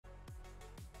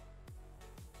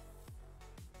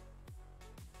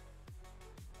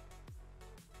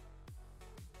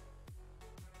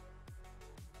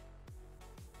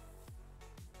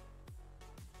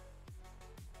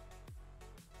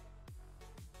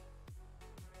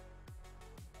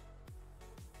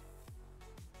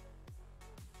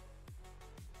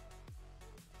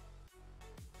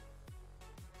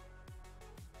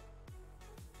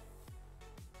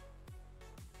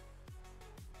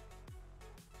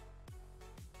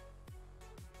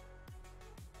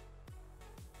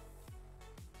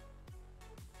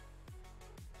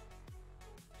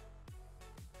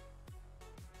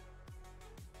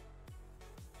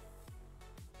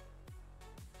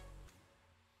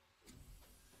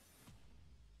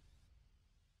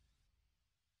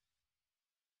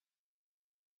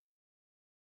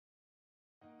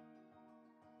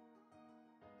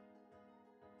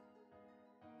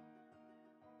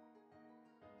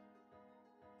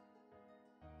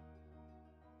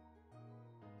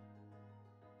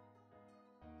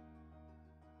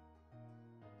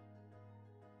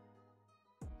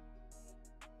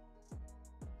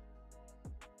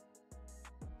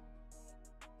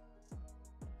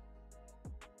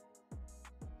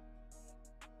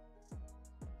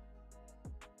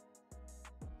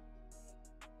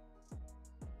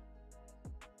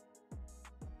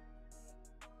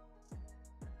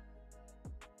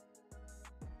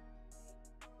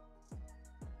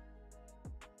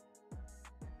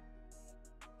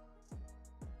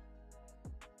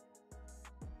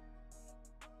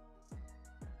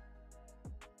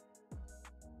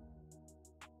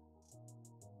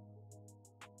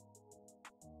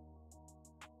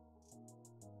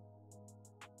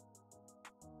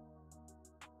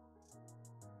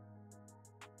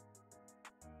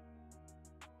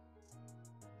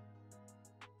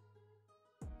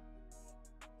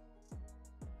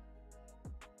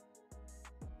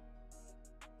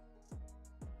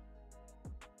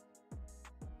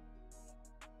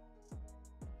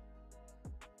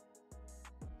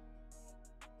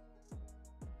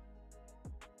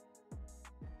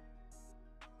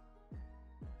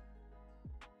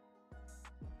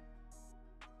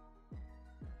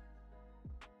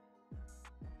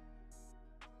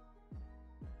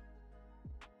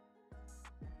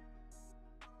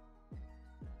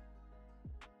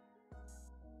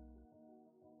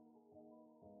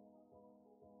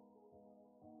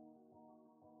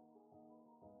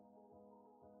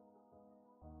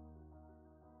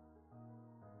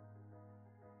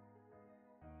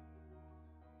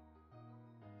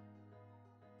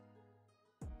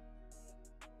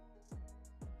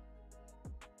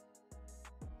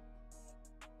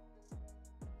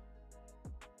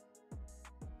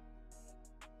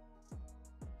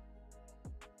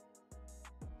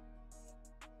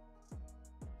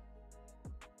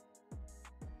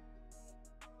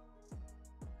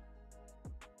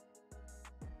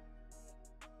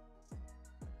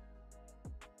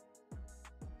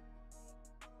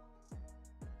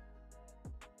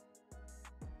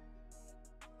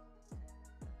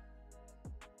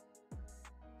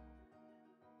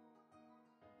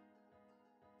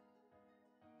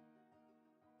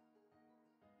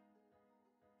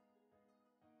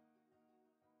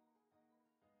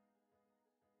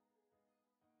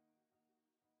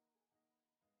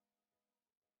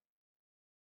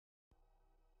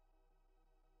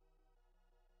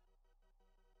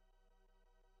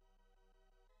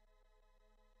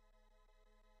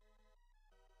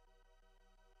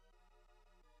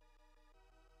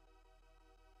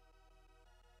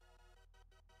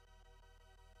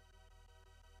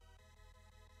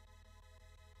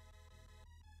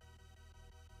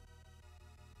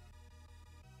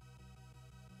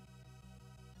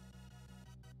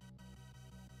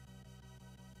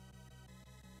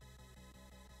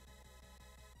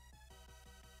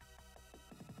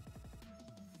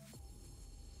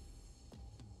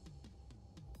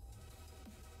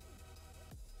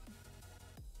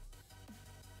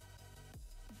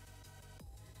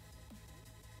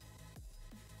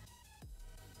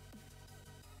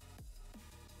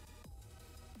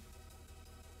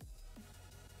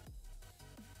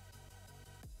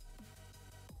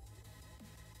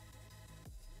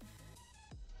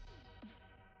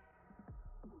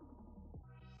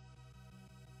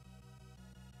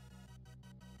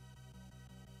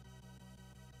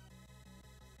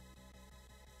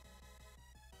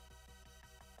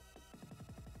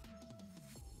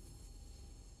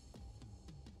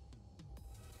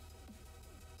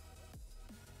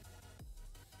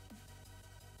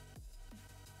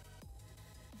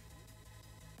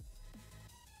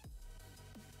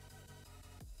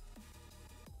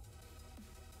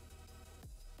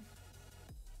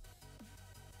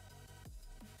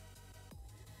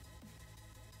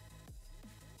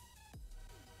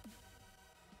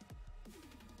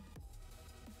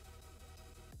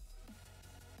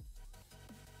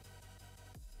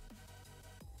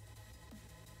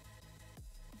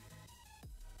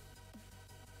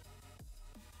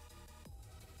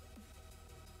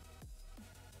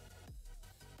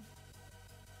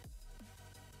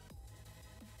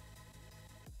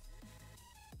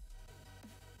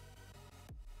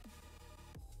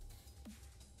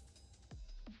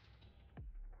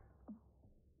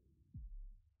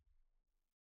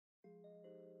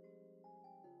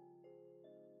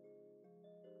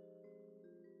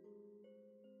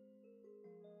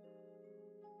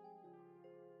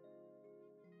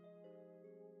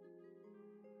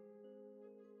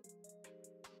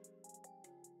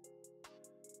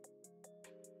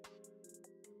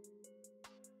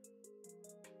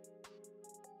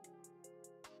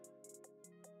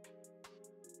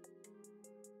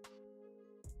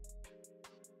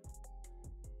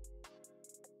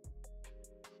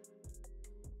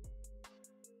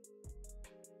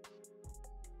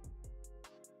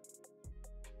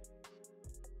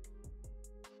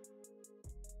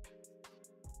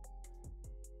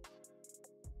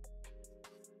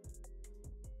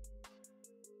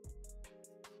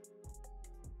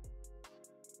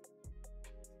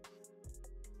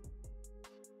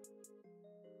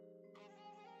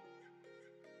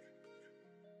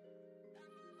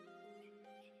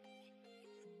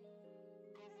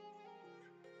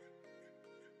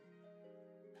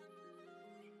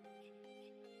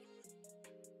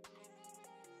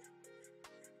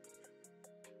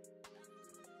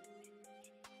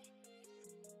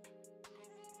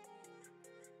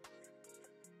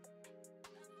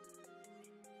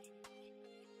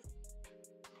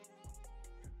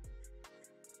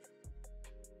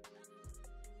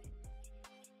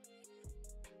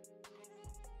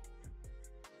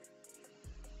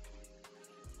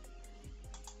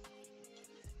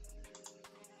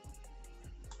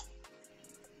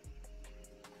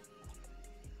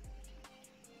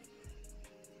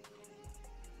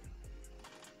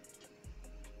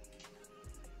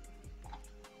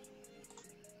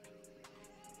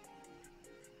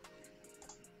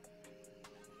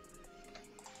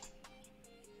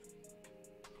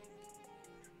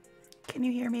Can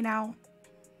you hear me now?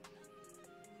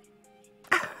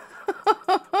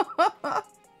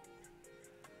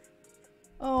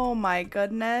 Oh my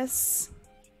goodness.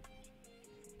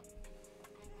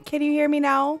 Can you hear me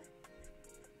now?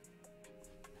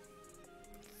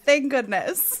 Thank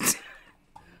goodness.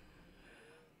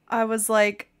 I was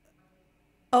like,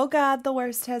 oh God, the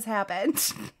worst has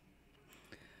happened.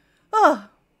 Oh,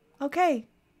 okay.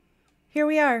 Here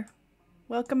we are.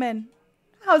 Welcome in.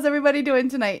 How's everybody doing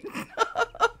tonight?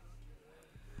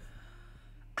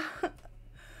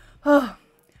 Oh,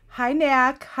 hi,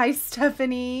 Knack. Hi,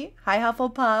 Stephanie. Hi,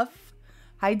 Hufflepuff.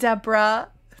 Hi, Deborah.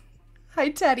 Hi,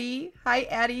 Teddy. Hi,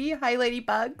 Addie. Hi,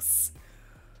 Ladybugs.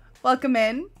 Welcome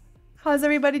in. How's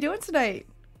everybody doing tonight?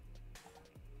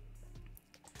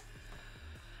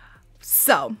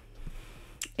 So,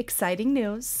 exciting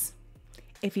news.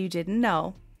 If you didn't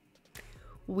know,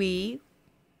 we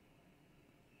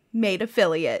made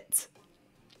affiliate.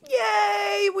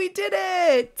 Yay, we did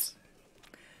it.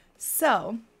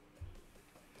 So,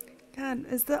 God,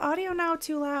 is the audio now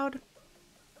too loud?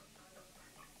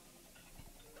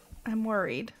 I'm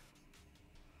worried.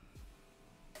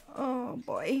 Oh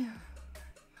boy.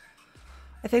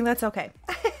 I think that's okay.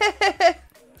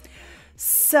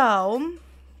 So,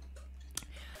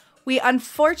 we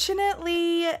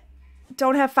unfortunately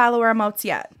don't have follower emotes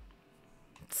yet.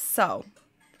 So,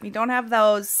 we don't have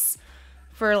those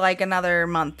for like another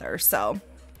month or so.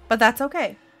 But that's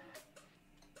okay.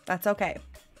 That's okay.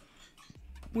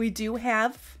 We do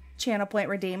have channel point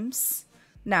redeems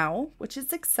now, which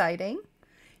is exciting.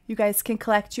 You guys can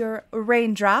collect your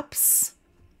raindrops,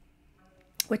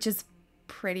 which is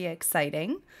pretty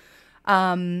exciting.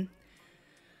 Yeah,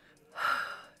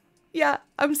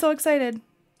 I'm so excited.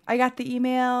 I got the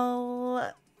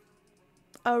email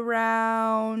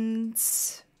around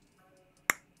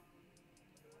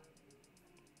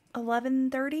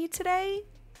 11:30 today.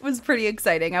 It was pretty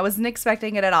exciting. I wasn't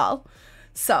expecting it at all.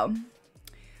 So,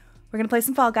 we're going to play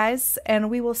some Fall Guys, and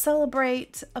we will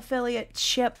celebrate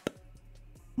affiliateship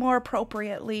more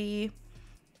appropriately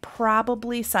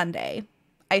probably Sunday,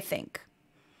 I think,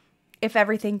 if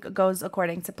everything goes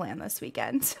according to plan this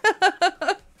weekend.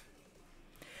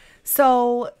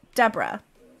 So, Deborah,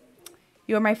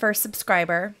 you are my first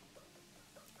subscriber.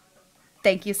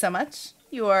 Thank you so much.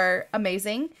 You are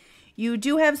amazing. You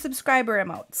do have subscriber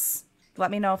emotes. Let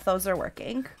me know if those are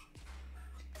working.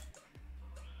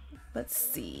 Let's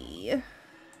see.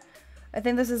 I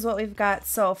think this is what we've got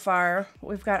so far.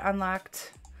 We've got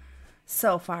unlocked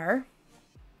so far.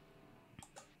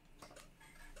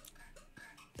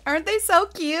 Aren't they so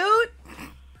cute?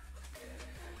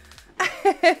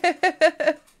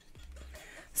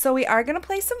 So we are going to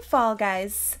play some Fall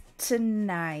Guys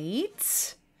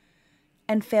tonight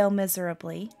and fail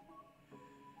miserably.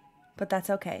 But that's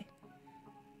okay.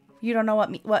 You don't know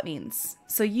what means.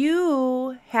 So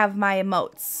you have my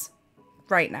emotes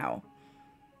right now.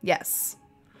 Yes.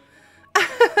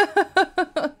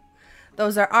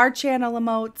 Those are our channel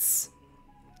emotes.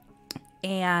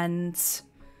 And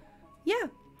yeah.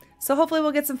 So hopefully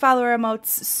we'll get some follower emotes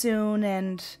soon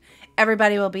and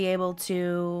everybody will be able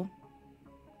to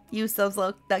use those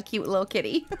that cute little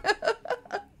kitty.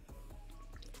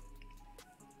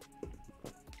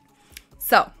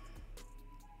 So,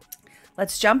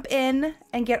 let's jump in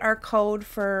and get our code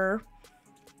for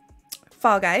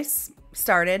Fall Guys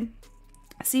started.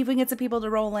 See if we can get some people to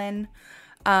roll in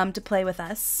to play with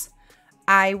us.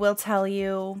 I will tell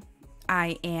you,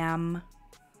 I am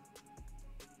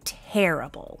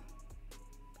terrible.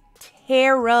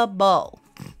 Terrible.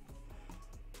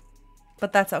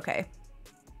 But that's okay.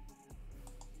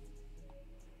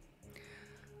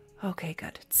 Okay,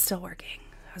 good. It's still working.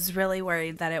 I was really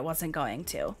worried that it wasn't going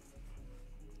to.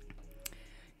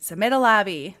 Submit a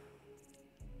lobby.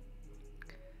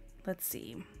 Let's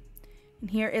see. And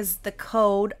here is the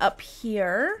code up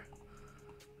here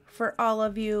for all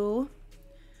of you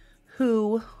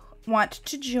who want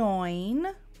to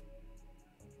join.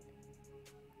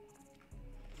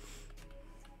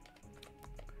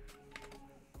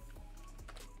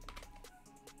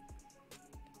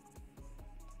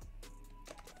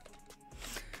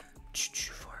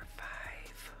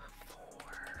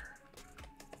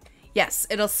 Yes,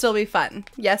 it'll still be fun.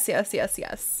 Yes, yes, yes,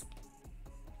 yes.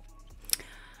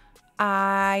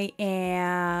 I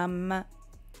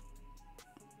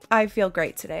feel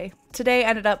great today. Today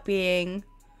ended up being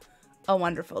a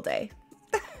wonderful day.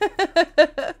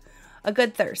 A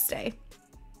good Thursday.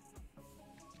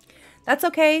 That's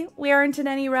okay. We aren't in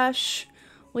any rush.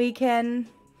 We can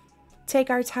take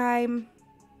our time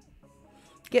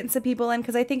getting some people in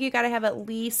because I think you got to have at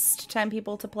least 10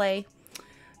 people to play.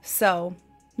 So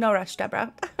No rush,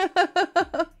 Deborah.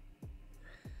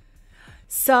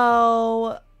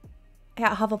 So,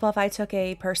 at Hufflepuff, I took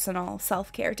a personal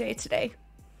self-care day today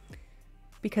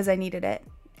because I needed it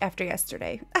after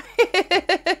yesterday.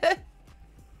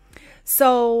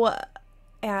 So,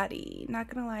 Addie, not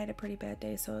gonna lie, I had a pretty bad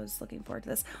day, so I was looking forward to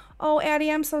this. Oh,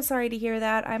 Addie, I'm so sorry to hear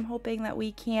that. I'm hoping that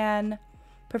we can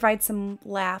provide some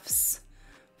laughs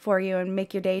for you and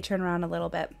make your day turn around a little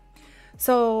bit.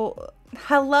 So,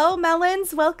 hello,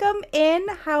 Melons. Welcome in.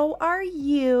 How are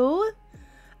you?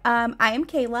 I am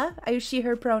Kayla. I use she,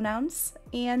 her pronouns,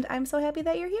 and I'm so happy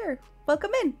that you're here.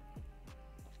 Welcome in.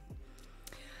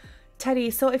 Teddy,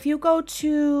 so if you go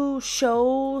to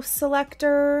show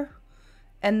selector,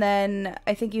 and then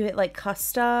I think you hit like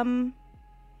custom,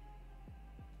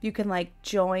 you can like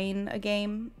join a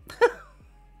game.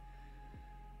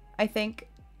 I think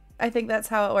that's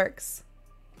how it works.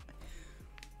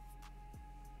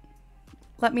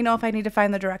 Let me know if I need to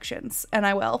find the directions, and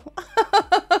I will.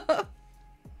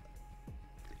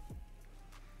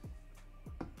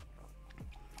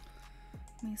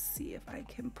 Let me see if I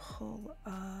can pull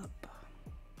up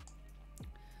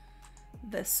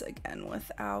this again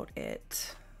without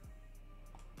it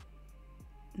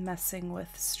messing with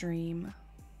stream.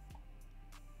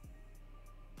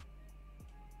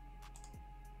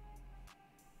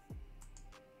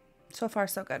 So far,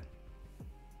 so good.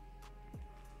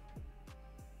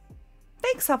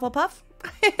 Thanks, Hufflepuff.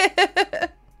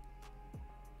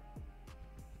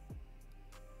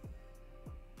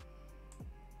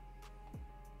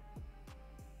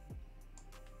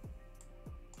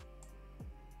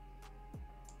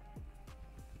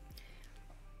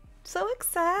 So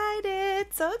excited,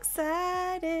 so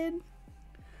excited.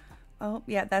 Oh,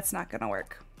 yeah, that's not gonna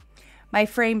work. My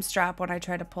frames drop when I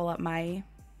try to pull up my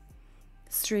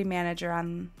stream manager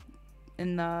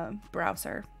in the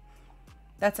browser.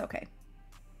 That's okay.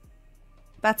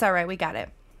 That's all right, we got it.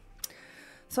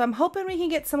 So I'm hoping we can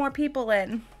get some more people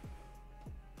in,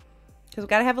 because we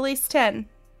gotta have at least 10.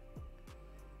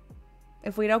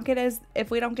 If we don't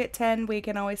get 10, we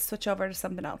can always switch over to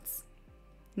something else,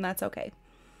 and that's okay.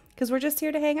 Because we're just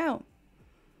here to hang out,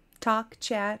 talk,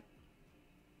 chat.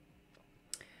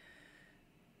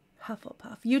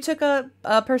 Hufflepuff. You took a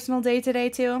personal day today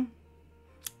too?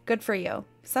 Good for you.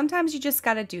 Sometimes you just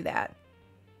got to do that.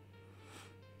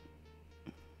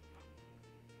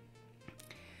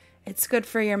 It's good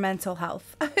for your mental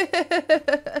health.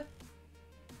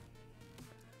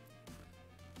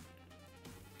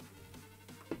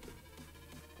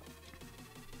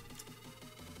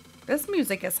 This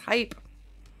music is hype.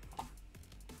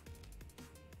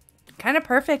 Kind of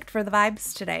perfect for the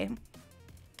vibes today.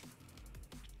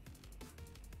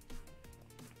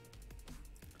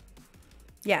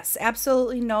 Yes,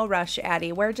 absolutely no rush,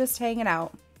 Addie. We're just hanging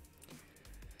out.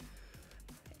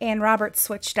 And Robert's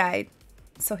Switch died,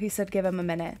 so he said give him a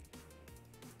minute.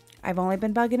 I've only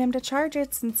been bugging him to charge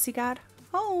it since he got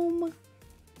home.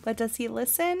 But does he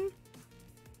listen?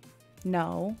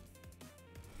 No.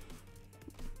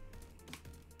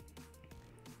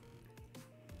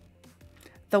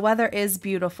 The weather is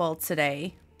beautiful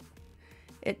today.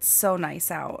 It's so nice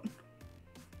out.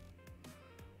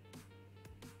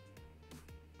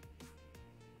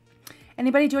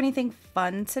 Anybody do anything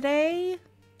fun today?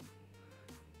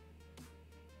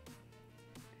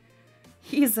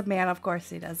 He's a man, of course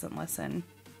he doesn't listen.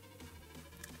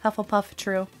 Hufflepuff,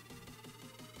 true.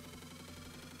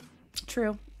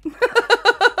 True.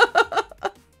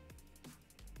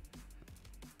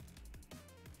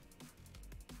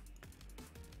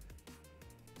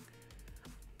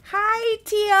 Hi,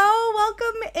 Tio.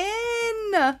 Welcome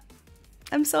in.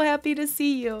 I'm so happy to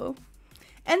see you.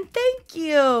 And thank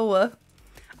you.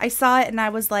 I saw it and I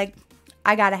was like,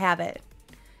 I gotta have it.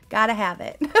 Gotta have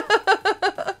it.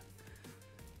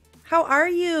 How are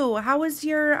you? How was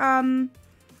your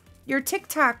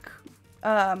TikTok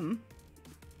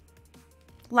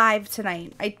live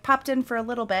tonight? I popped in for a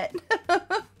little bit.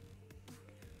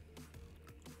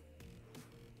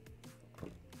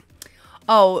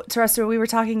 Oh, Terrestrial, we were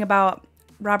talking about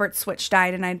Robert's Switch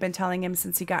died, and I'd been telling him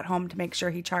since he got home to make sure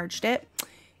he charged it,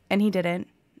 and he didn't,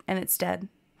 and it's dead.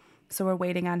 So we're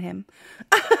waiting on him.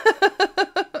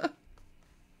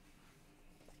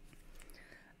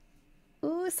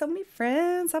 Ooh, so many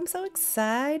friends. I'm so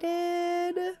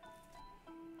excited.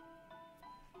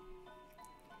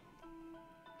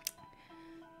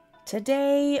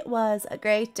 Today was a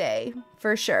great day,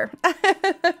 for sure.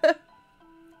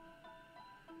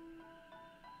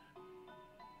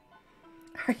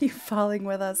 Are you falling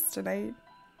with us tonight?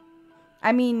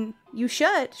 I mean, you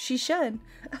should. She should.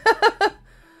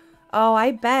 Oh,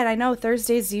 I bet. I know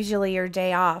Thursday's usually your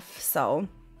day off, so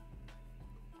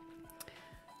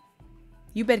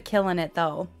You've been killing it,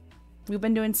 though. You've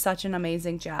been doing such an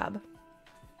amazing job.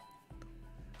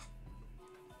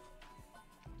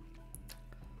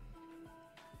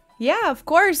 Yeah, of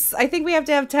course. I think we have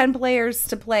to have 10 players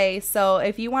to play. So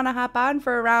if you want to hop on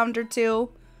for a round or two,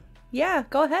 yeah,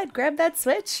 go ahead. Grab that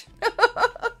Switch.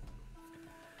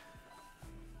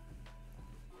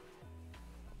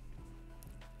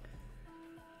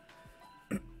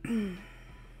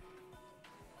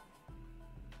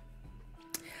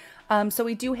 So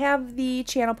we do have the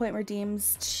channel point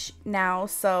redeems now,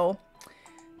 so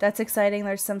that's exciting.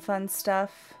 There's some fun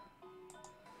stuff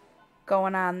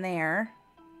going on there.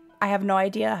 I have no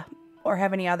idea or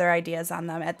have any other ideas on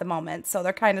them at the moment, so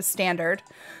they're kind of standard.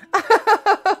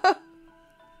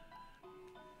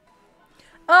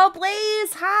 Oh,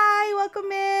 Blaze, hi,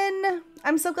 welcome in.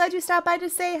 I'm so glad you stopped by to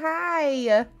say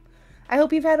hi. I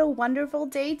hope you've had a wonderful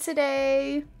day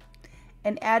today.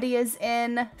 And Addie is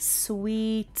in.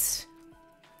 Sweet.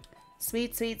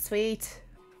 Sweet, sweet, sweet.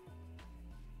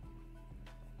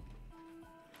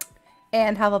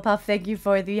 And Hufflepuff, thank you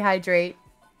for the hydrate.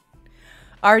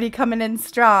 Already coming in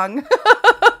strong.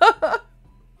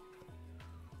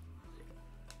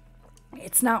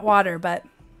 It's not water, but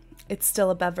it's still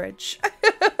a beverage.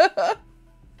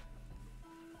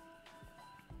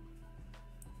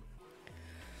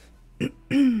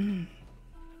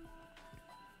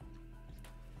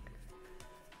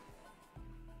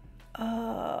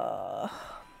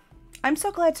 I'm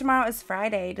so glad tomorrow is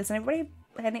Friday. Does anybody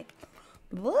have any...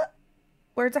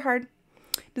 Words are hard.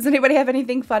 Does anybody have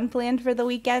anything fun planned for the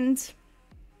weekend?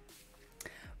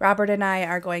 Robert and I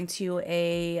are going to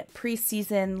a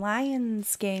preseason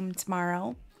Lions game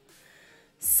tomorrow.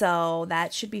 So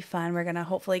that should be fun. We're going to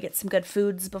hopefully get some good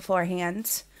foods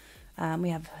beforehand. We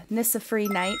have Nissa free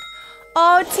night.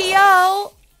 Oh,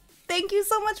 T.O. Thank you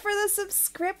so much for the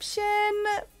subscription.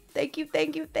 Thank you,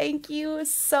 thank you, thank you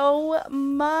so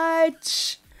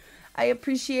much. I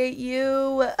appreciate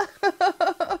you.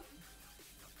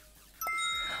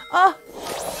 Oh,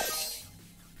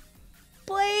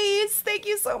 Blaze, thank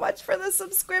you so much for the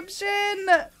subscription.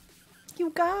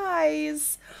 You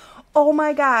guys. Oh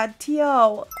my God,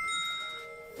 T.O.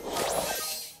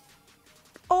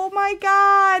 Oh my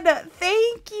God.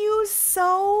 Thank you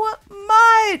so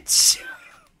much.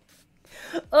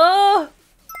 Oh.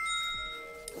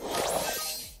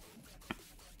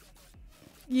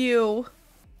 You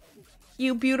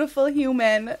beautiful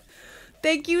human.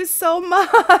 Thank you so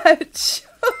much.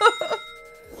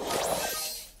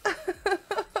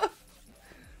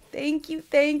 Thank you,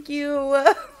 thank you.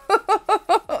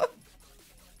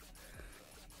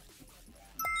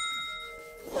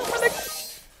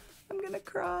 I'm gonna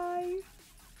cry.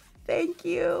 Thank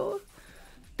you.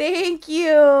 Thank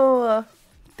you.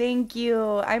 Thank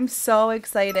you. I'm so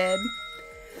excited.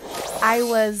 I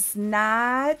was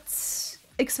not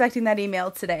expecting that email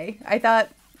today.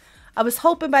 I was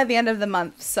hoping by the end of the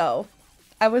month, so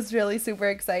I was really super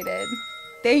excited.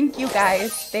 Thank you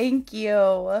guys. Thank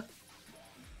you.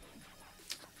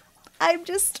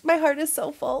 My heart is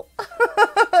so full.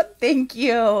 Thank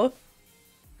you.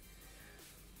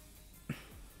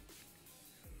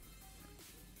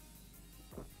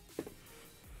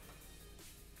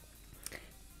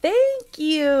 Thank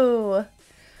you.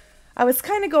 I was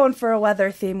kind of going for a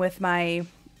weather theme with my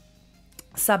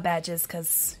sub badges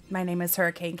because my name is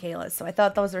Hurricane Kayla, so I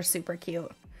thought those were super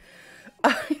cute.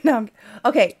 No,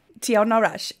 okay, Tio, no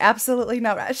rush. Absolutely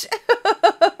no rush.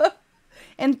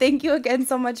 And thank you again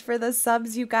so much for the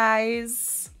subs, you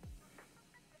guys.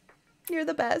 You're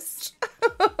the best.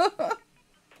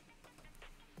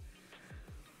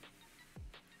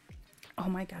 Oh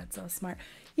my God, so smart.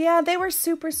 Yeah, they were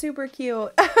super, super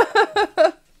cute.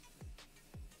 I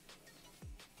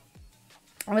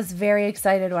was very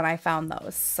excited when I found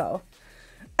those, so.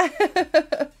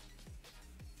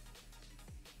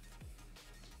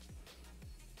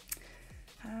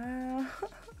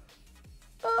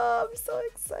 Oh, I'm so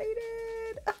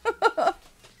excited.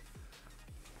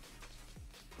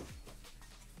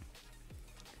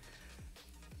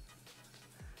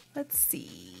 Let's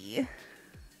see.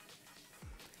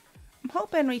 I'm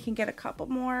hoping we can get a couple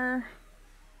more.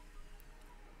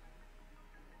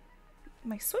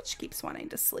 My Switch keeps wanting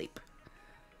to sleep.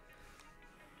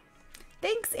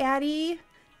 Thanks, Addie.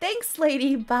 Thanks,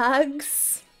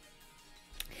 Ladybugs.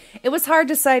 It was hard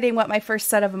deciding what my first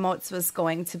set of emotes was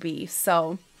going to be,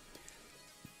 so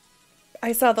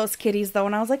I saw those kitties though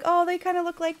and I was like, oh, they kind of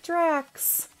look like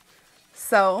Drax.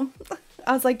 So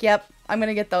I was like, yep, I'm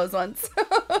gonna get those ones.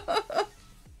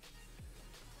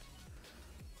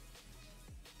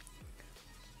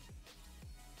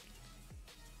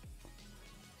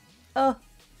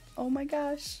 Oh my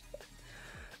gosh.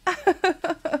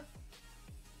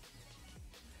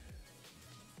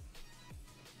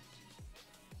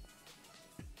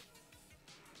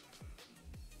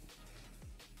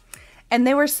 And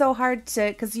they were so hard to,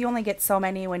 because you only get so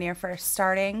many when you're first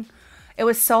starting. It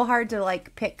was so hard to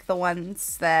like pick the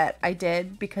ones that I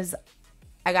did because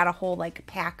I got a whole like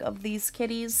pack of these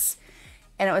kitties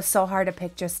and it was so hard to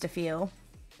pick just a few.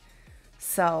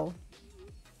 So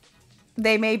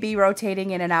they may be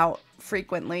rotating in and out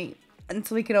frequently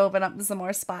until we can open up some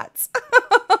more spots.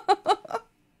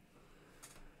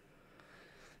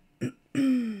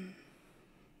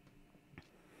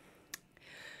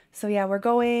 So yeah, we're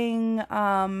going to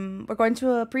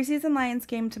a preseason Lions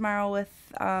game tomorrow with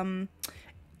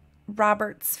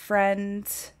Robert's friend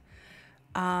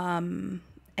and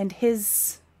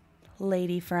his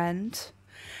lady friend.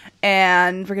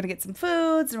 And we're going to get some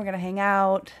foods and we're going to hang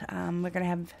out. We're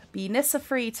going to be Nissa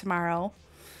free tomorrow.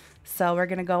 So we're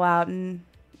going to go out into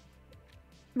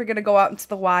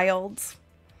the wild.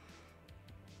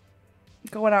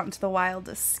 Going out into the wild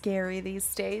is scary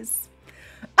these days.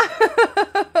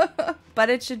 But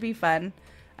it should be fun.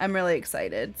 I'm really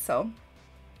excited, so.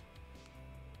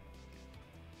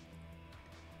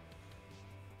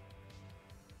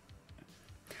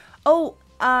 Oh,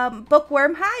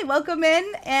 Bookworm, hi, welcome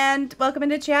in and welcome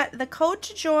into chat. The code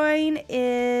to join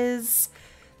is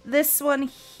this one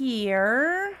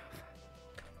here.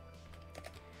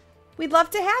 We'd love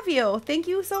to have you. Thank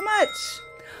you so much.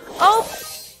 Oh,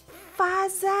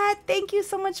 Fazat, thank you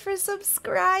so much for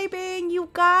subscribing, you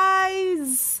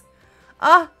guys.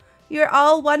 You're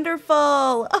all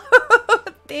wonderful.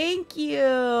 Thank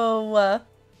you.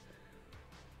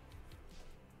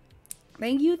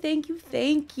 Thank you, thank you,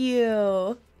 thank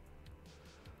you.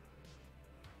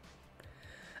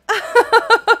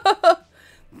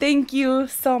 Thank you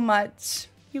so much,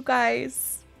 you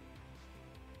guys.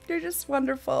 You're just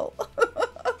wonderful.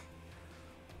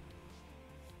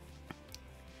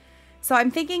 So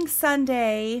I'm thinking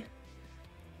Sunday,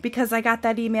 because I got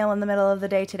that email in the middle of the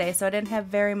day today, so I didn't have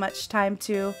very much time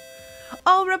to...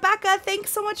 Oh, Rebecca,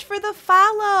 thanks so much for the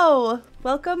follow.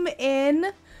 Welcome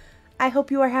in. I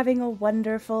hope you are having a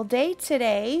wonderful day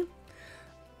today.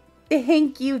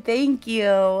 Thank you, thank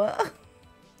you.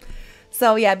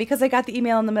 So yeah, because I got the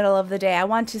email in the middle of the day, I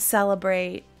want to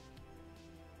celebrate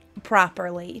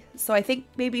properly. So I think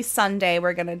maybe Sunday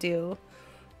we're going to do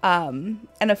an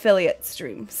affiliate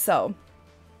stream. So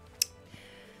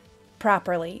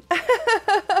properly.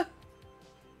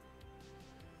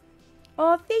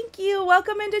 Oh, thank you.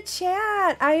 Welcome into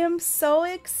chat. I am so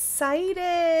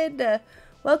excited.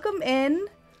 Welcome in.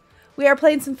 We are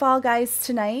playing some Fall Guys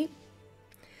tonight.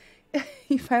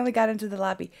 You finally got into the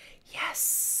lobby.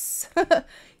 Yes.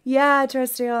 Yeah,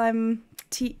 Terrestrial. I'm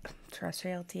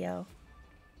Terrestrial TO.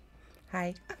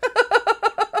 Hi.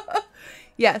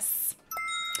 Yes.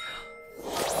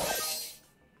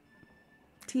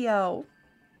 TO.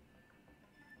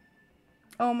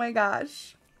 Oh my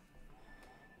gosh.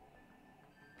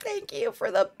 Thank you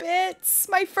for the bits.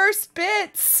 My first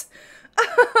bits.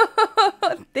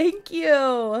 Thank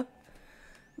you.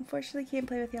 Unfortunately, can't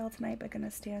play with y'all tonight, but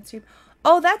gonna stay on stream.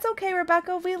 Oh, that's okay,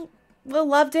 Rebecca. We'll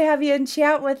love to have you in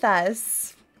chat with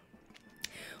us.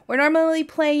 We're normally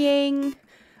playing...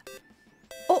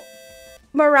 Oh,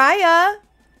 Mariah.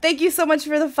 Thank you so much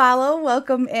for the follow.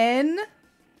 Welcome in.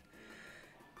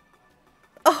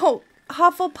 Oh,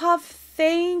 Hufflepuff,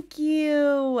 thank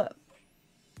you.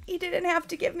 He didn't have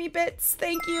to give me bits.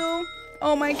 Thank you.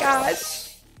 Oh my gosh.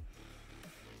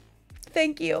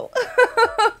 Thank you.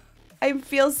 I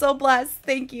feel so blessed.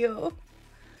 Thank you.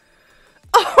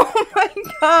 Oh my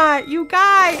god, you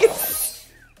guys.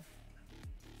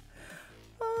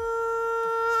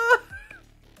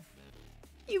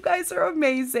 You guys are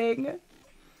amazing.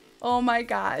 Oh my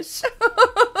gosh.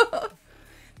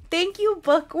 Thank you,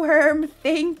 Bookworm.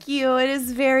 Thank you. It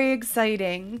is very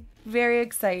exciting. Very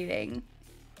exciting.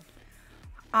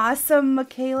 Awesome,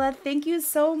 Michaela. Thank you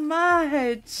so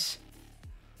much.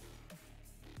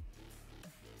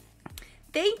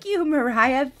 Thank you,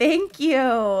 Mariah. Thank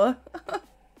you.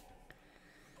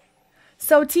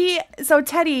 So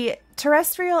Teddy,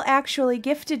 Terrestrial actually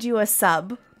gifted you a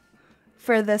sub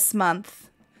for this month.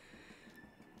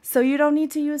 So you don't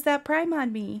need to use that Prime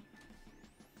on me.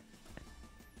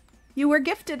 You were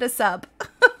gifted a sub.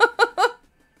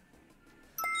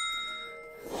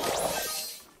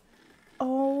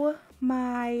 Oh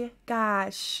my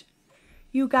gosh.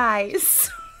 You guys.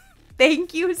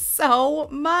 Thank you so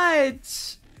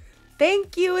much.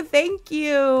 Thank you. Thank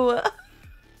you.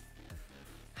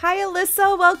 Hi,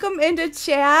 Alyssa. Welcome into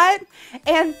chat.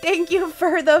 And thank you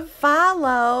for the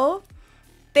follow.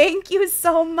 Thank you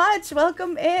so much.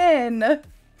 Welcome in.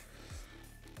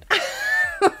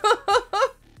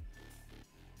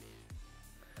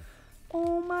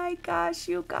 Oh my gosh,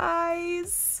 you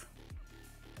guys.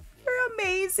 You're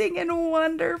amazing and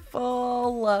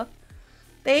wonderful.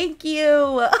 Thank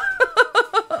you.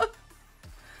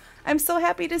 I'm so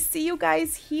happy to see you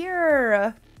guys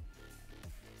here.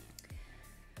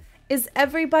 Is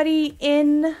everybody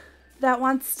in that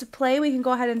wants to play? We can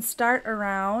go ahead and start a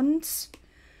round.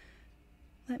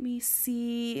 Let me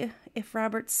see if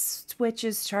Robert's Switch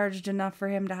is charged enough for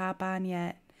him to hop on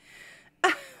yet.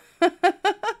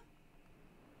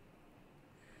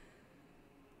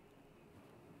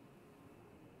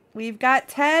 We've got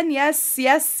 10. Yes,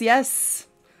 yes, yes.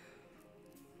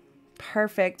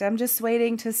 Perfect. I'm just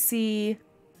waiting to see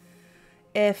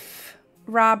if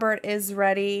Robert is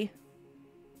ready.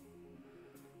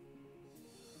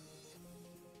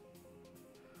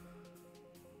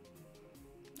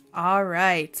 All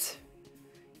right.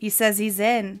 He says he's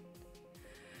in.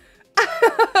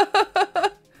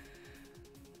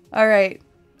 All right.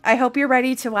 I hope you're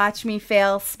ready to watch me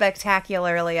fail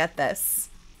spectacularly at this.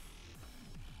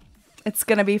 It's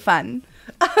gonna be fun.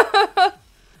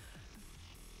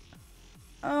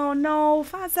 Oh no,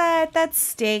 Fawcett, that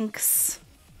stinks.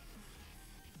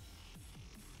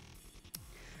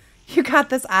 You got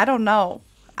this. I don't know.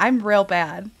 I'm real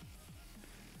bad.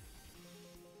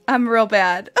 I'm real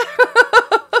bad.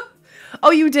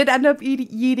 Oh, you did end up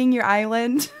yeeting your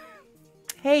island?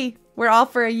 Hey, we're all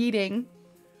for a yeeting.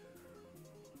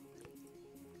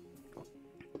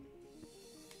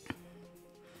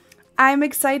 I'm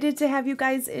excited to have you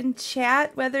guys in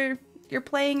chat, whether you're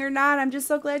playing or not. I'm just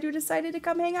so glad you decided to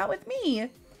come hang out with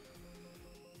me.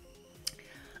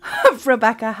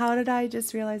 Rebecca, how did I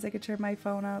just realize I could turn my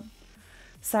phone up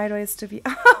sideways to be...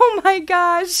 Oh my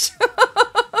gosh.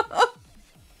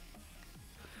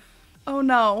 Oh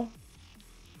no.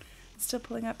 Still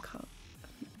pulling up.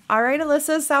 All right,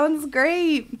 Alyssa, sounds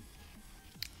great.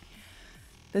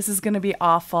 This is going to be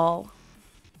awful.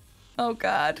 Oh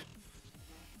God.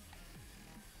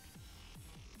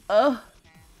 Oh,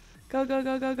 go, go,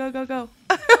 go, go, go, go, go.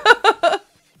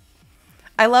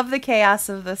 I love the chaos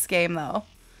of this game, though.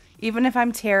 Even if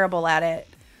I'm terrible at it.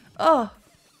 Oh,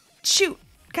 shoot.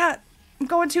 God, I'm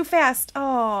going too fast.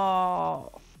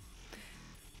 Oh.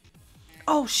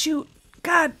 Oh, shoot.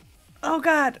 God. Oh,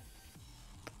 God.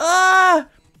 Ah.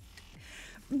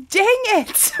 Dang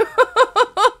it.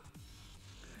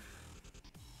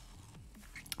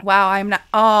 Wow, I'm not.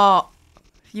 Oh,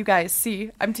 you guys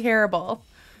see, I'm terrible.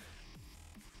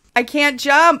 I can't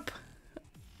jump.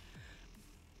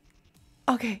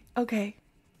 Okay, okay.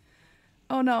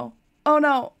 Oh no. Oh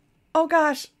no. Oh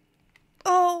gosh.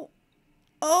 Oh.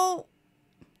 Oh.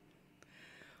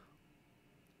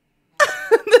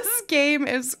 This game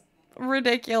is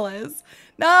ridiculous.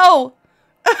 No.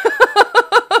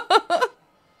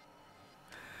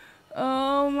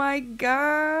 Oh my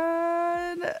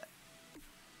God.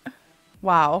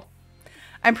 Wow.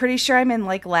 I'm pretty sure I'm in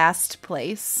like last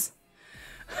place.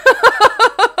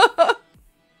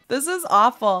 This is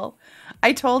awful.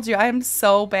 I told you I'm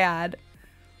so bad.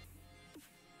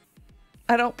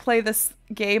 I don't play this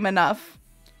game enough.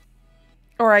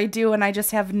 Or I do and I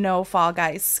just have no Fall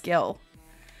Guys skill.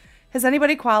 Has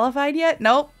anybody qualified yet?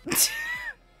 Nope.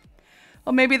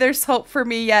 Well, maybe there's hope for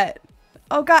me yet.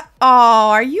 Oh God.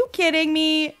 Oh, are you kidding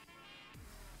me?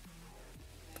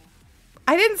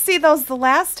 I didn't see those the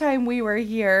last time we were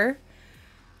here.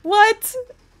 What?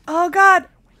 Oh God.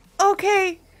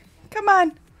 Okay. Come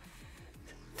on.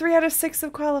 3 out of 6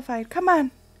 have qualified. Come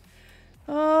on.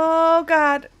 Oh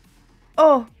God.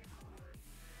 Oh.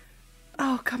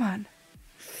 Oh, come on.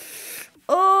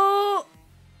 Oh.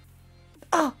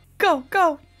 Oh, go,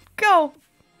 go, go.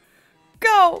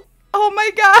 Go. Oh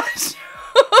my gosh.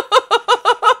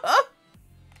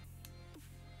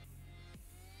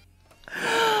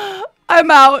 I'm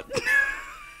out.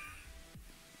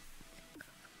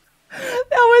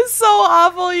 That was so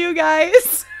awful, you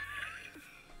guys.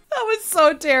 That was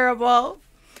so terrible.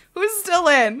 Who's still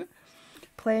in?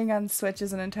 Playing on Switch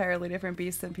is an entirely different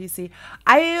beast than PC.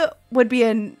 I'd be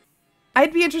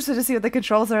interested to see what the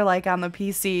controls are like on the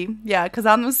PC. Yeah, because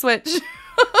on the Switch.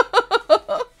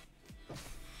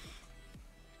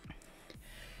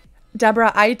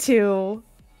 Deborah, I too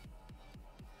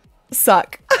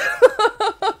suck.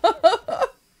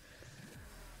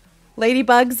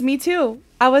 Ladybugs, me too.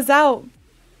 I was out.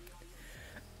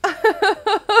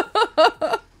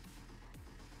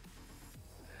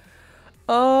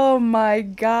 Oh my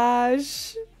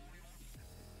gosh.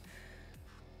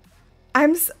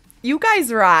 You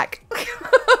guys rock.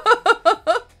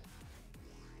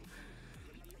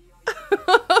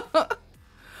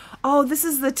 Oh, this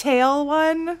is the tail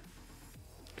one.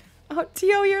 Oh,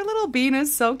 Tio, your little bean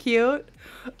is so cute.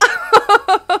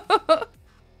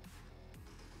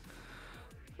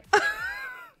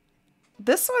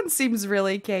 This one seems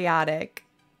really chaotic.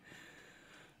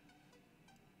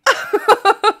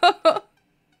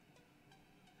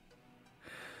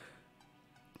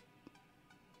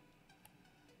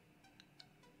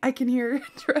 I can hear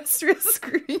terrestrial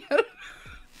screaming.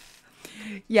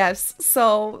 Yes,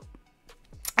 so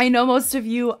I know most of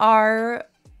you are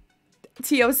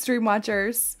TO stream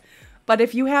watchers, but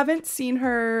if you haven't seen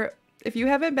her, if you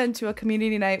haven't been to a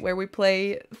community night where we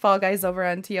play Fall Guys over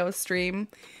on TO stream,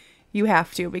 you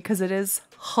have to, because it is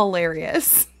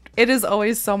hilarious. It is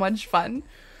always so much fun.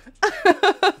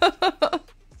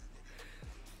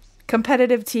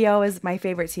 Competitive TO is my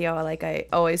favorite TO, like I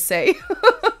always say.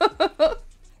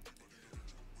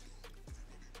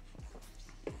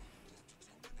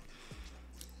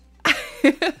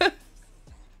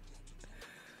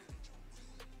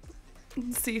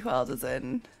 Let's see who else is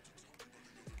in.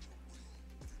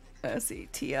 Let's see,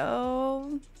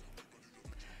 TO.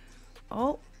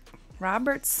 Oh,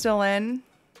 Robert's still in.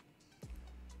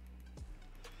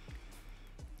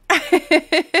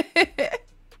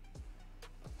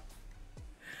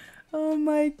 Oh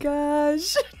my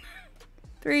gosh.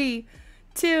 3,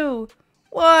 2,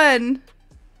 1.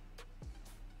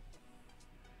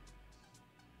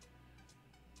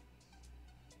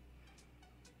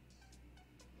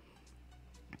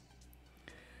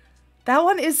 That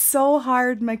one is so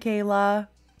hard, Michaela.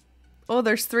 Oh,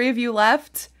 there's 3 of you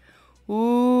left.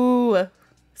 Ooh.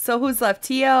 So who's left?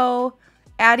 Tio,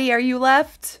 Addie, are you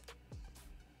left?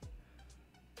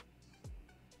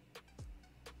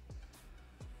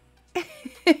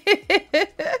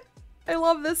 I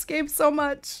love this game so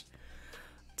much.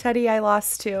 Teddy, I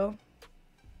lost too.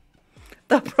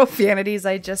 The profanities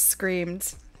I just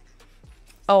screamed.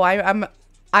 Oh,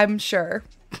 I'm sure.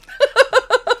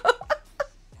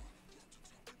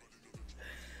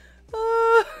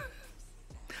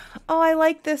 Oh, I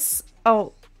like this.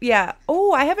 Oh, yeah.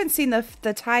 Oh, I haven't seen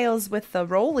the tiles with the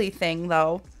rolly thing,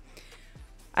 though.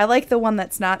 I like the one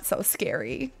that's not so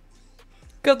scary.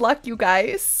 Good luck, you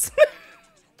guys.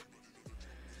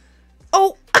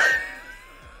 Oh!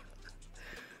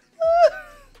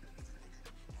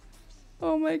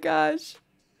 Oh my gosh.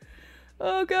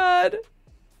 Oh god.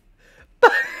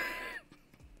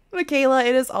 Michaela,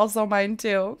 it is also mine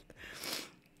too.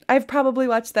 I've probably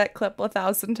watched that clip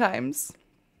 1,000 times.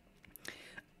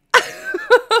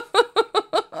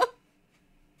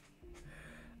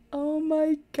 Oh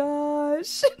my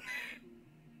gosh.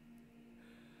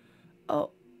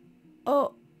 Oh.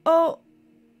 Oh. Oh.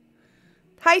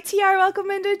 Hi, TR. Welcome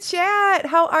into chat.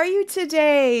 How are you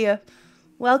today?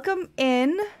 Welcome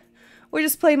in. We're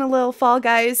just playing a little Fall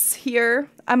Guys here.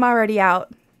 I'm already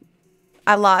out.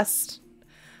 I lost.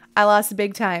 I lost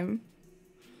big time.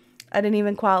 I didn't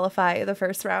even qualify the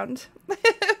first round.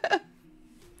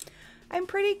 I'm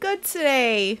pretty good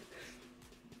today.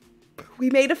 We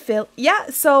made a fill.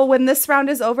 Yeah, so when this round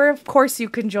is over, of course you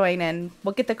can join in.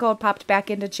 We'll get the code popped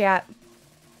back into chat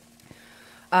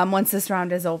once this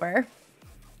round is over.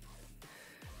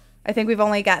 I think we've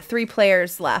only got 3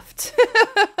 players left.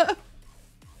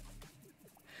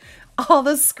 All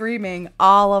the screaming.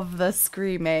 All of the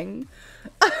screaming.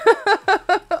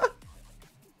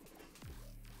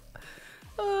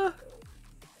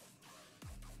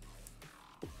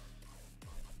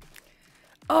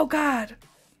 Oh, God.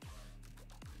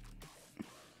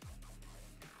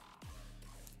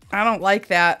 I don't like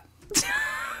that.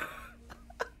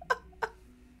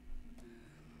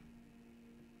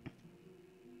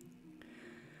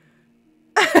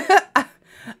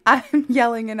 I'm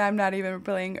yelling and I'm not even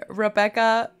playing.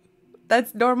 Rebecca,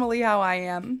 that's normally how I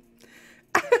am.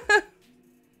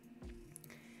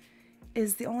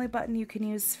 Is the only button you can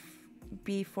use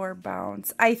B for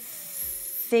bounce? I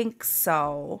think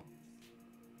so.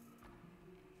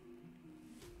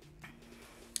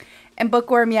 And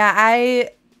Bookworm, yeah, I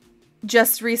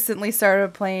just recently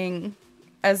started playing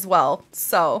as well,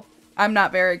 so I'm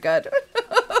not very good.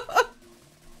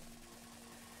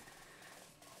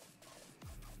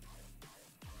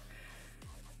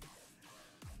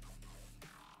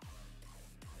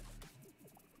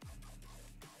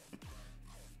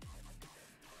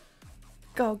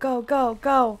 Go, go, go,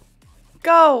 go.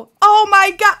 Go. Oh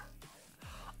my god.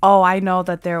 Oh, I know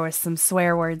that there was some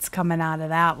swear words coming out of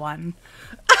that one.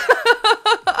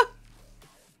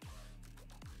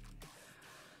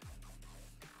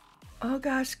 Oh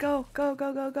gosh, go, go,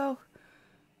 go, go, go.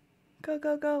 Go,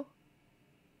 go, go.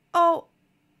 Oh.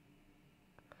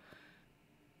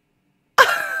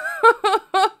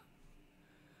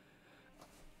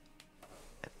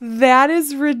 That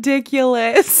is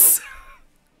ridiculous.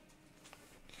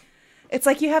 It's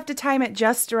like you have to time it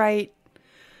just right.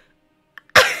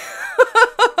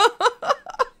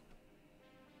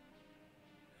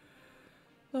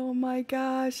 Oh my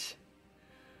gosh.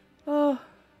 Oh.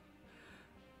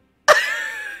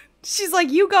 She's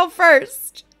like, you go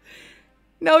first.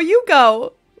 No, you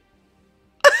go.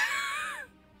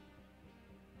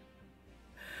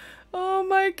 Oh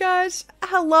my gosh.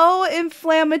 Hello,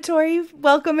 Inflammatory.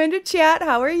 Welcome into chat.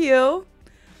 How are you?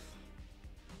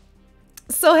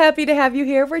 So happy to have you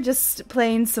here. We're just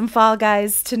playing some Fall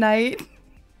Guys tonight.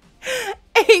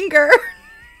 Anger.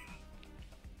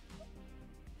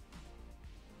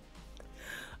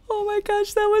 Oh my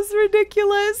gosh, that was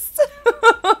ridiculous.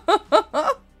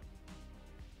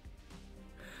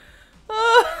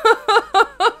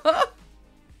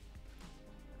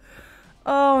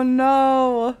 Oh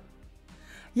no.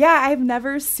 Yeah, I've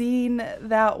never seen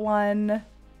that one.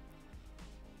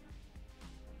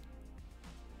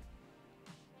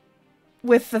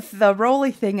 With the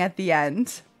roly thing at the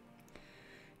end.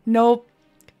 Nope.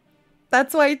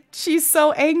 That's why she's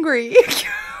so angry.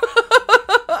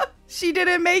 She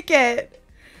didn't make it.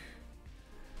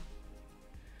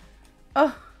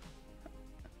 Oh.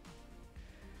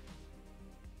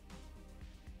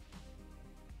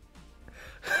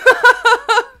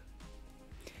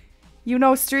 You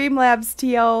know Streamlabs,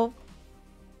 T.O.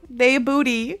 They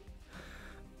booty.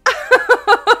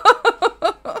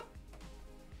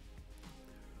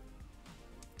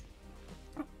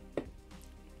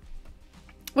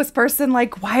 Was person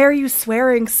like, why are you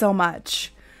swearing so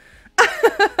much?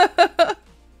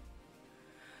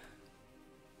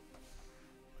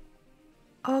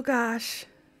 Oh gosh.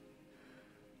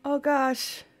 Oh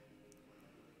gosh.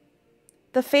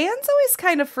 The fans always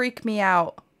kind of freak me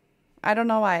out. I don't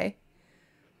know why.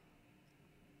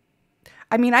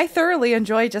 I mean, I thoroughly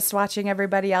enjoy just watching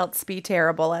everybody else be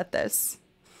terrible at this.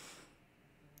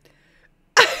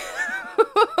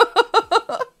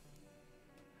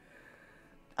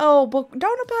 Oh,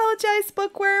 don't apologize,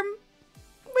 Bookworm.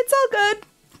 It's all good.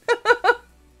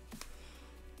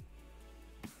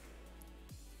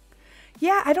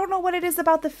 Yeah, I don't know what it is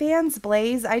about the fans,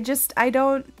 Blaze. I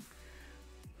don't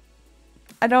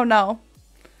know.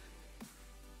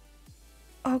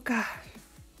 Oh, God.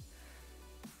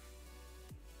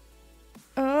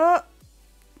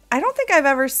 I don't think I've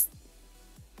ever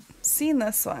seen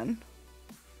this one.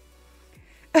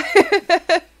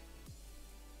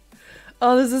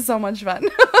 Oh, this is so much fun.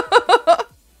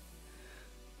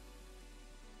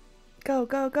 Go,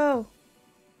 go, go.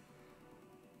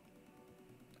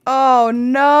 Oh,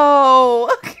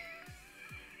 no.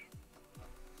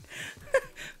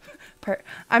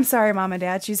 I'm sorry, Mom and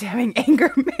Dad. She's having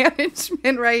anger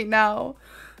management right now.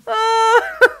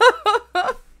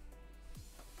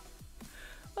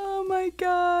 Oh my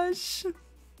gosh.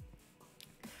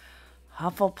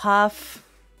 Hufflepuff.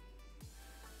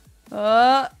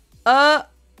 I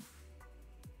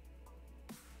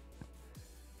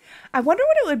wonder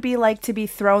what it would be like to be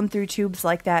thrown through tubes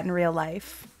like that in real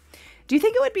life. Do you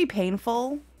think it would be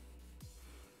painful?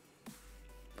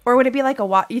 Or would it be like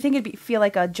you think it'd feel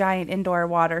like a giant indoor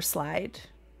water slide?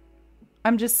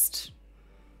 I'm just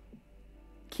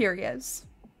curious.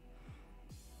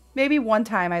 Maybe one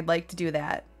time I'd like to do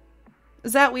that.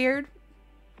 Is that weird?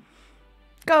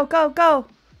 Go, go, go.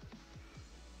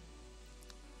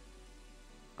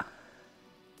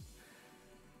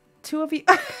 Two of you.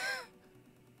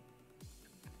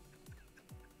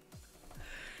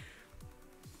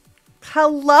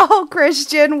 Hello,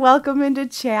 Christian. Welcome into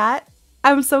chat.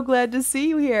 I'm so glad to see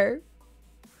you here.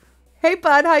 Hey,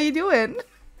 bud. How you doing?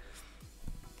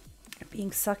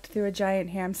 Being sucked through a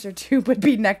giant hamster tube would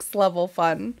be next level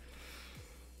fun.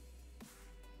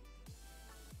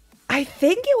 I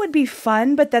think it would be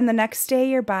fun, but then the next day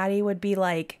your body would be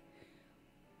like,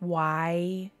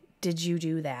 why did you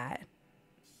do that?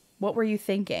 What were you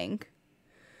thinking?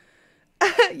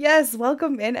 Yes,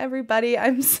 welcome in, everybody.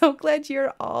 I'm so glad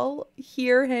you're all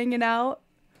here hanging out.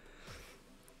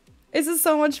 This is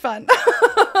so much fun.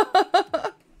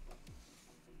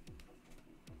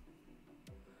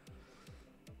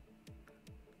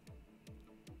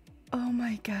 Oh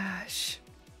my gosh.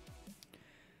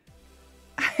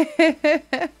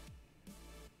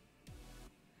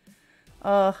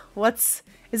 Oh,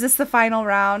 is this the final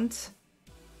round?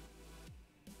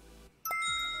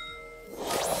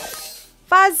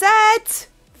 Fazette!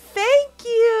 Thank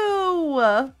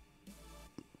you!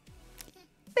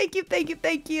 Thank you, thank you,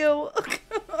 thank you.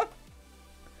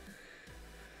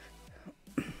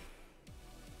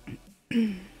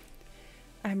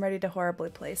 I'm ready to horribly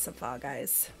play some Fall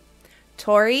Guys.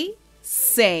 Tori,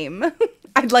 Same.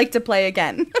 I'd like to play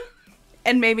again.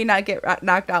 And maybe not get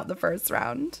knocked out the first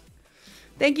round.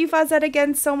 Thank you, Fawzette,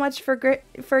 again so much for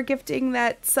gifting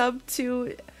that sub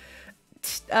to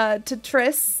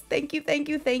Triss. Thank you, thank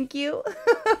you, thank you.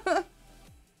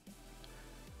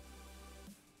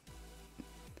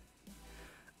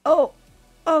 Oh,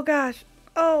 oh gosh.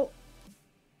 Oh.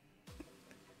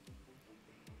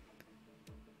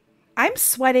 I'm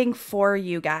sweating for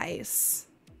you guys.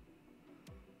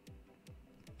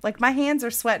 Like, my hands are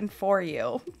sweating for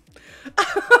you.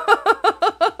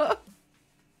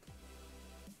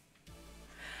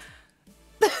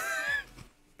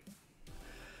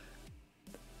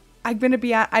 I'm gonna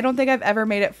be I don't think I've ever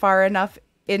made it far enough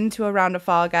into a round of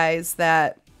Fall Guys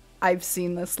that I've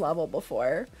seen this level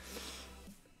before.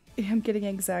 I'm getting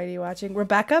anxiety watching.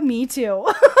 Rebecca, me too.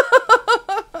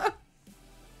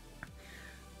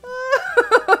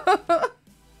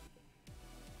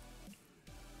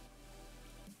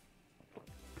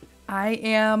 I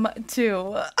am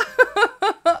too.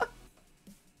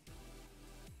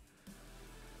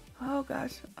 Oh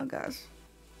gosh. Oh gosh.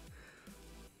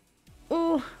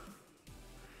 Oh.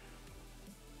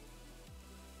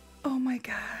 Oh my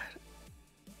god.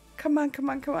 Come on, come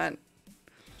on, come on.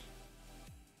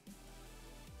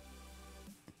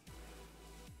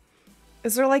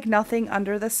 Is there like nothing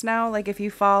under this now? Like if you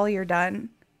fall, you're done?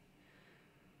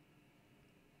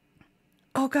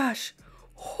 Oh gosh.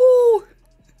 Whoo.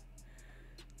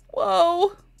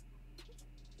 Whoa.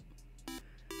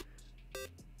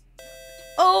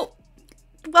 Oh,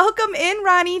 welcome in,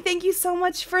 Ronnie. Thank you so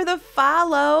much for the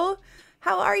follow.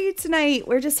 How are you tonight?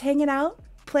 We're just hanging out,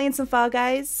 playing some Fall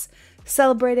Guys,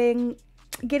 celebrating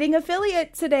getting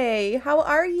affiliate today. How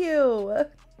are you?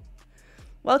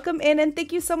 Welcome in and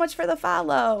thank you so much for the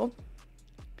follow.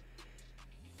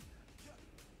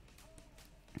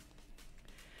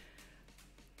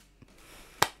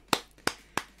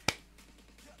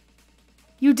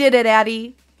 You did it,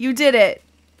 Addie. You did it.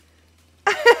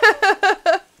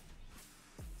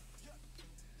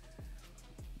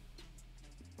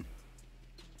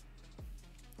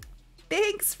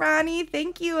 Thanks, Ronnie.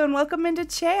 Thank you and welcome into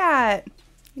chat.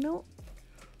 You know,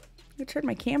 I turn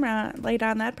my camera light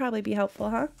on. That'd probably be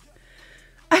helpful, huh?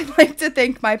 I'd like to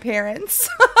thank my parents.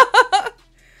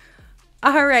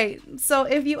 All right. So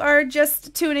if you are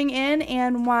just tuning in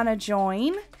and want to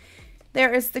join,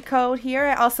 there is the code here.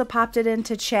 I also popped it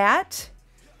into chat.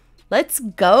 Let's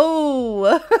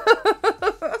go.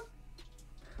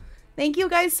 Thank you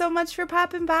guys so much for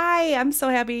popping by. I'm so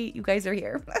happy you guys are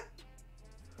here.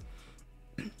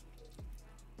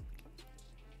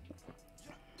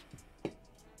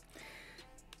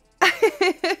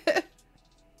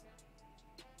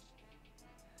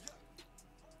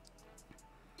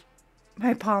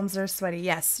 My palms are sweaty.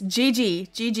 Yes. GG.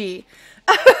 GG.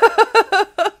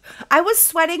 I was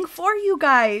sweating for you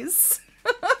guys.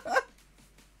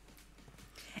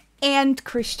 And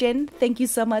Christian, thank you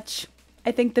so much.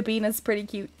 I think the bean is pretty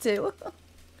cute too.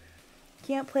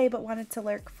 Can't play but wanted to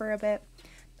lurk for a bit.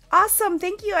 Awesome.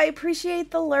 Thank you. I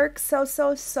appreciate the lurk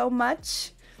so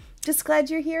much. Just glad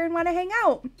you're here and want to hang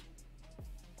out.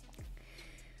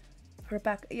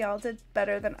 Rebecca, y'all did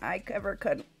better than I ever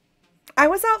could. I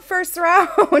was out first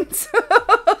round.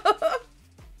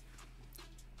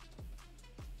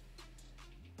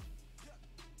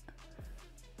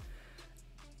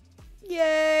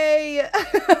 Yay.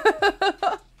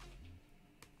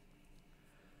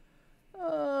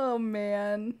 Oh,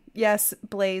 man. Yes,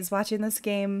 Blaze, watching this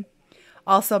game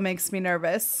also makes me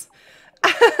nervous.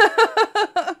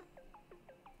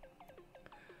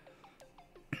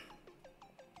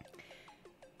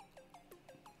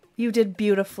 You did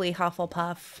beautifully,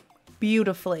 Hufflepuff.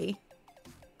 Beautifully.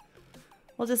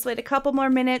 We'll just wait a couple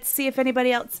more minutes, see if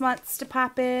anybody else wants to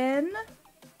pop in.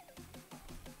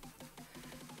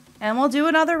 And we'll do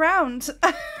another round.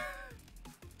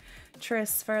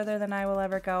 Triss, further than I will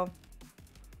ever go.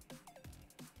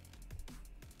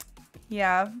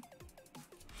 Yeah.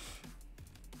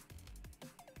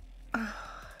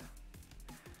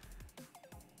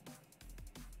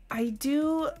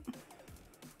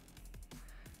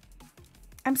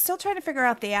 I'm still trying to figure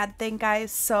out the ad thing,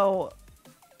 guys. So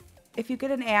if you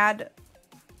get an ad,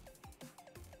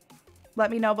 let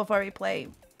me know before we play.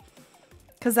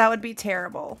 Because that would be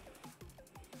terrible.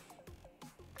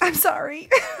 I'm sorry.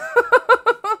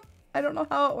 I don't know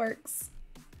how it works.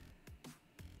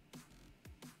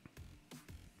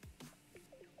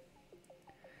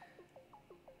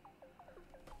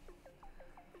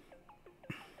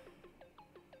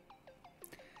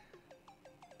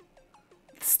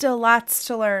 Still lots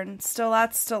to learn. Still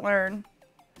lots to learn.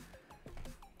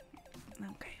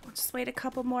 Okay, just wait a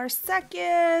couple more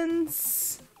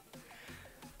seconds.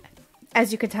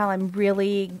 As you can tell, I'm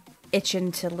really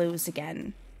itching to lose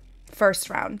again. First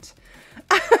round.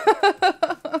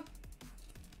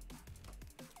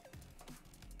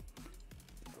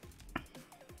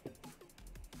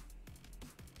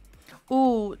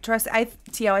 Ooh, trust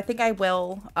Tio, I think I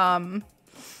will.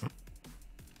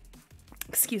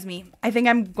 Excuse me. I think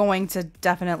I'm going to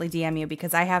definitely DM you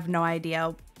because I have no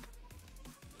idea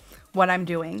what I'm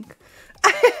doing.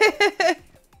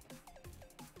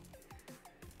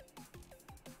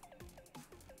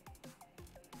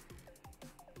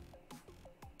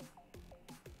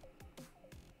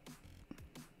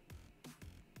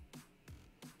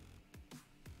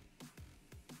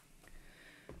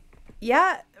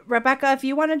 Yeah, Rebecca, if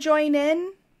you want to join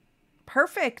in,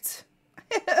 perfect.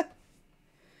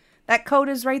 That code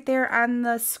is right there on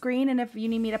the screen, and if you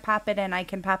need me to pop it in, I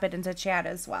can pop it into chat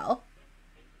as well.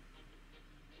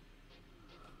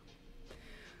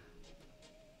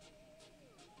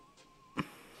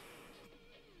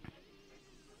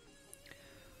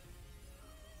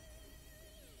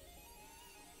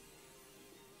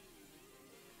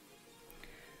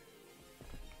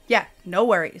 Yeah, no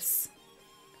worries.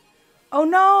 Oh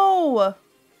no!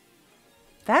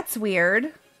 That's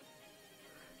weird.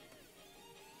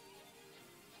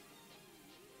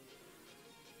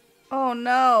 Oh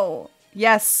no.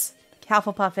 Yes,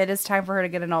 Hufflepuff, it is time for her to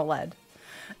get an OLED.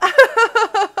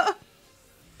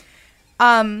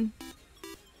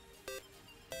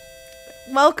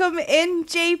 Welcome in,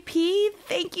 JP.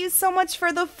 Thank you so much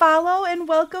for the follow and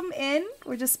welcome in.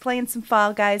 We're just playing some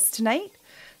Fall Guys tonight,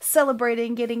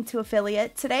 celebrating getting to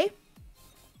affiliate today.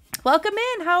 Welcome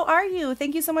in. How are you?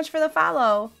 Thank you so much for the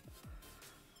follow.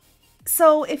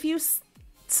 So if you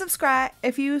subscribe,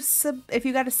 if you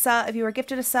got a sub, if you were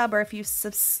gifted a sub, or if you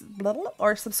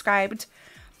subscribed,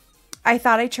 I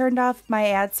thought I turned off my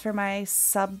ads for my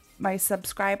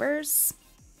subscribers,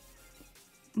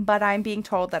 but I'm being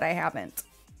told that I haven't.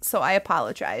 So I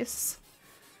apologize.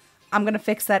 I'm gonna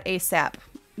fix that ASAP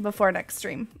before next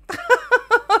stream.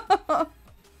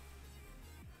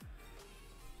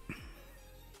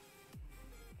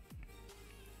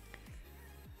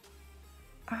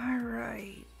 All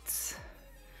right.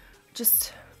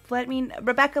 Just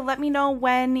Rebecca, let me know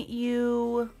when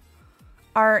you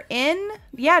are in.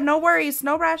 Yeah, no worries.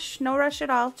 No rush. No rush at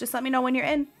all. Just let me know when you're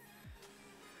in.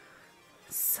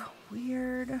 So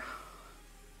weird.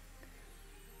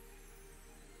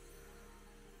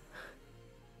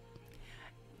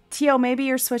 Tio, maybe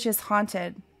your Switch is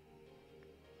haunted.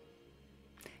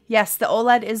 Yes, the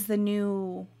OLED is the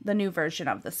new version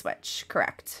of the Switch.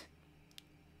 Correct.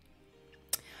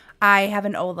 I have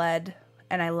an OLED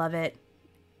and I love it.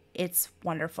 It's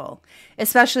wonderful,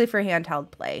 especially for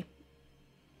handheld play.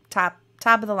 Top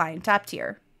of the line, top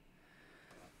tier.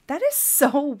 That is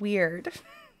so weird.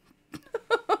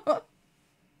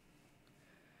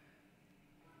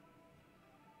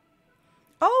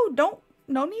 Oh,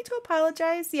 no need to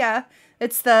apologize. Yeah,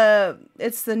 it's the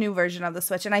new version of the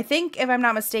Switch, and I think, if I'm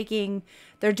not mistaken,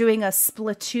 they're doing a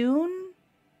Splatoon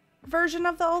version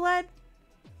of the OLED.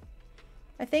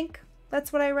 I think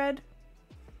that's what I read.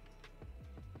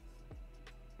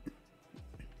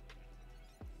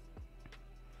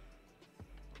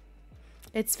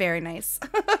 It's very nice.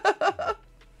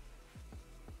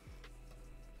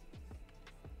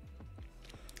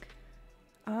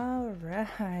 All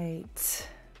right.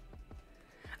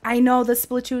 I know the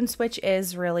Splatoon Switch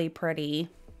is really pretty.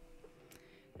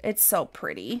 It's so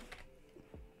pretty.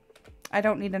 I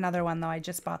don't need another one, though. I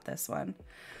just bought this one.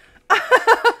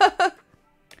 I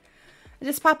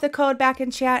just popped the code back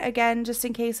in chat again, just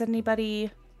in case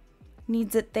anybody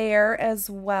needs it there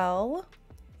as well.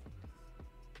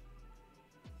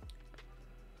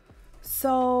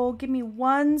 So give me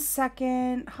 1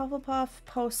 second. Hufflepuff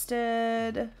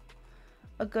posted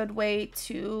a good way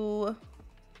to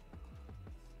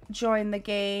join the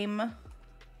game.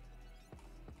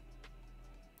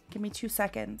 Give me 2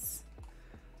 seconds.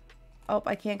 Oh,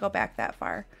 I can't go back that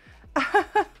far.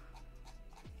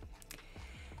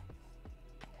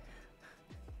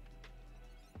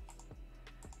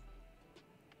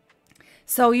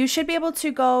 So you should be able to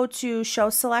go to show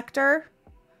selector.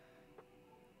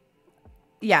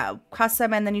 Yeah,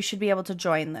 custom, and then you should be able to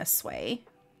join this way.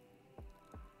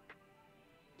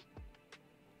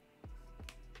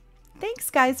 Thanks,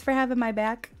 guys, for having my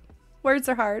back. Words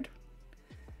are hard.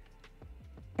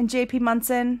 And JP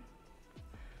Munson,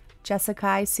 Jessica,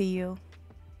 I see you.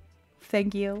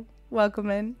 Thank you. Welcome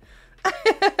in.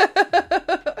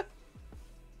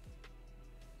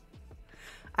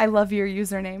 I love your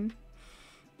username.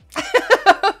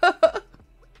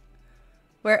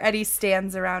 where Eddie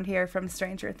stands around here from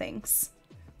Stranger Things.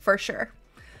 For sure.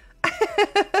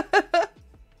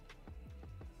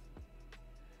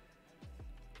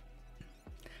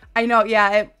 I know,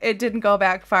 yeah, it didn't go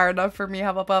back far enough for me,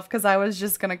 Hufflepuff, because I was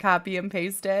just going to copy and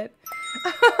paste it.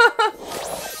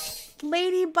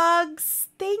 Ladybugs,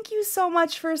 thank you so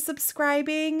much for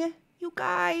subscribing. You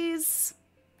guys,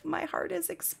 my heart is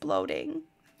exploding.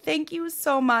 Thank you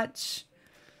so much.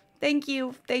 Thank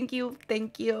you, thank you,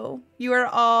 thank you. You are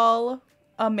all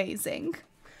amazing.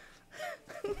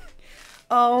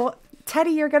 Oh,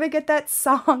 Teddy, you're going to get that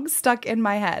song stuck in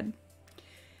my head.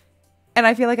 And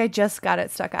I feel like I just got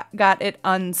it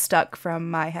unstuck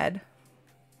from my head.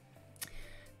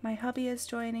 My hubby is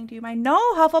joining. Do you mind? No,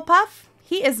 Hufflepuff.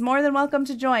 He is more than welcome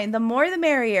to join. The more the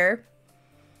merrier.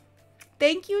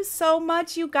 Thank you so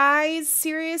much, you guys.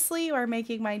 Seriously, you are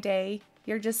making my day.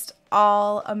 You're just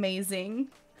all amazing.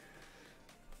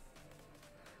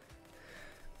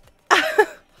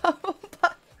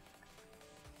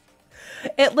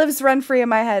 It lives rent free in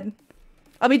my head.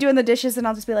 I'll be doing the dishes and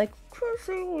I'll just be like,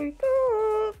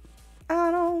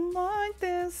 I don't like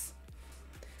this.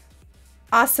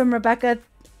 Awesome, Rebecca.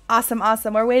 Awesome,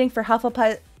 awesome. We're waiting for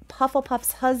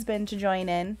Hufflepuff's husband to join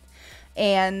in.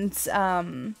 And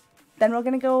then we're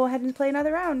going to go ahead and play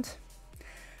another round.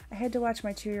 I had to watch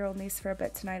my 2-year-old niece for a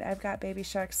bit tonight. I've got Baby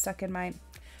Shark stuck in my...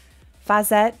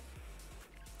 Fazette,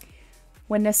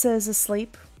 when Nissa is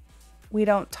asleep, we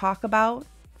don't talk about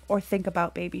or think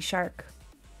about Baby Shark.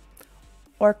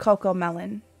 Or Coco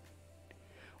Melon.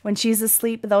 When she's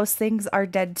asleep, those things are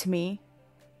dead to me.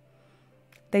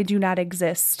 They do not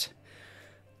exist.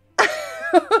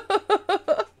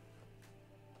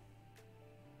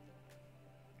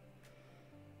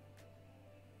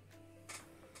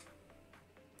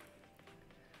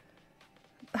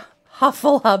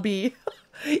 Huffle Hubby.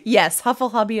 Yes,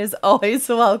 Huffle Hubby is always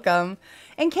welcome.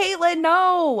 And Caitlin,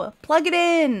 no! Plug it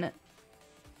in.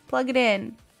 Plug it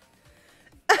in.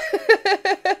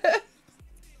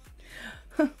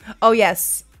 Oh,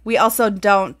 yes. We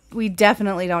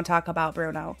definitely don't talk about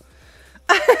Bruno.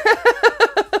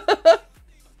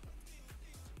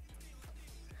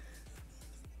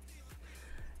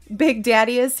 Big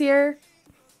Daddy is here.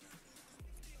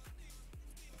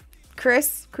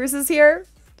 Chris is here.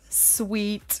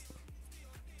 Sweet.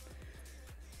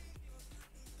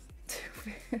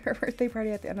 Her birthday party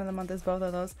at the end of the month is both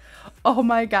of those. Oh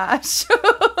my gosh.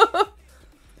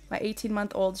 My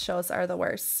 18-month-old shows are the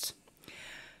worst.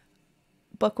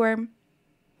 Bookworm,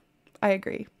 I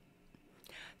agree.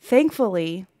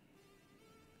 Thankfully,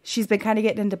 she's been kind of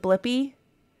getting into Blippi,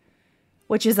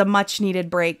 which is a much needed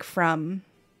break from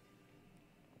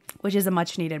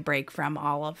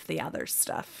all of the other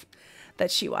stuff that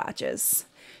she watches.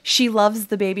 She loves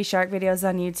the Baby Shark videos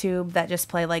on YouTube that just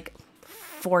play like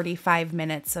 45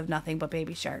 minutes of nothing but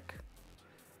Baby Shark.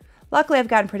 Luckily, I've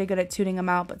gotten pretty good at tuning them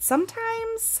out, but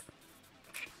sometimes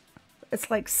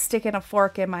it's like sticking a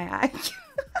fork in my eye.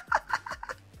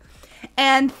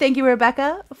 And thank you,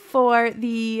 Rebecca, for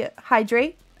the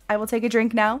hydrate. I will take a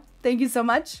drink now. Thank you so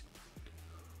much.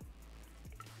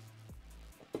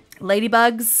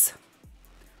 Ladybugs,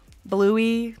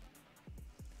 Bluey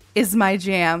is my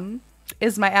jam,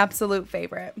 is my absolute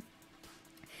favorite.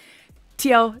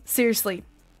 Tio, seriously,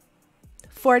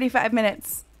 45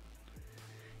 minutes.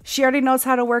 She already knows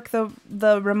how to work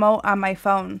the remote on my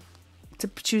phone to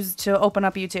choose to open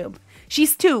up YouTube.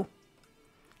 She's 2.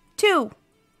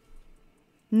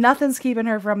 Nothing's keeping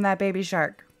her from that Baby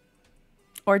Shark.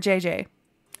 Or JJ.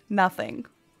 Nothing.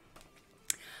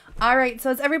 All right, so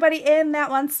is everybody in that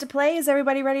wants to play? Is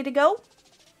everybody ready to go?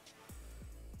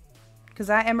 Because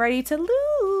I am ready to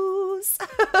lose.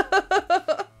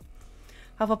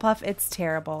 Hufflepuff, it's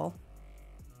terrible.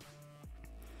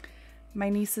 My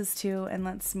niece is 2 and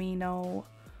lets me know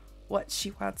what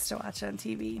she wants to watch on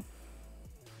TV.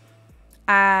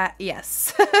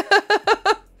 Yes.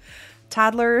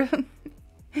 Toddler,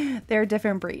 they're a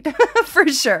different breed for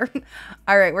sure.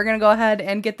 All right, we're going to go ahead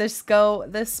and get this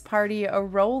party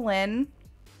a-rolling.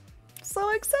 So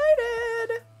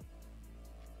excited.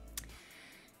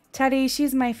 Teddy,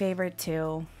 she's my favorite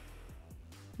too.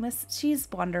 She's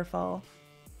wonderful.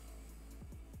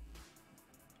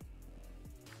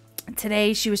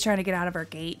 Today, she was trying to get out of her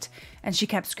gate, and she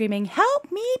kept screaming, "Help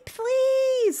me,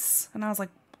 please!" And I was like,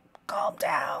 calm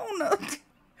down.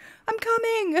 I'm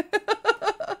coming.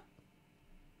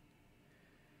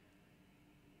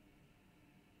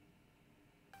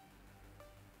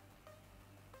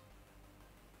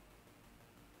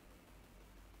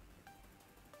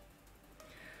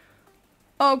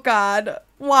 Oh, God.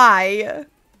 Why?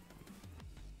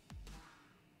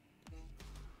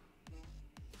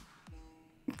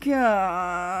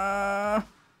 I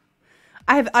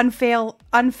have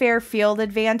unfair field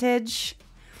advantage.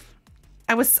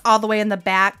 I was all the way in the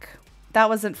back. That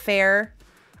wasn't fair.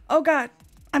 Oh God,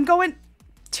 I'm going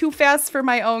too fast for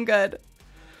my own good.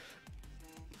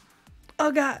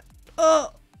 Oh God.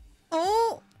 Oh.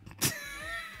 Oh.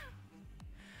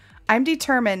 I'm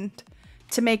determined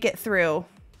to make it through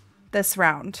this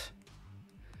round.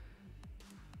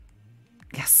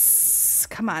 Yes.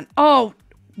 Come on. Oh,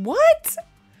 what?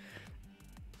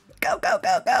 Go, go,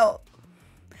 go, go.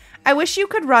 I wish you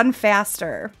could run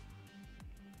faster.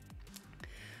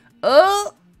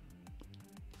 Oh.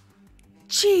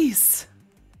 Jeez.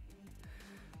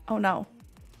 Oh no.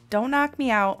 Don't knock me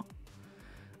out.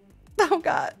 Oh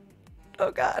God.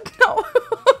 Oh God. No.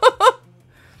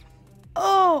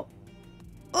 Oh.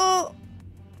 Oh.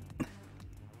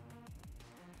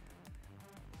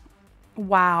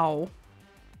 Wow.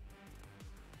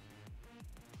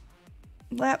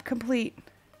 Lap complete.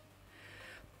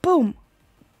 Boom.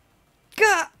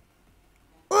 Gah.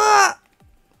 Ah.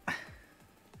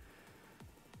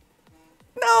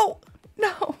 No.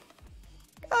 No.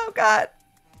 Oh God.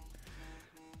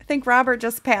 I think Robert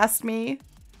just passed me.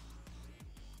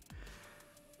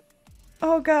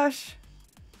 Oh gosh.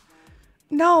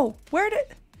 No. Where did...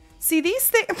 See, these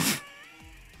things...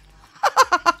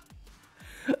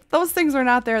 Those things were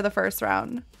not there the first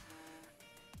round.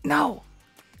 No.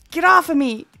 Get off of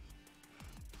me.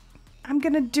 I'm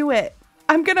gonna do it.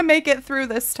 I'm gonna make it through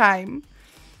this time.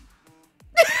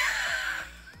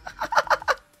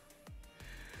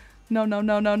 No, no,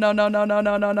 no, no, no, no, no, no,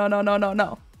 no, no, no, no, no, no,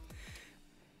 no.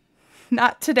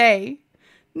 Not today.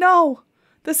 No.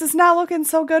 This is not looking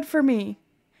so good for me.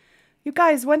 You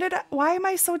guys, why am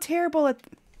I so terrible at...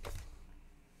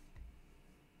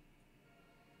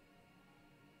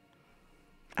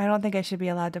 I don't think I should be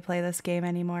allowed to play this game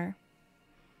anymore.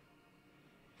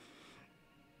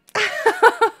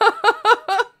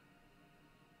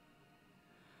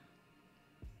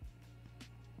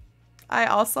 I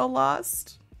also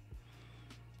lost.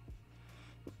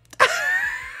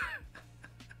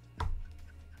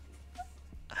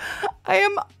 I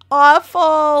am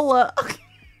awful.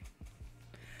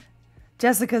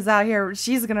 Jessica's out here.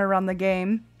 She's going to run the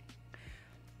game.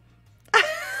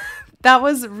 That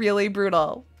was really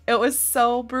brutal. It was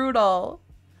so brutal.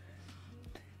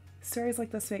 Stories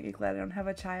like this make me glad I don't have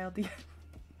a child yet.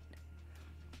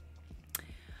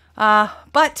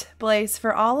 But, Blaze,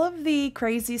 for all of the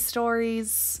crazy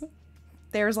stories,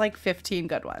 there's like 15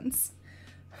 good ones.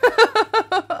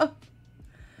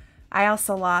 I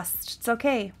also lost. It's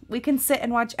okay. We can sit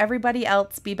and watch everybody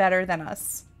else be better than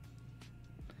us.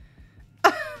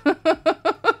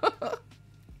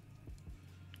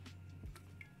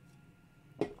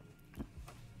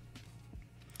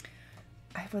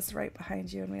 I was right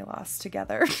behind you and we lost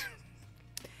together.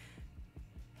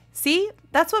 See?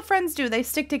 That's what friends do. They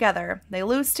stick together. They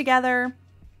lose together.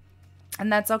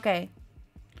 And that's okay.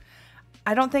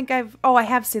 I don't think I've... Oh, I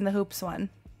have seen the hoops one.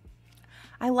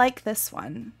 I like this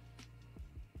one.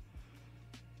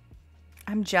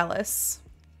 I'm jealous.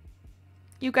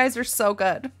 You guys are so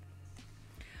good.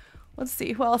 Let's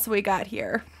see. Who else we got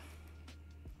here?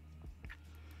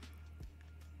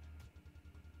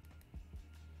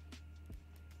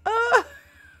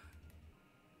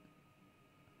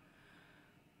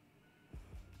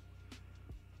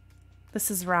 This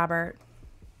is Robert.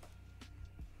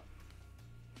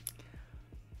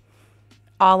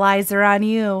 All eyes are on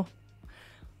you.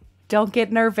 Don't get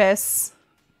nervous.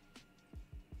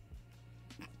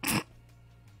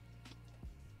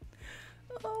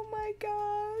 Oh my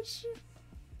gosh.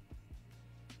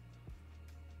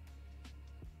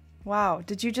 Wow,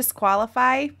 did you just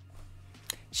qualify?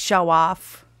 Show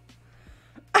off.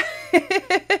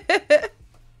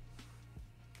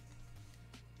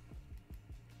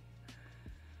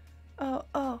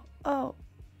 Oh.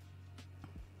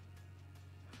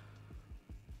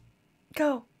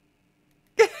 Go.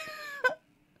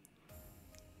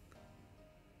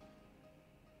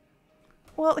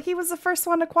 Well, he was the first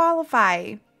one to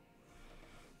qualify.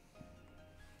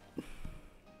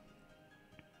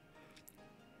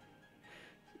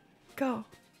 Go.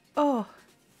 Oh.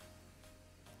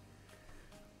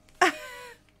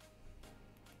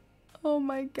 Oh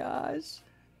my gosh.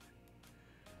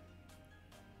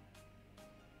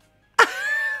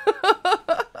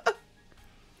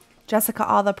 Jessica,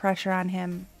 all the pressure on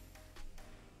him.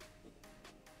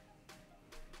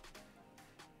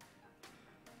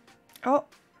 Oh.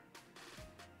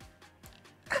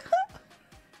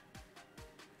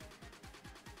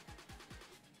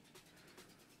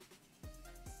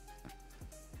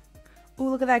 Ooh,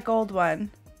 look at that gold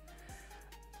one.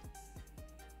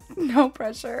 No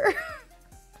pressure.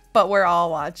 But we're all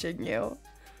watching you.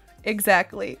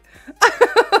 Exactly.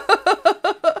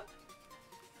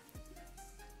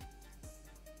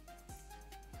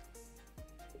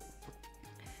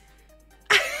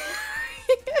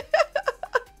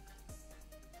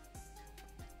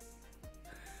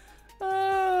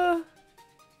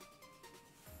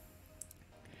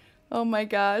 Oh my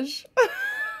gosh.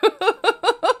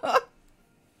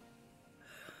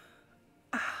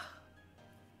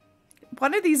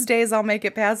 One of these days I'll make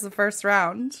it past the first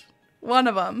round. One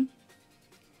of them.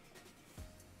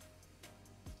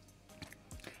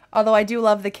 Although I do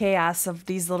love the chaos of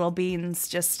these little beans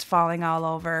just falling all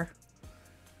over.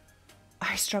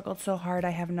 I struggled so hard,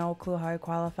 I have no clue how I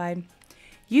qualified.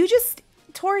 You just,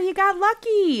 Tori, you got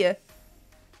lucky.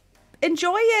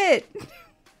 Enjoy it.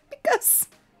 Because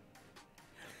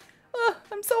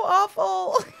I'm so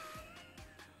awful.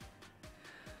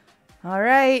 All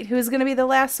right, who's going to be the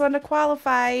last one to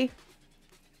qualify?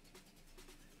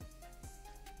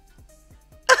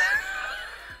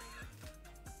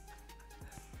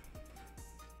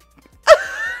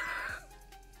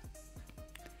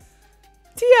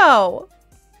 Tio.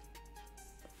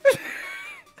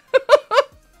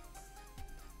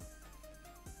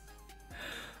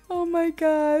 Oh my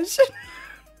gosh.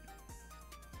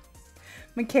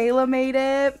 Michaela made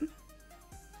it.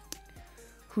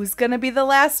 Who's gonna be the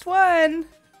last one?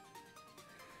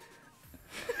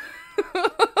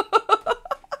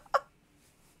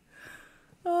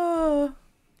 Oh,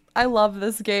 I love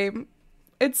this game.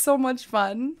 It's so much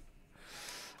fun.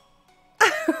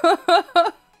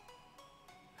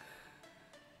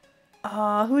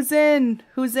 Who's in?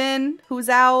 Who's in? Who's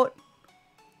out?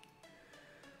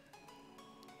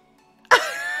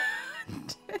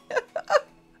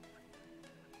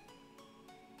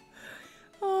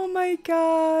 Oh my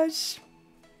gosh.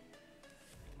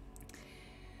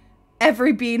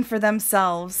 Every bean for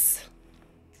themselves.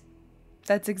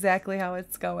 That's exactly how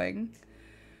it's going.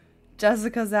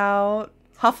 Jessica's out.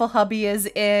 Hufflehubby is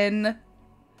in.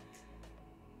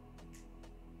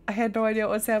 I had no idea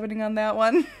what was happening on that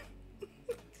one.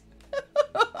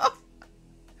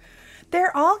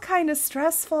 They're all kind of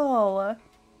stressful.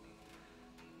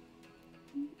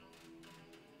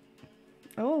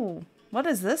 Oh, what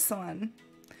is this one?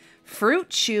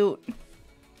 Fruit shoot.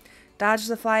 Dodge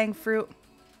the flying fruit.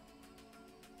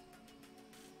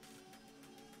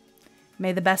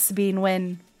 May the best bean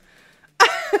win.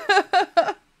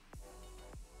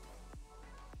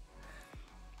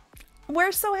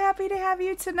 We're so happy to have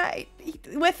you tonight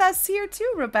with us here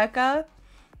too, Rebecca.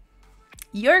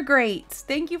 You're great.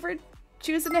 Thank you for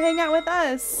choosing to hang out with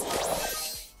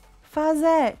us.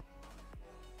 Fazette.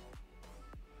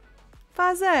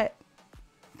 Fazette.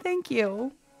 Thank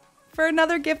you for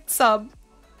another gift sub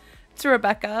to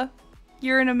Rebecca.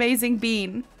 You're an amazing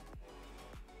bean.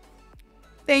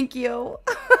 Thank you.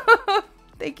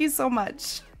 Thank you so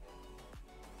much.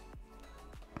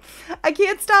 I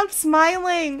can't stop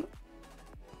smiling.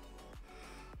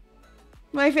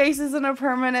 My face is in a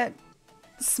permanent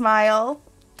smile.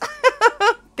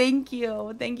 Thank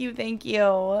you. Thank you. Thank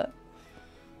you.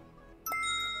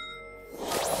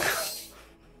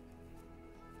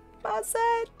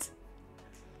 Fawcett.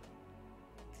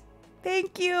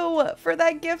 Thank you for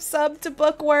that gift sub to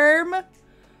Bookworm.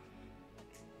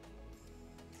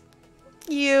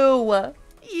 You.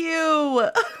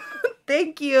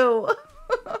 Thank you.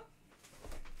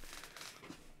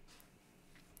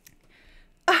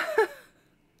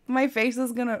 My face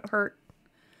is gonna hurt.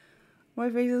 My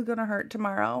face is gonna hurt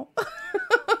tomorrow.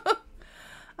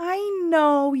 I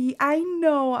know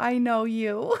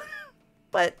you.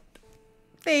 But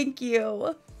thank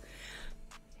you.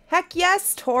 Heck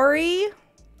yes, Tori.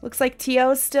 Looks like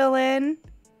Tio's still in.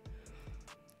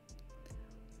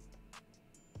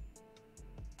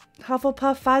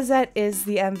 Hufflepuff Fawcett is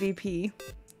the MVP.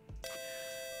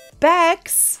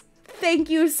 Bex, thank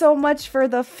you so much for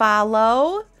the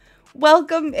follow.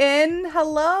 Welcome in.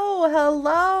 Hello.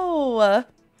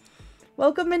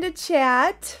 Welcome into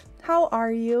chat. How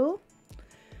are you?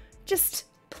 Just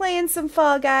playing some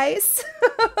Fall Guys.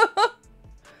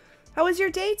 How was your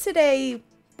day today?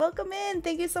 Welcome in.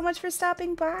 Thank you so much for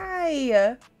stopping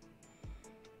by.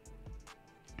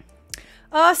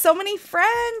 Oh, so many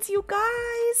friends, you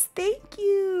guys. Thank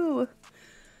you.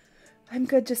 I'm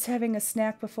good just having a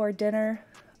snack before dinner.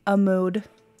 A mood.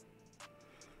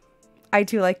 I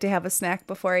too like to have a snack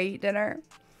before I eat dinner.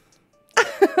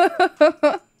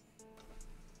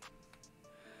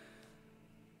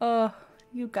 Oh,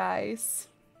 you guys.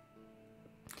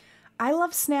 I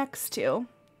love snacks too.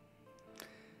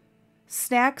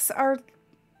 Snacks are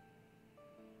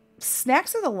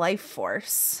Snacks are the life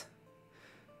force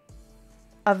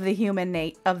of the human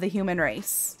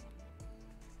race.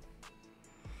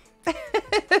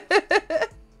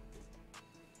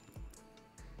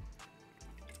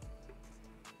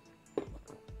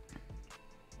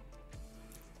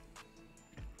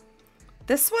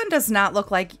 This one does not look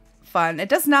like fun. It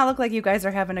does not look like you guys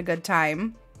are having a good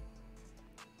time.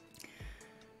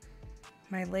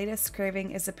 My latest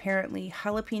craving is apparently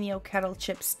jalapeno kettle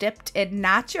chips dipped in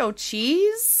nacho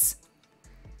cheese.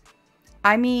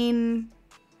 I mean,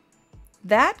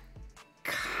 that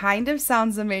kind of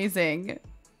sounds amazing.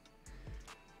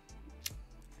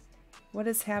 What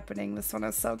is happening? This one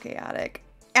is so chaotic.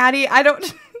 Addie,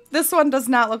 this one does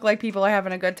not look like people are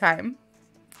having a good time.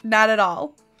 Not at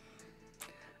all.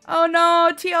 Oh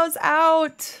no, Tio's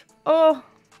out. Oh.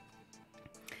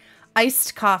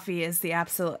 Iced coffee is the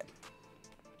absolute.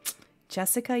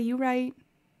 Jessica, you right.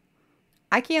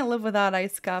 I can't live without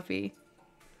iced coffee.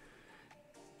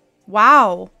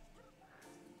 Wow.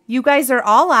 You guys are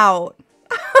all out.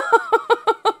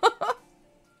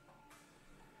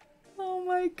 Oh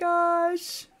my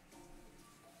gosh.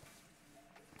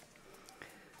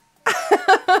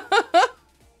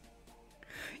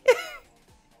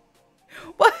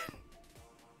 What?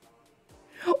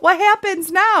 What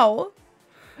happens now?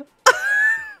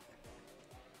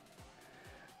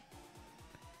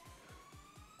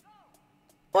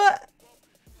 What?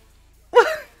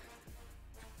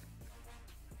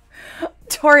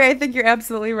 Tori, I think you're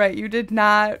absolutely right. You did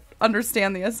not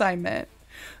understand the assignment.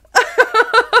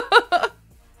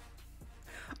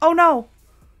 Oh no.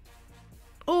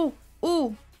 Ooh,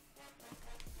 ooh.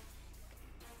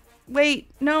 Wait,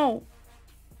 no.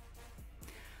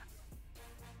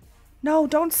 No,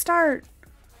 don't start.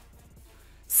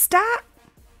 Stop.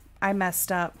 I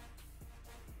messed up.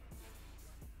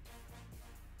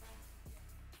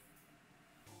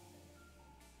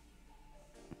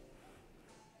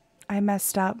 I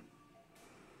messed up.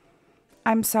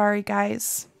 I'm sorry,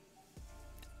 guys.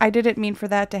 I didn't mean for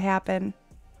that to happen.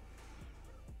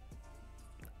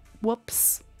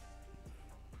 Whoops.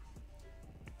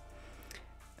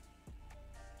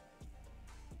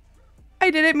 I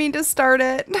didn't mean to start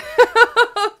it.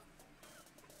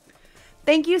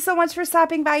 Thank you so much for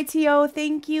stopping by, Tio.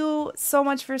 Thank you so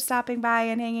much for stopping by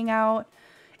and hanging out.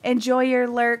 Enjoy your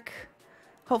lurk.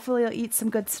 Hopefully you'll eat some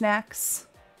good snacks.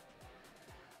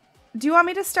 Do you want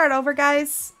me to start over,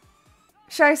 guys?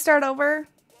 Should I start over?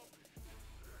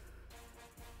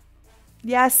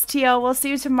 Yes, Tio. We'll see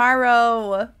you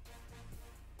tomorrow.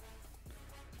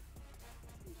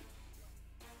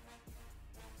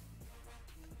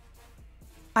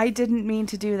 I didn't mean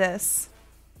to do this.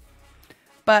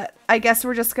 But I guess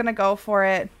we're just going to go for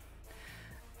it.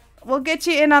 We'll get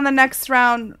you in on the next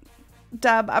round,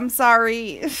 Deb. I'm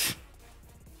sorry.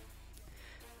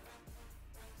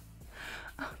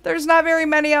 There's not very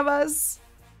many of us.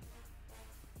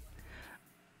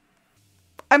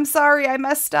 I'm sorry. I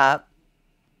messed up.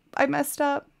 I messed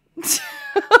up.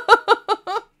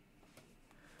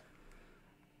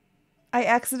 I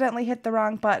accidentally hit the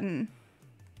wrong button.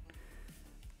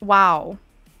 Wow.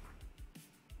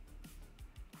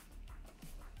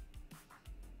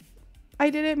 I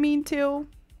didn't mean to.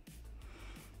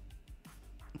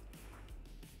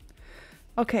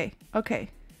 Okay, okay.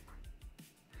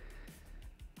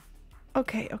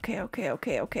 Okay.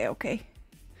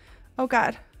 Oh,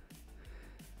 God.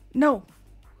 No.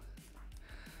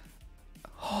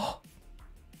 Oh,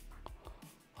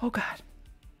 God.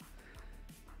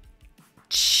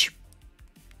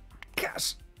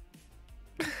 Gosh.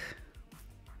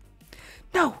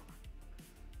 No.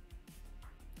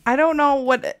 I don't know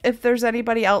if there's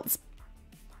anybody else.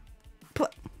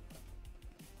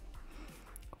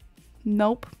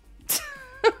 Nope.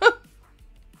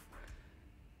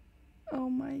 Oh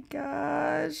my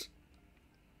gosh.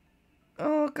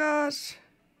 Oh gosh.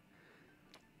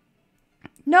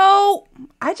 No!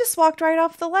 I just walked right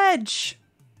off the ledge.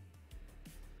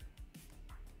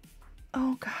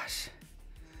 Oh gosh.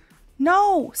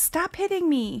 No! Stop hitting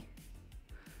me.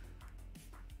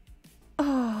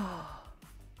 Oh.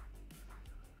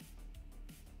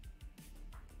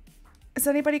 Is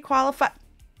anybody qualified?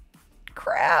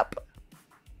 Crap.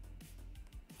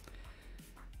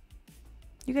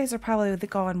 You guys are probably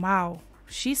going, wow,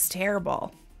 she's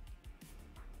terrible.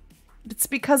 It's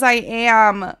because I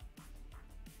am.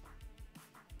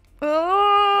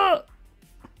 Oh.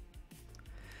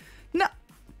 No.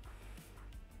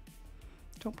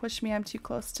 Don't push me. I'm too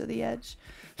close to the edge.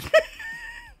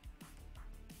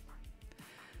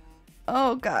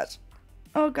 Oh, gosh.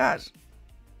 Oh, gosh.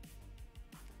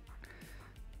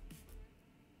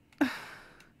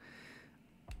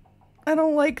 I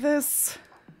don't like this.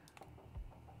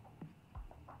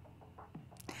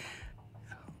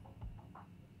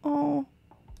 Oh,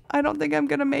 I don't think I'm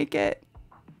gonna make it.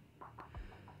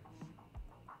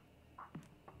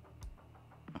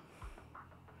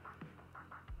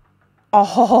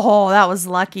 Oh, that was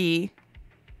lucky.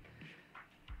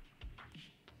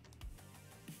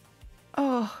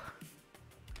 Oh.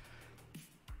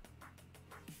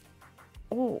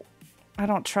 Oh, I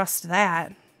don't trust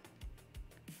that.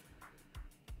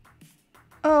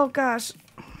 Oh, gosh.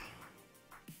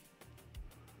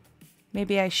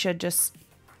 Maybe I should just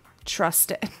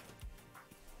trust it.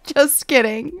 Just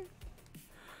kidding.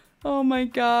 Oh, my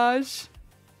gosh.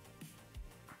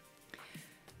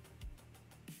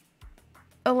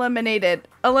 Eliminated.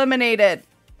 Eliminated.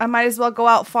 I might as well go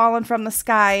out falling from the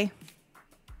sky.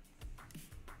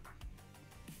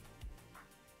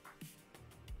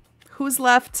 Who's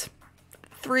left?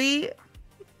 Three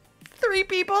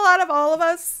people out of all of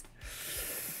us.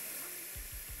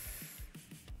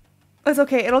 That's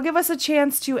okay. It'll give us a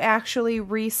chance to actually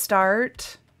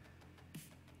restart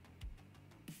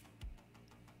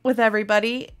with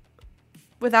everybody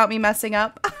without me messing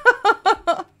up.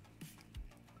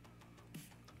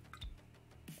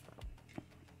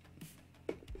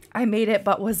 I made it,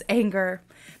 but was anger.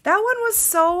 That one was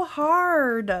so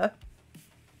hard.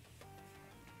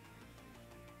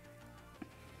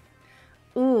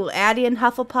 Ooh, Addie and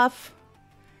Hufflepuff.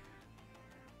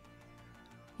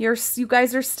 You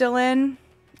guys are still in.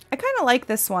 I kind of like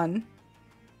this one.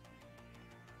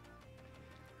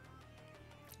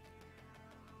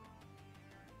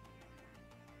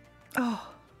 Oh.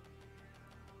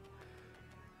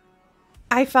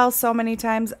 I fell so many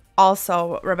times.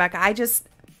 Also, Rebecca, I just...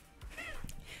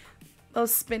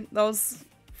 Those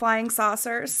flying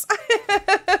saucers.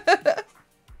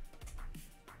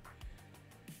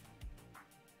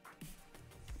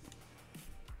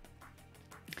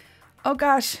 Oh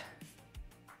gosh.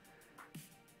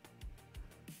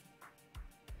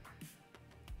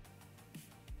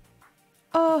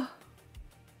 Oh.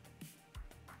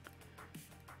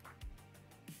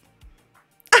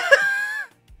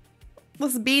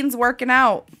 This bean's working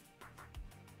out.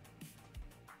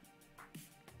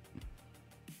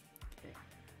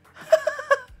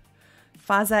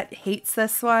 Fawzette hates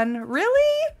this one.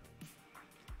 Really?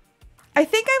 I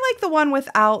think I like the one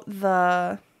without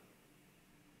the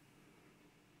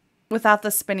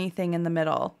spinny thing in the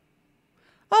middle.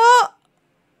 Oh!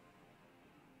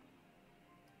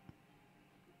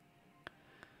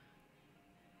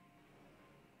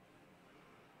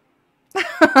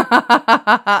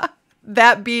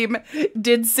 That beam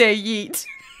did say yeet.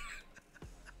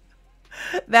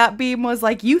 That beam was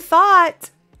like, you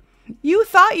thought you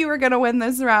were going to win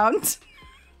this round.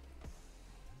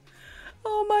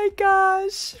 Oh my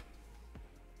gosh.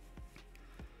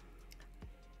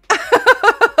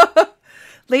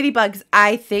 Ladybugs,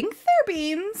 I think they're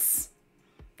beans.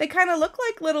 They kind of look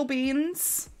like little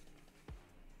beans.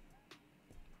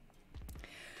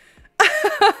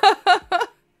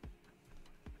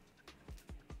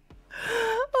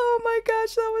 Oh my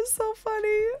gosh, that was so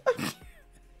funny.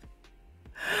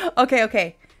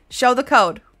 Okay. Show the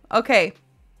code. Okay.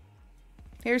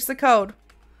 Here's the code.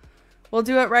 We'll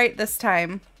do it right this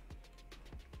time.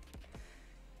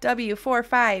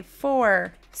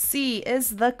 W454C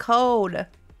is the code.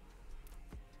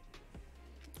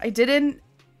 I didn't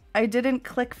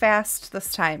click fast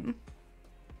this time.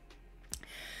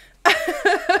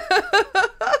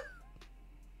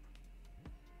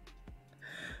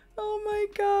 Oh my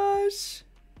gosh.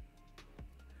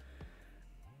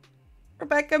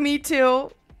 Rebecca, me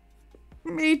too.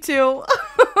 Me too.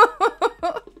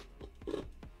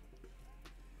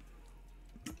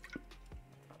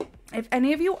 If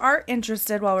any of you are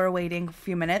interested while we're waiting a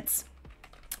few minutes,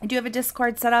 I do have a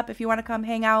Discord set up if you want to come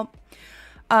hang out.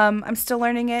 I'm still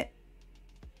learning it.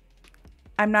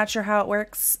 I'm not sure how it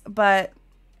works, but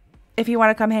if you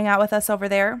want to come hang out with us over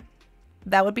there,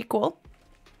 that would be cool.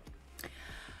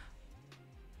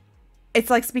 It's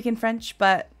like speaking French,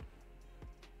 but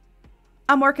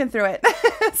I'm working through it.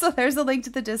 So there's a link to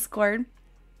the Discord.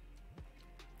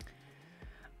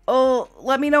 Oh,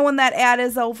 let me know when that ad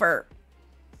is over.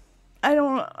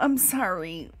 I'm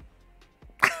sorry.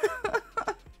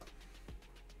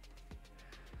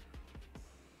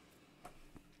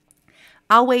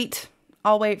 I'll wait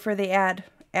for the ad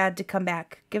to come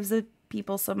back. Gives the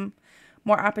people some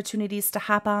more opportunities to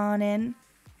hop on in.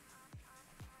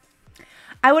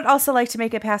 I would also like to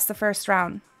make it past the first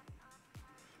round.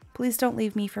 Please don't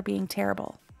leave me for being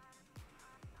terrible.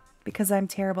 Because I'm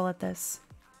terrible at this.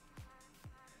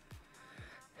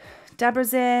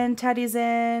 Deborah's in. Teddy's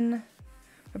in.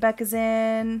 Rebecca's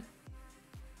in.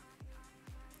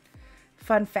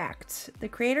 Fun fact. The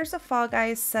creators of Fall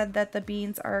Guys said that the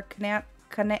beans are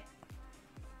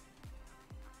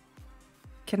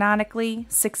canonically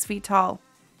 6 feet tall.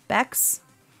 Bex,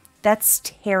 that's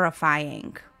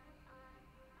terrifying.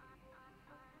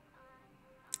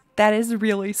 That is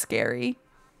really scary.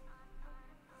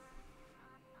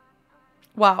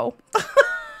 Wow.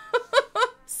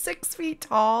 6 feet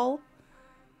tall.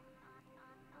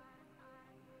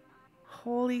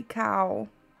 Holy cow.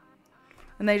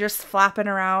 And they just flapping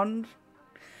around.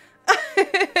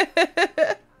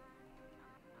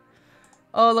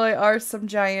 Oh, there are some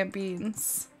giant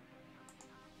beans.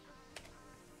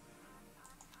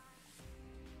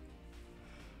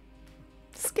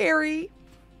 Scary.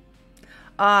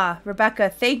 Ah, Rebecca,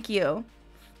 thank you.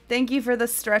 Thank you for the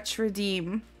stretch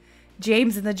redeem.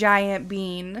 James and the giant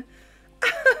bean.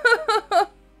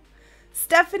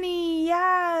 Stephanie,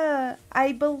 yeah.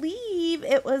 I believe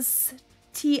it was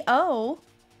T.O.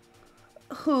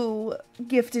 who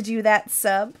gifted you that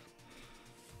sub.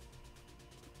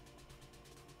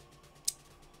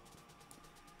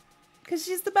 Because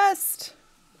she's the best.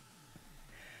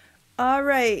 All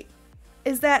right.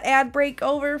 Is that ad break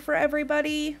over for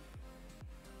everybody?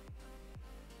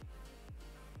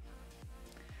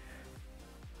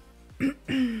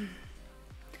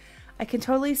 I can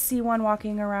totally see one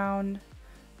walking around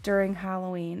during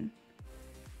Halloween.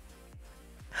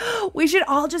 We should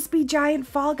all just be giant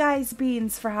Fall Guys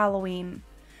beans for Halloween.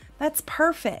 That's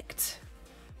perfect.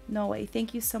 No way.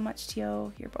 Thank you so much,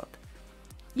 Tio.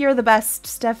 You're the best,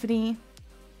 Stephanie.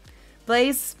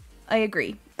 Blaze, I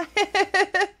agree.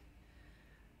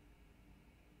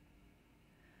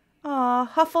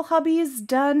 Aw, Huffle Hubby's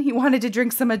done. He wanted to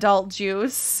drink some adult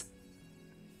juice.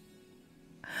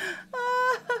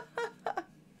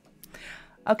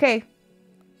 Okay.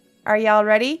 Are y'all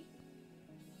ready?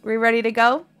 We ready to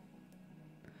go?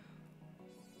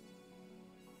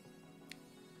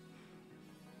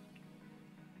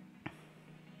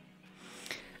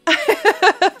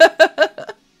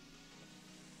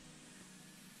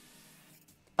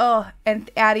 Oh,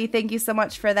 and Addie, thank you so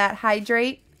much for that.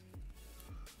 Hydrate.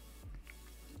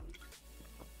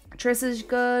 Triss is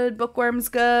good. Bookworm's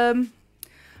good.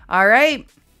 All right.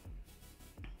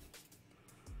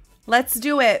 Let's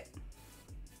do it.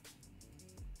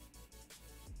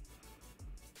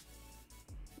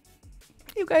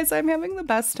 You guys, I'm having the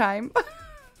best time.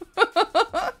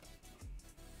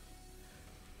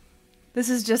 This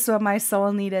is just what my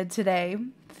soul needed today.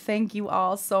 Thank you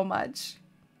all so much.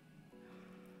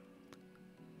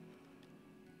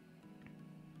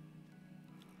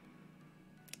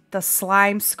 The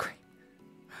slime scream.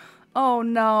 Oh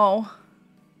no.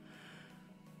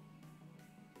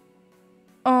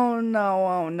 Oh no,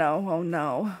 oh no, oh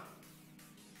no.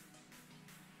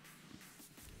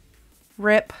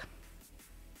 Rip.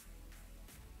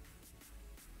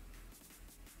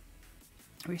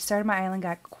 Restarted my island,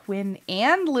 got Quinn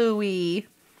and Louie.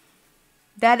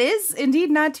 That is indeed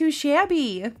not too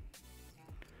shabby.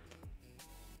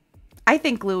 I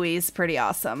think Louie is pretty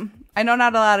awesome. I know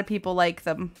not a lot of people like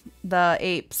them, the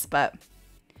apes, but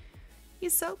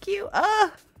he's so cute.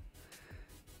 Oh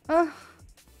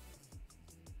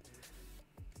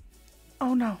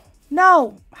no.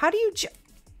 No! How do you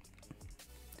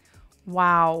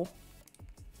wow.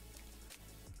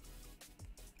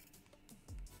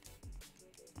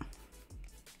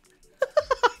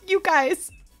 You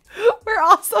guys, we're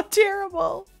all so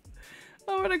terrible.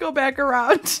 I'm gonna go back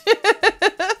around.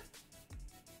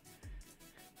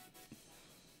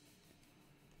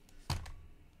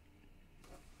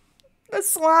 The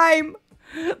slime.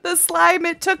 The slime,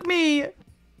 it took me.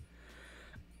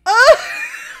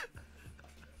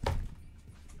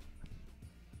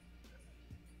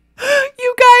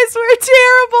 You guys were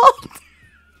terrible.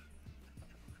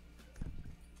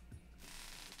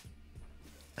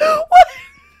 What?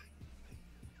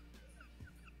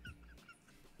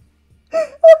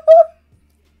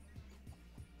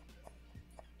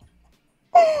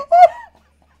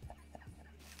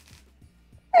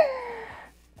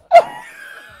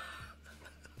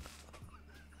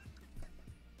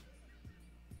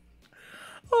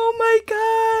 Oh my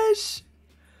gosh.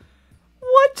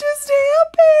 What just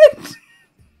happened?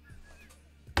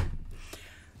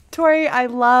 Tori, I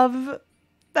love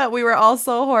that we were all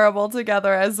so horrible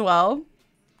together as well.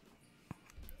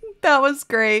 That was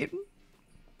great.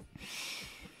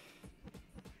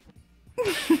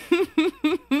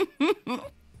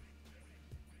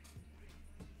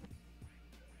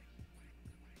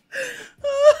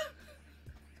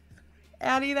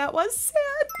 Addie, that was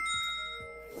sad.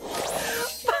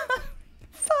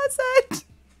 Fawcett.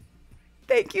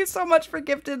 Thank Thank you so much for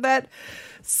gifting that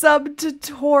sub to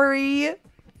Tori.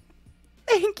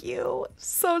 Thank you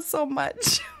so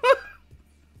much.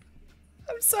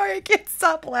 I'm sorry, I can't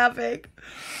stop laughing.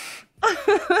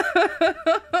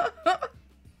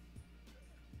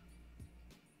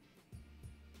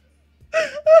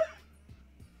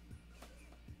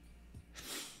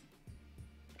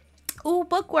 Ooh,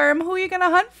 Bookworm, who are you gonna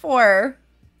hunt for?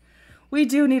 We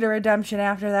do need a redemption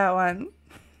after that one.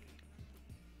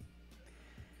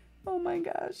 Oh my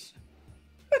gosh.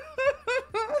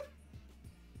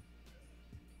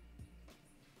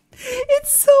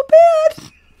 It's so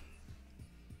bad.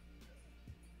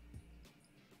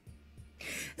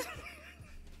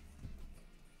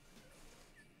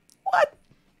 What?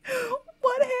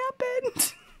 What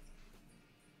happened?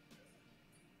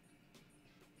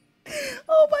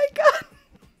 Oh my god.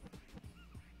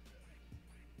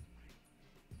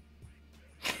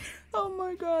 Oh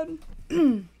my god.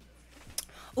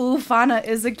 Ooh, Fauna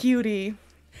is a cutie.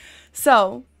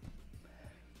 So,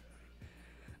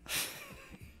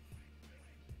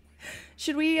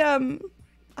 should we, I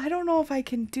don't know if I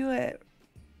can do it.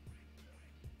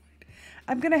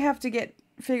 I'm gonna have to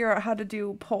figure out how to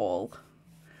do poll.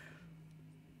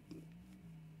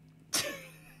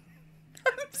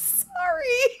 I'm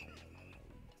sorry.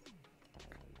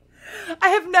 I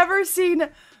have never seen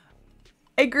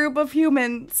a group of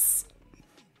humans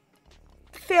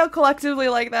fail collectively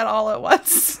like that all at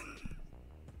once.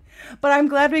 But I'm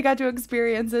glad we got to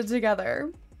experience it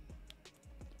together.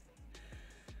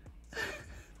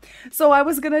 So I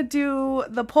was gonna do,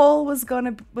 the poll was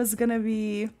gonna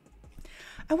be,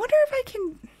 I wonder if I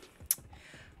can,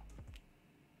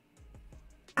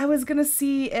 I was gonna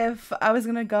see if I was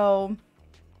gonna go,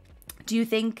 do you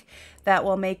think that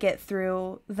we'll make it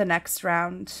through the next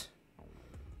round?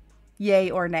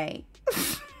 Yay or nay?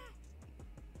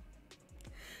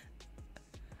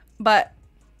 But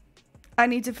I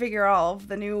need to figure all of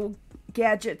the new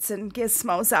gadgets and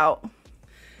gizmos out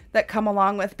that come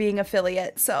along with being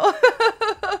affiliate, so.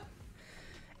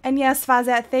 And yes,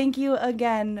 Fazat, thank you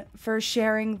again for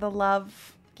sharing the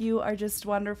love. You are just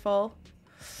wonderful.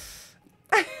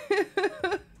 Let's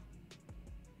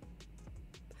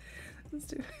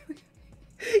do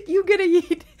it. You get a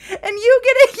yeet, and you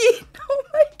get a yeet. Oh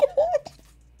my god.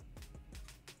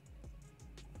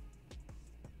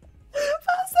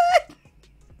 Fazat!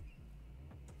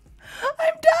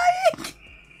 I'm dying!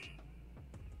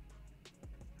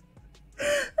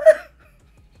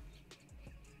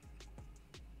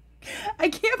 I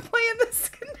can't play in this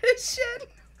condition.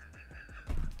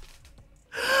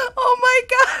 Oh my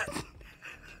god.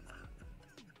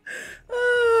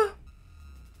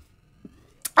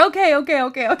 Okay. You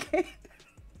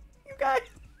guys.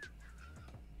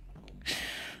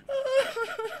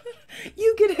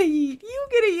 You get a yeet. You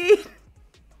get a yeet.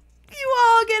 You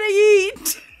all get a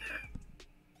yeet.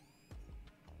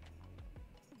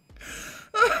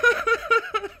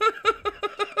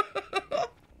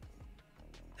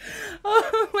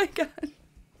 Oh my god.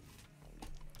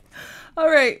 All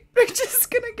right, we're just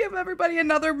gonna give everybody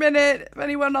another minute if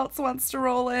anyone else wants to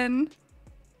roll in.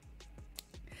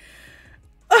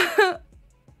 I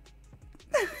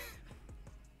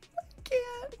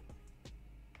can't.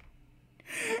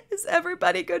 Is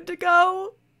everybody good to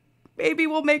go? Maybe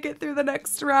we'll make it through the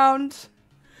next round.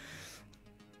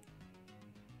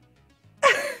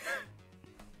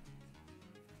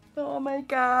 Oh my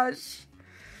gosh.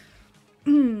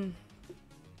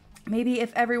 Maybe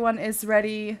if everyone is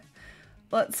ready,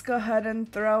 let's go ahead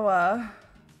and throw a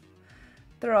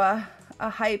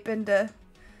hype into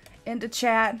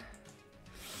chat.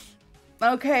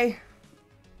 Okay.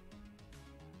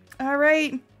 All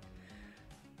right.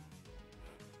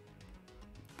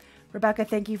 Rebecca,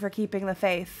 thank you for keeping the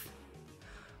faith.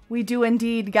 We do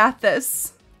indeed got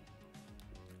this.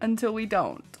 Until we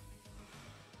don't.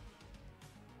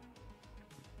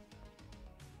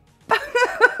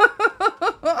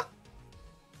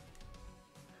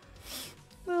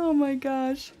 Oh my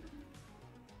gosh.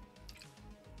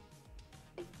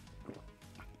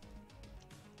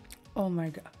 Oh my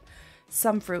god.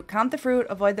 Some fruit. Count the fruit.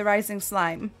 Avoid the rising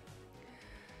slime.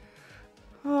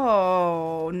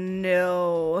 Oh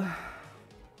no.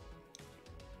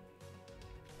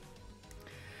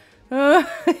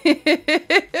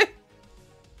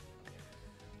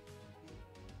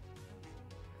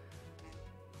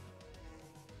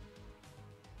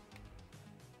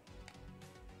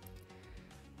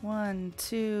 One,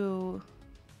 two.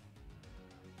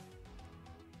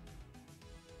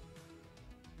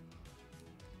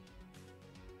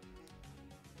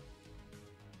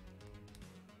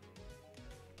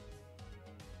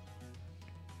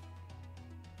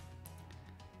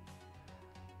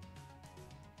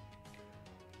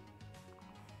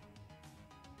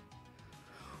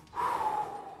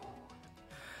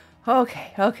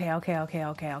 Okay, okay, okay, okay,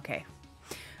 okay, okay.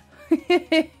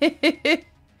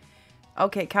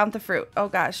 Okay, count the fruit. Oh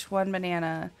gosh, 1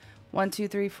 banana. 1, 2,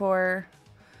 3, 4.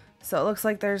 So it looks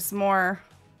like there's more.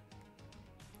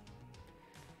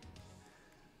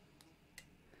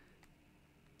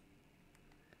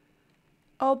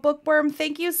 Oh, Bookworm,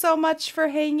 thank you so much for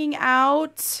hanging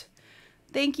out.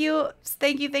 Thank you.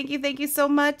 Thank you, thank you, thank you so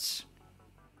much.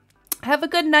 Have a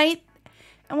good night,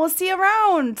 and we'll see you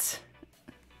around.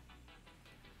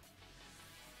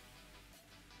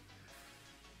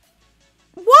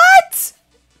 What?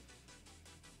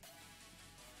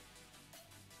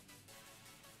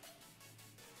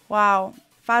 Wow.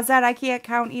 Fazette, I can't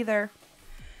count either.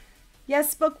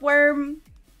 Yes, Bookworm.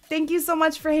 Thank you so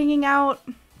much for hanging out.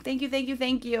 Thank you, thank you,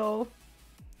 thank you.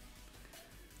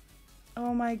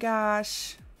 Oh my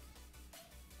gosh.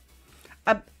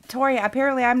 Tori,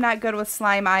 apparently I'm not good with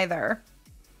slime either.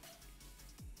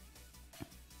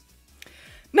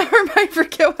 Never mind,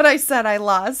 forget what I said. I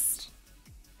lost.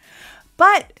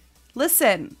 But,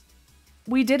 listen.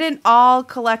 We didn't all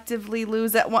collectively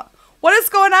lose at one. What is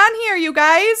going on here, you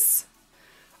guys?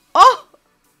 Oh!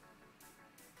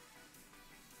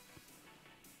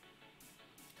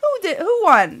 Who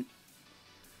won?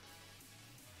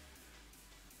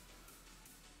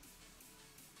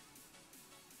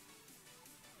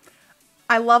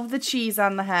 I love the cheese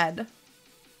on the head.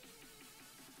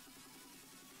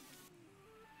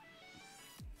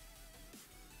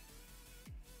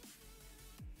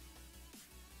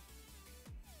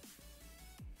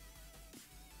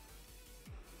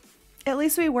 At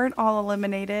least we weren't all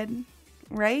eliminated,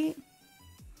 right?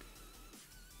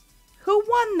 Who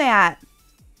won that?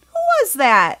 Who was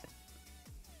that?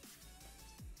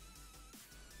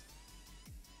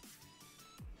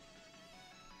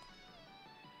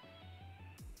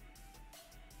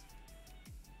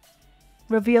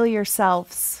 Reveal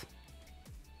yourselves.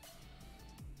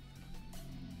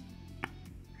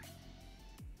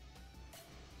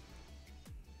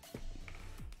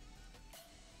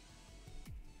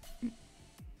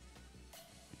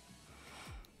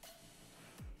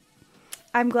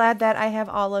 I'm glad that I have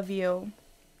all of you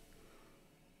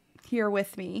here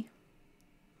with me.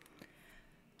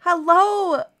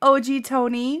 Hello, OG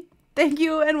Tony. Thank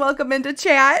you and welcome into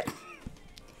chat.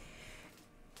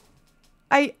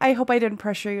 I hope I didn't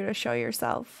pressure you to show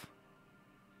yourself.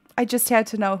 I just had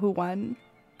to know who won.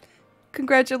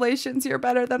 Congratulations, you're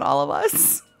better than all of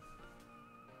us.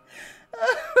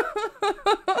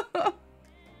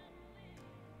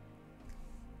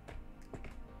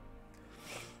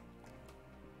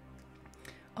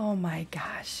 Oh my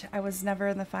gosh, I was never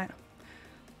in the final.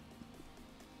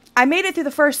 I made it through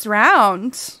the first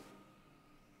round,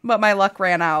 but my luck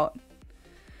ran out.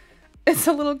 It's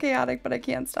a little chaotic, but I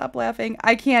can't stop laughing.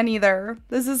 I can't either.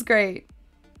 This is great.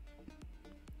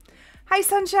 Hi,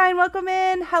 Sunshine. Welcome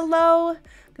in. Hello.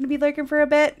 Gonna be lurking for a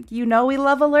bit. You know we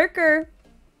love a lurker.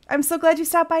 I'm so glad you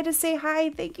stopped by to say hi.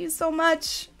 Thank you so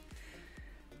much.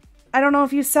 I don't know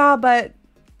if you saw, but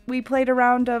we played a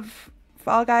round of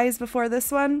Fall Guys before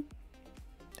this one,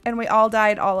 and we all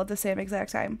died all at the same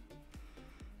exact time.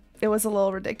 It was a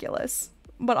little ridiculous,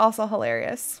 but also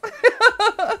hilarious.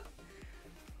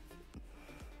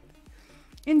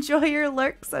 Enjoy your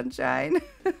lurk, Sunshine.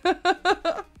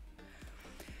 That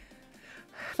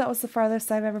was the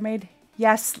farthest I've ever made.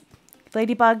 Yes,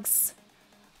 ladybugs.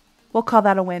 We'll call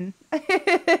that a win.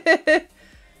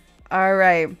 All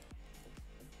right.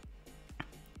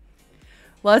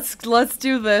 Let's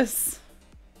do this.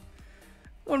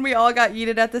 When we all got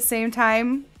yeeted at the same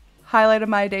time, highlight of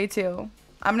my day too.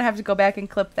 I'm gonna have to go back and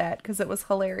clip that because it was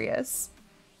hilarious.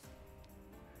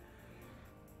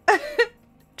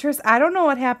 Tris, I don't know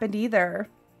what happened either.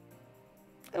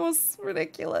 It was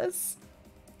ridiculous.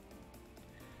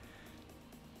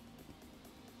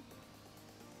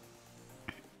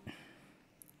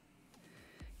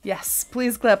 Yes,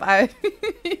 please clip. I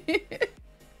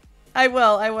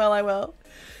will.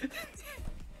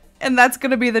 And that's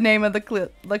gonna be the name of the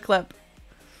clip.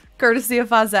 Courtesy of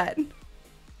Fazette.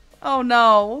 Oh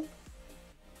no.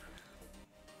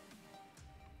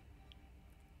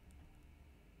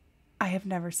 I have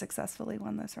never successfully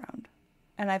won this round.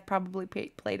 And I've probably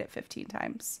played it 15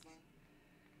 times.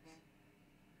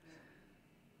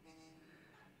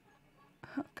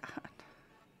 Oh God.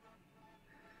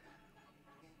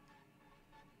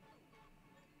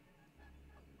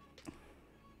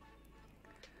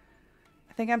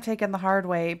 I think I'm taking the hard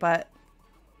way, but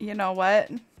you know what?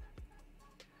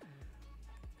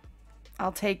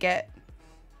 I'll take it.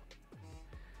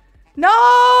 No!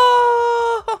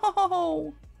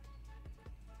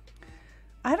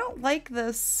 I don't like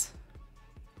this.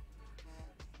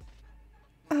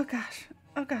 Oh gosh.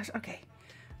 Oh gosh. Okay.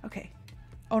 Okay.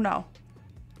 Oh no.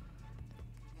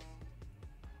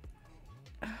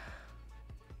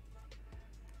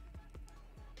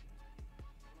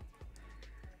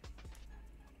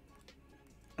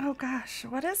 Oh gosh.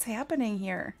 What is happening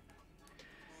here?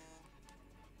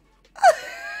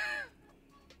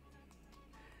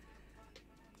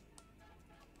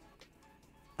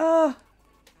 Oh.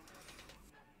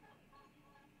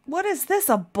 What is this?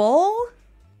 A bull?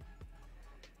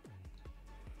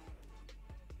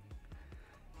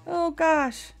 Oh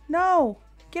gosh. No.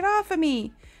 Get off of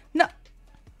me. No.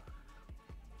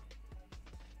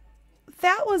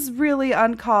 That was really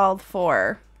uncalled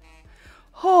for.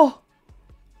 Oh.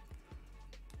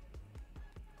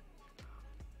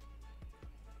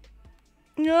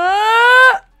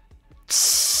 Ah!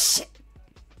 Shit.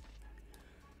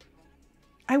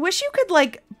 I wish you could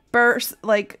like burst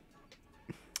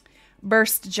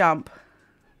jump.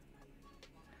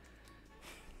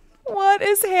 What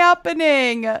is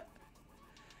happening?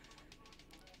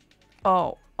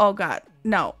 Oh God.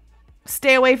 No.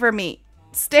 Stay away from me.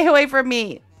 Stay away from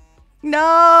me.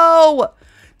 No.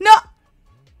 No.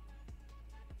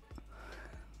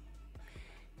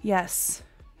 Yes.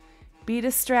 Be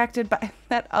distracted by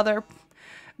that other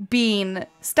bean.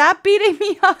 Stop beating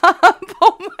me up.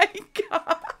 Oh my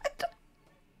God.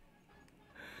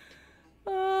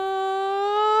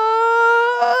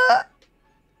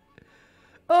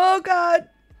 Oh God.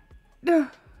 I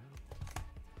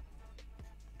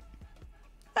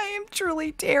am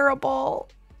truly terrible.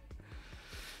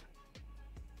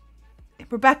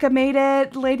 Rebecca made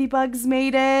it. Ladybugs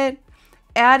made it.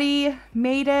 Addie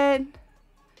made it.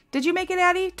 Did you make it,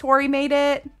 Addie? Tori made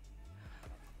it.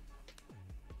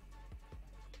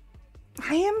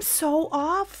 I am so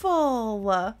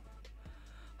awful.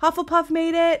 Hufflepuff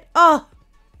made it. Oh.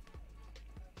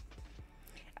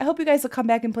 I hope you guys will come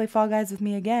back and play Fall Guys with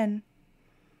me again.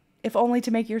 If only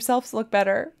to make yourselves look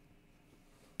better.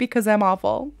 Because I'm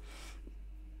awful.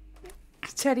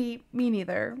 Teddy, me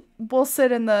neither. We'll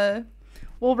sit in the...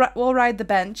 We'll ride the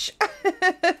bench.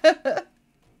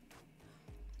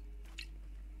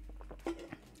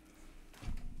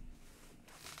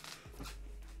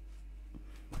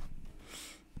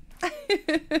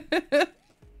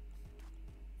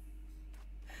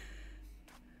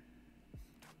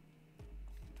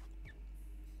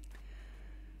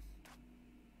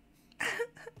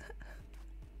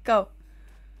 Go.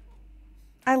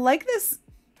 I like this.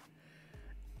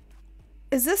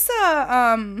 Is this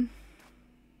a,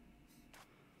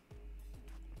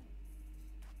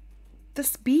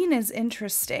 this bean is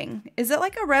interesting. Is it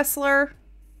like a wrestler?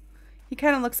 He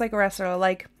kind of looks like a wrestler,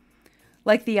 like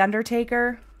the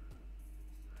Undertaker.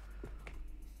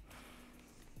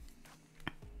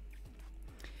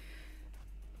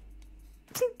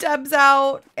 Deb's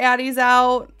out. Addie's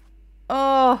out.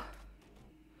 Oh.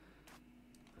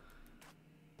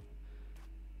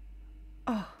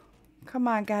 Oh. Come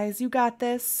on, guys. You got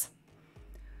this.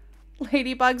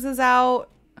 Ladybugs is out.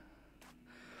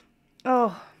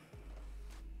 Oh.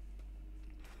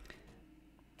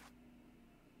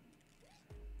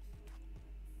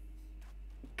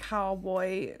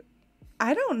 Cowboy.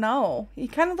 I don't know. He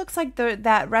kind of looks like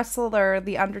that wrestler,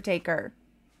 the Undertaker.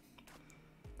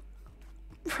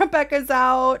 Rebecca's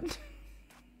out.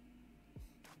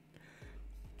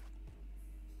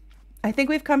 I think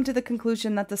we've come to the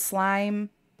conclusion that the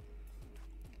slime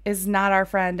is not our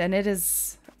friend, and it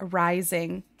is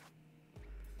rising.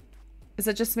 Is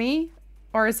it just me?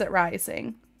 Or is it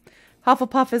rising?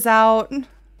 Hufflepuff is out.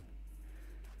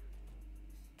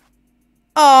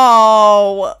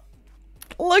 Oh!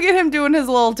 Look at him doing his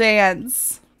little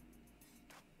dance.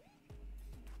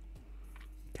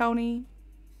 Tony,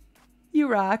 you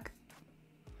rock.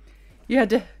 You had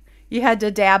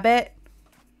to dab it.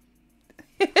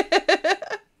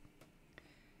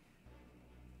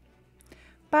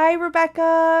 Bye,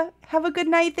 Rebecca. Have a good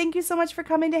night. Thank you so much for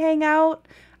coming to hang out.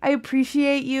 I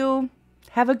appreciate you.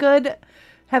 Have a good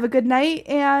night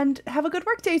and have a good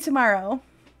work day tomorrow.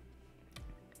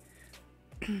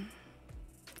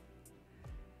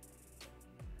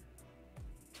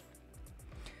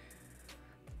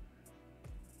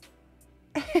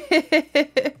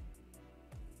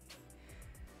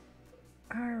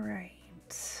 All right.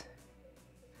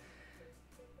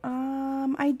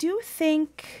 I do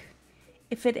think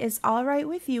if it is all right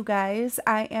with you guys,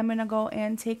 I am going to go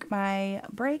and take my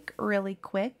break really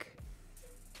quick.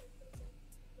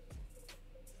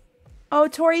 Oh,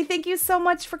 Tori, thank you so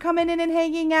much for coming in and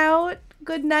hanging out.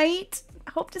 Good night.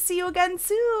 Hope to see you again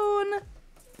soon.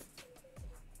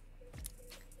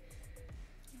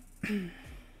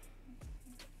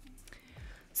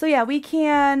 So yeah,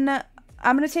 I'm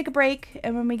going to take a break,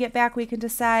 and when we get back, we can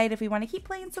decide if we want to keep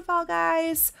playing some Fall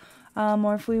Guys,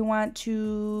 or if we want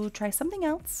to try something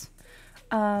else.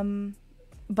 But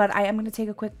I am going to take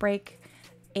a quick break,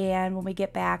 and when we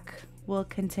get back, we'll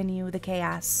continue the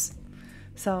chaos.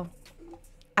 So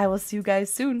I will see you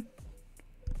guys soon.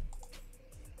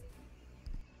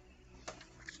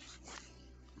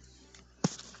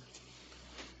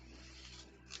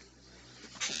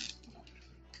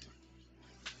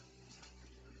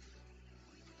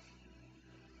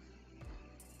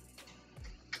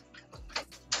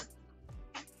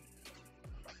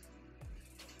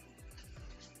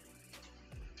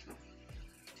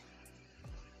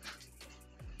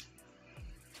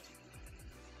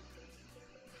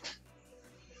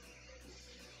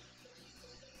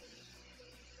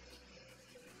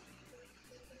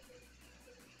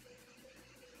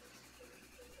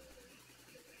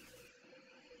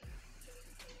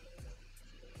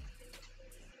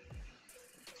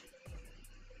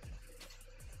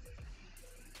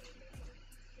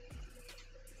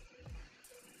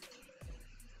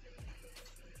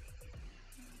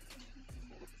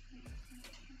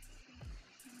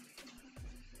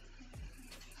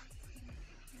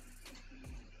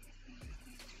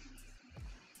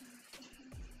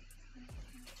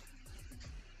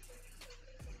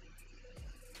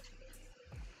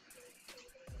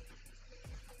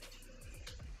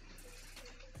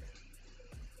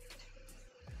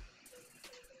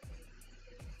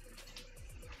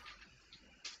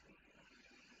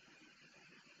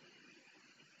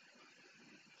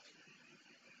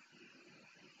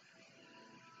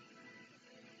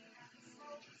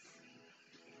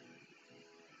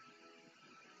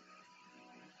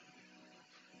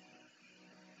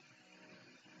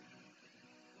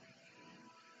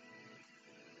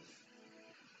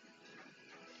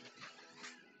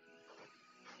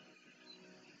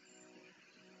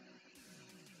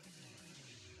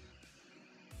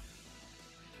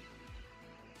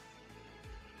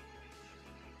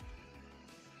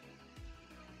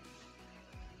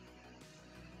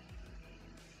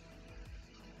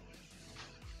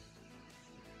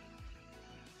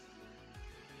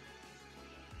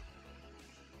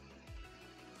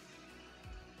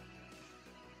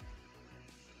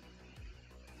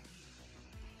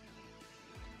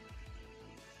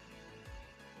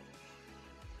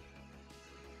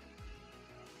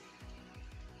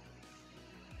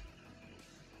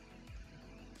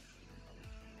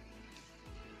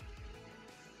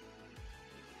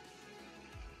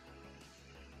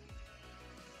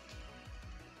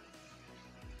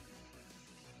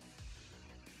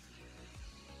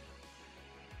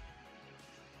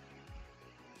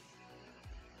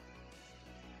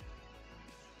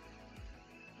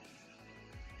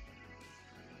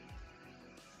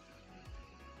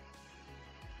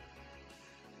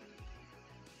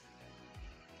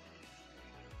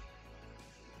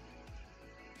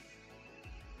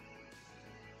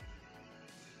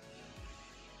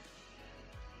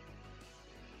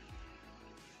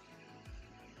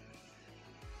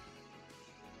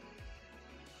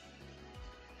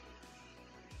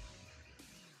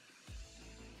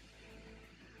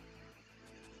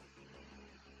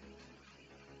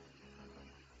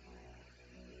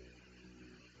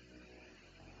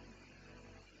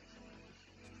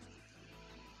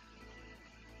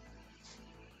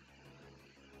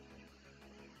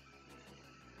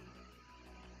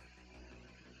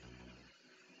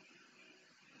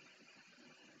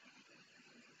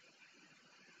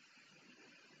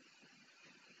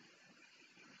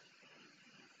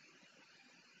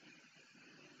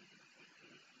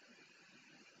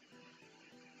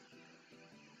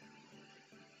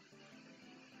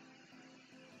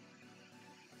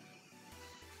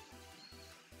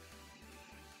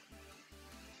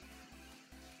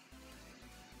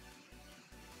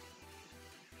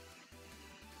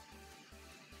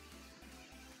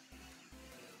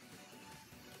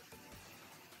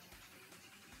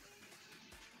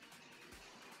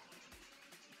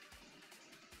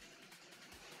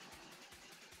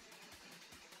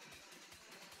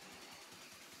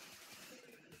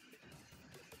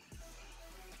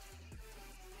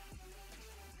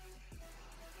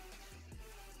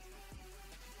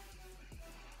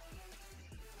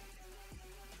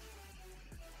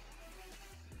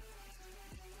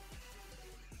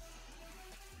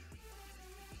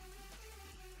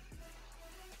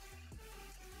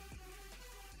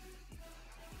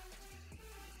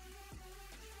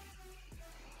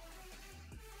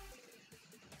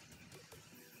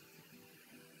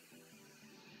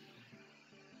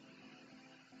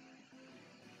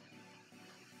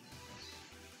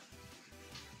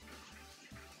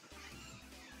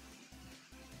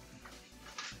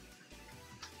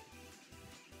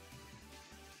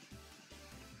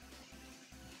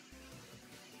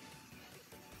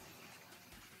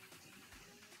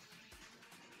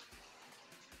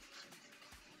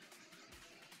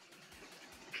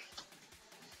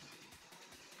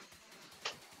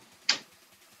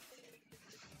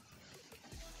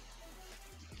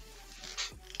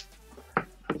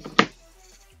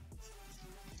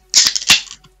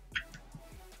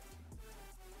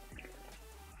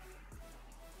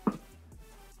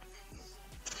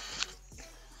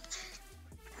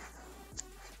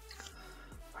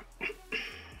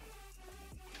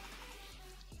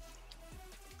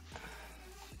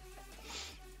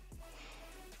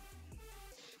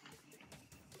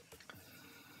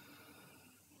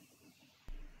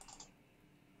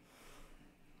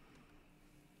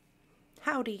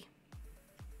 Howdy.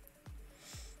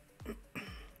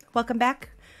 Welcome back.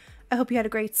 I hope you had a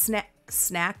great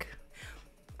snack.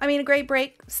 I mean, a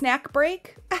great snack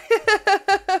break.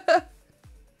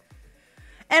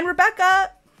 And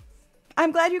Rebecca,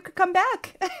 I'm glad you could come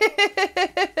back.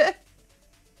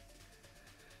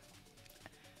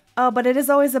 Oh, but it is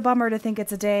always a bummer to think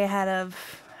it's a day ahead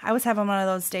of... I was having one of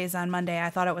those days on Monday. I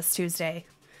thought it was Tuesday.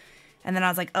 And then I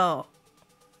was like, oh,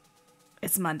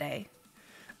 it's Monday.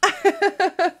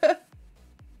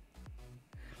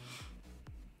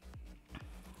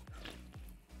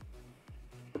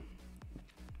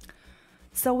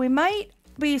 So we might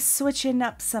be switching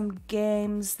up some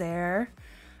games there.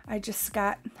 I just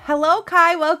got... Hello,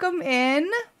 Kai. Welcome in.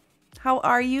 How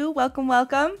are you? Welcome,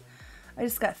 welcome. I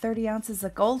just got 30 ounces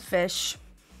of goldfish.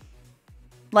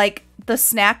 Like the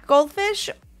snack goldfish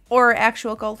or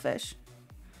actual goldfish?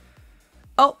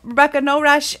 Oh, Rebecca, no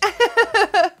rush.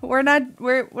 We're not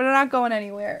going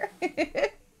anywhere.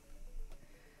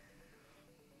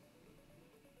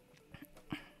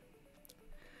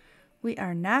 We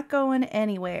are not going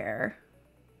anywhere.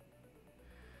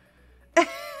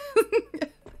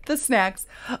 The snacks.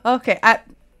 Okay,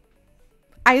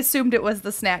 I assumed it was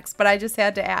the snacks, but I just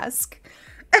had to ask.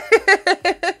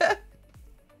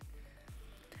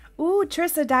 Ooh,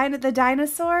 Trissa, the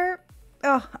dinosaur.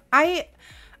 Oh, I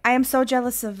am so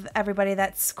jealous of everybody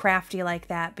that's crafty like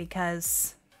that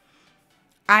because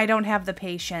I don't have the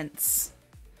patience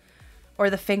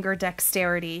or the finger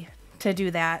dexterity to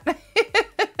do that.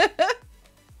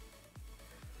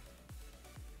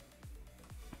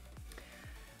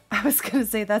 I was going to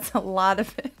say that's a lot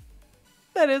of it.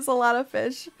 That is a lot of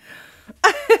fish.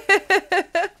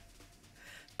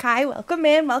 Kai, welcome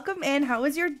in. Welcome in. How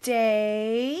was your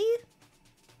day?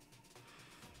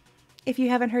 If you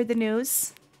haven't heard the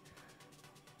news,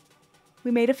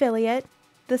 we made affiliate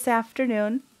this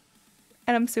afternoon,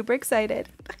 and I'm super excited.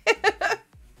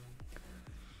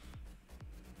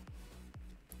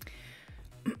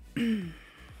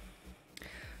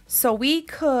 So we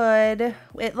could,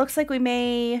 it looks like we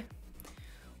may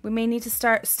need to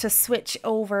start to switch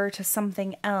over to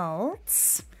something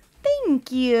else.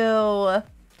 Thank you.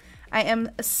 I am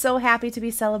so happy to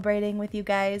be celebrating with you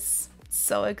guys.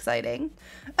 So exciting.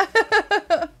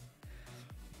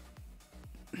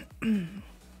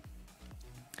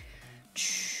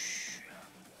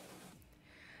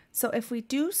 So if we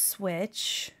do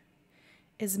switch,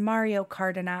 is Mario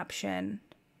Kart an option?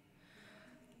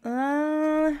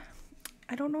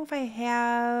 I don't know if I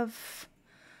have...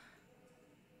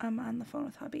 I'm on the phone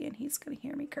with hubby and he's going to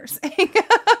hear me cursing.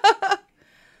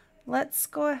 Let's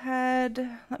go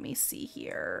ahead. Let me see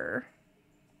here.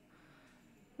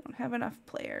 I don't have enough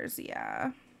players.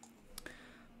 Yeah.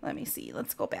 Let me see.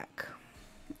 Let's go back.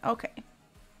 Okay.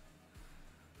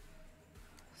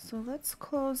 So let's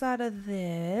close out of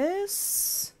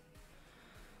this.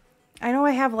 I know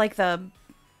I have like the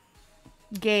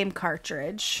game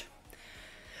cartridge.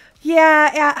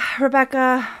 Yeah,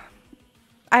 Rebecca,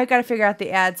 I got to figure out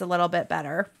the ads a little bit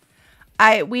better.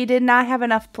 We did not have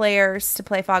enough players to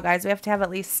play Fall Guys. We have to have at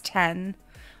least 10.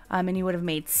 And you would have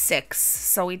made 6.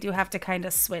 So we do have to kind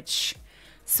of switch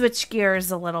gears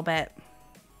a little bit.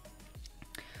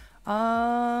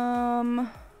 I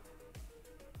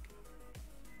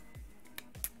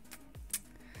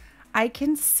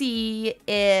can see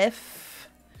if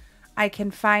I can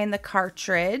find the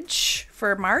cartridge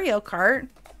for Mario Kart.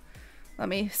 Let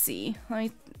me see. Let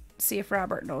me see if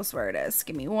Robert knows where it is.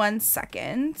 Give me 1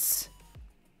 second.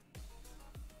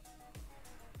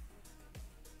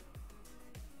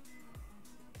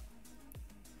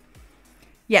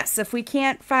 Yes, if we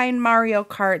can't find Mario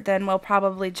Kart, then we'll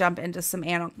probably jump into some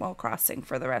Animal Crossing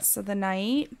for the rest of the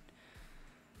night.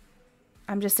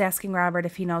 I'm just asking Robert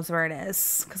if he knows where it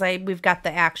is, because we've got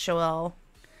the actual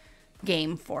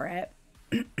game for it.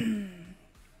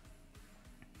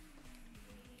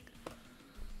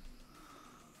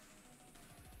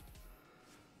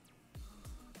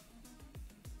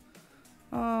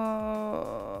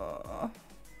 Oh,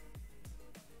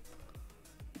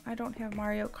 I don't have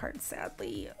Mario Kart,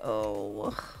 sadly.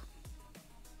 Oh.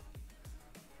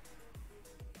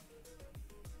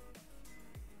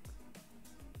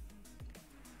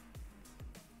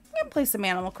 I can play some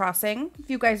Animal Crossing, if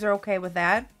you guys are okay with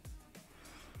that.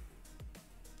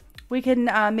 We can,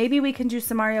 maybe we can do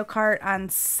some Mario Kart on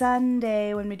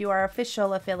Sunday when we do our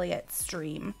official affiliate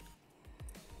stream.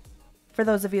 For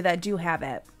those of you that do have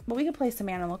it. But we can play some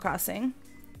Animal Crossing.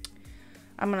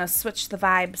 I'm going to switch the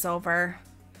vibes over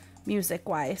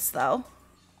music-wise, though.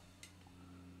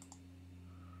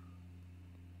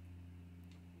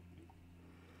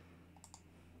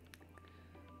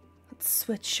 Let's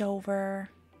switch over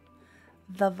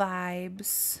the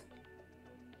vibes.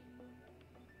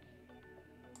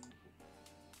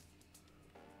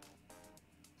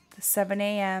 The 7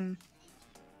 a.m.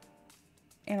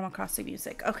 Animal Crossing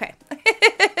music. Okay.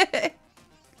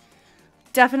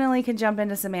 Definitely can jump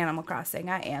into some Animal Crossing.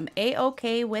 I am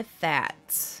A-okay with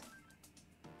that.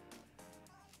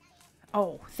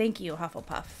 Oh, thank you,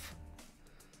 Hufflepuff.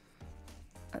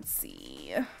 Let's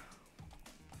see.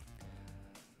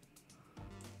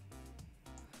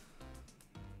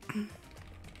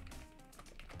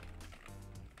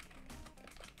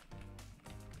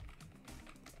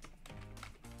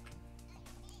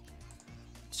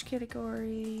 Which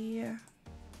category?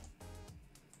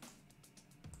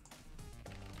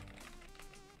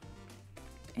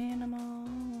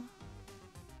 Animal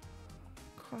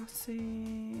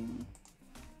Crossing.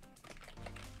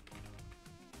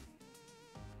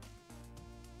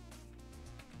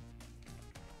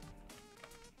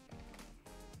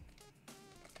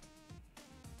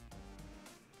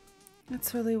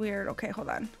 That's really weird. Okay, hold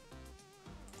on.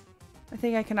 I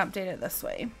think I can update it this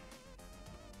way.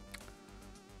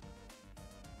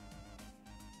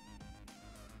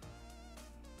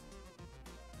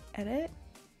 Edit.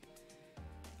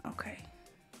 Okay.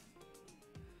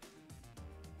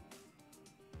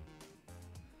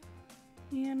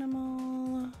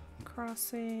 Animal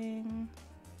Crossing.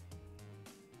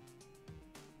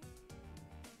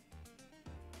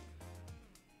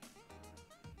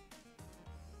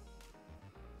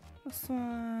 This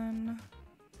one.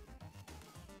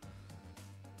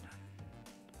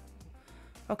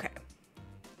 Okay.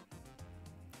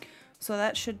 So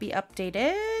that should be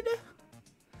updated.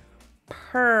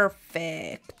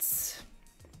 Perfect.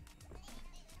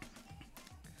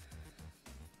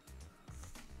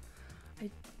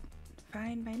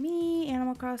 Fine by me.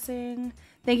 Animal Crossing.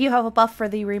 Thank you, Hufflepuff, for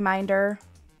the reminder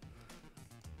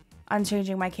on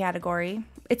changing my category.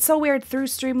 It's so weird. Through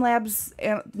Streamlabs,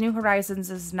 New Horizons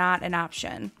is not an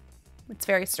option. It's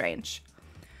very strange.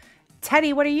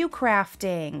 Teddy, what are you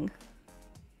crafting?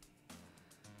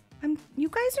 You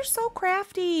guys are so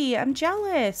crafty. I'm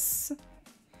jealous.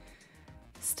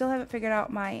 Still haven't figured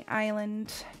out my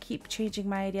island. Keep changing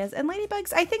my ideas. And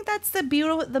Ladybugs, I think that's the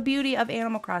beauty of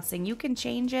Animal Crossing. You can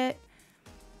change it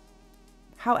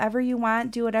however you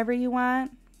want. Do whatever you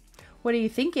want. What are you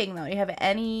thinking, though? You have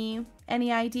any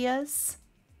ideas?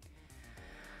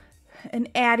 And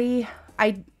Addie,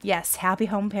 yes, Happy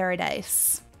Home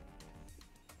Paradise.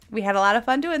 We had a lot of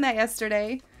fun doing that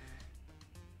yesterday.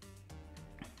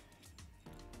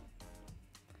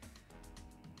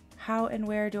 How and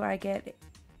where do I get...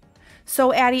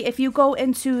 So, Addie, if you go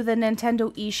into the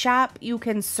Nintendo eShop, you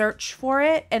can search for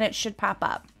it, and it should pop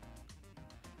up.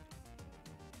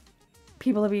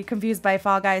 People will be confused by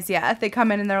Fall Guys. Yeah, they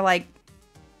come in and they're like,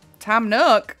 Tom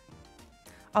Nook.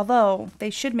 Although, they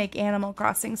should make Animal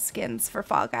Crossing skins for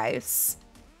Fall Guys.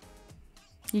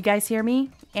 You guys hear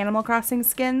me? Animal Crossing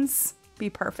skins? Be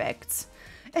perfect.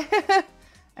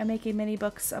 I'm making mini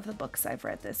books of the books I've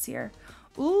read this year.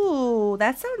 Ooh,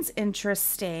 that sounds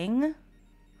interesting.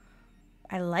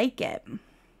 I like it.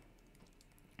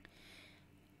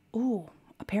 Ooh,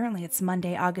 apparently it's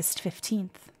Monday, August 15th.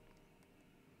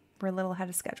 We're a little ahead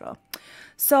of schedule.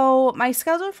 So my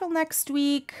schedule for next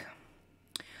week.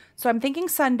 So I'm thinking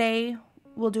Sunday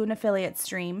we'll do an affiliate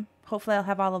stream. Hopefully I'll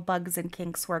have all the bugs and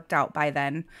kinks worked out by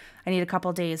then. I need a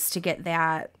couple days to get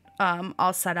that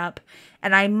all set up.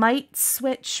 And I might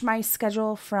switch my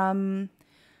schedule from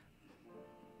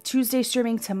Tuesday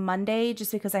streaming to Monday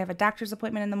just because I have a doctor's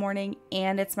appointment in the morning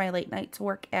and it's my late night to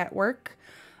work at work.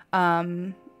 So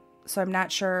I'm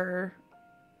not sure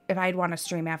if I'd want to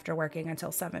stream after working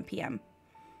until 7 p.m.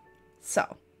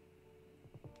 So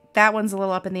that one's a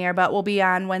little up in the air, but we'll be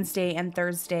on Wednesday and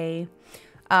Thursday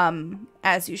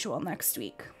as usual next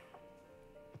week.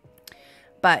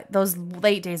 But those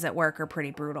late days at work are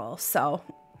pretty brutal. So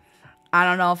I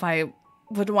don't know if I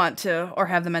would want to or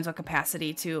have the mental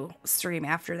capacity to stream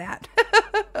after that.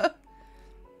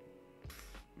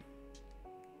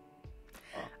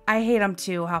 I hate them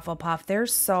too, Hufflepuff. They're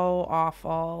so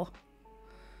awful.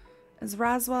 Is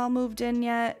Roswell moved in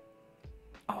yet?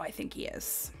 Oh, I think he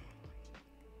is.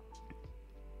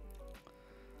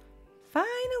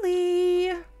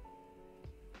 Finally.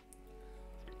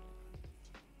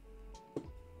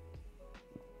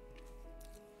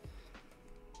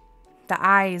 The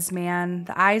eyes, man.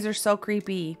 The eyes are so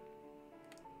creepy.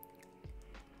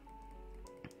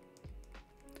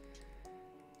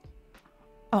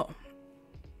 Oh.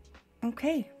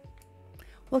 Okay.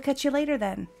 We'll catch you later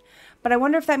then. But I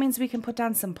wonder if that means we can put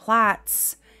down some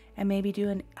plots and maybe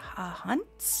do a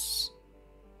hunt?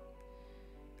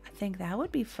 I think that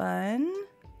would be fun.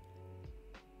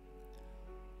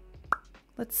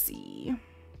 Let's see.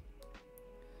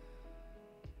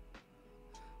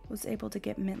 Was able to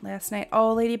get mint last night.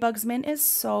 Oh, Ladybug's mint is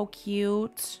so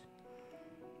cute.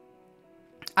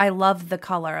 I love the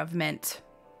color of mint.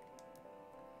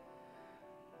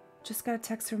 Just got a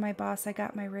text from my boss. I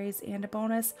got my raise and a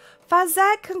bonus.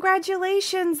 Fazette,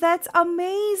 congratulations. That's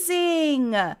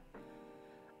amazing.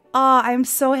 Oh, I'm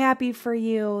so happy for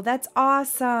you. That's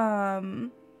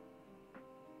awesome.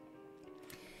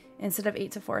 Instead of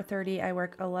 8 to 4:30, I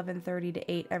work 11:30 to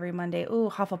 8 every Monday.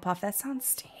 Ooh, Hufflepuff, that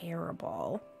sounds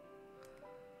terrible.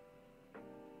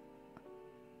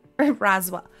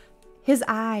 Roswell. His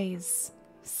eyes.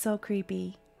 So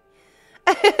creepy.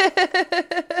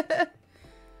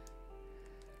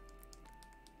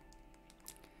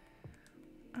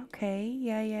 Okay,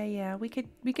 yeah. We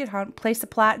could hunt, place a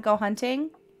plot, go hunting.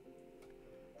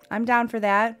 I'm down for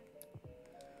that.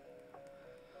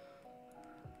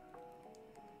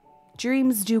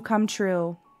 Dreams do come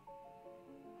true.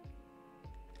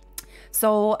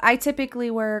 So I typically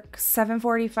work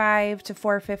 7:45 to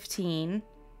 4:15.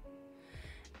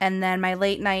 And then my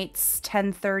late nights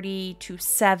 10:30 to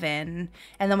 7.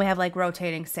 And then we have like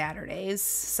rotating Saturdays.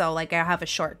 So like I have a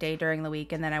short day during the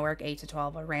week and then I work 8 to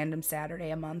 12 a random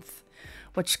Saturday a month,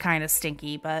 which kind of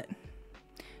stinky, but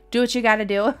do what you got to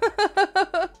do.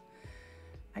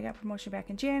 I got promotion back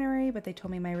in January, but they told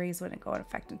me my raise wouldn't go into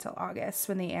effect until August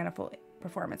when the annual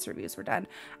performance reviews were done.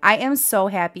 I am so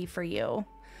happy for you.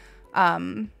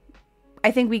 I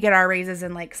think we get our raises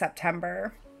in like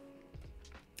September.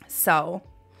 So,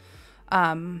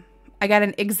 I got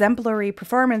an exemplary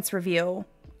performance review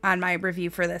on my review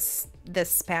for this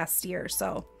past year.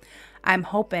 So I'm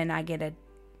hoping I get a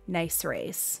nice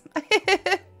raise.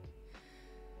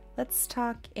 Let's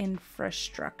talk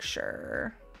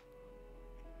infrastructure.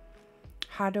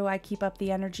 How do I keep up the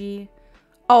energy?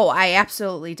 Oh, I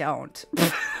absolutely don't.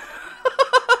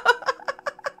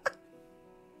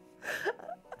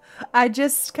 I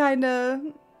just kind of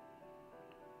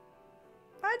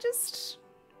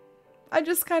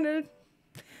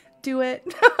do it.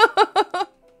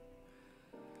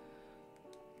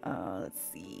 Let's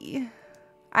see.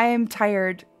 I am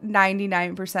tired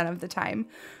 99% of the time.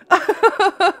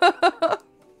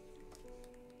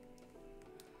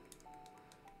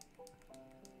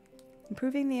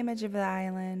 Improving the image of the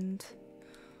island.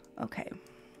 Okay.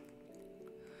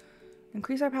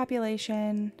 Increase our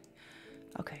population.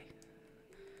 Okay.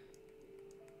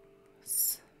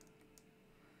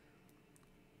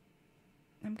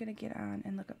 I'm going to get on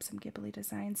and look up some Ghibli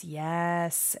designs.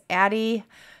 Yes. Addie.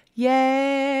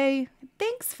 Yay.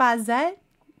 Thanks, Fazette.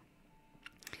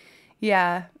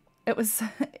 Yeah. It was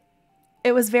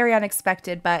very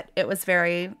unexpected, but it was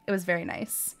very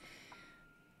nice.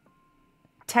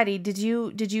 Teddy, did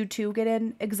you too get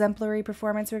an exemplary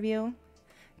performance review?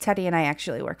 Teddy and I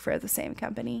actually work for the same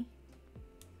company.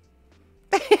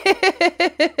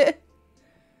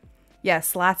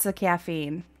 Yes, lots of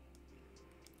caffeine.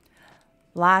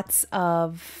 Lots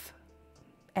of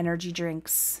energy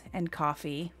drinks and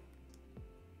coffee.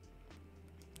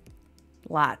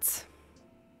 Lots.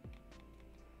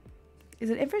 Is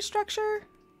it infrastructure?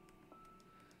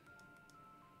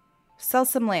 Sell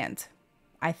some land.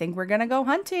 I think we're gonna go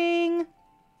hunting.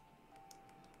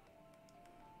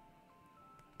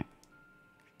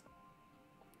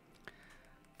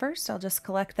 First, I'll just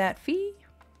collect that fee.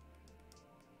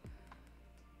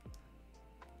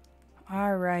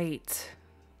 All right.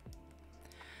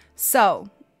 So,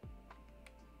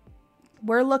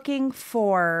 we're looking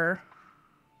for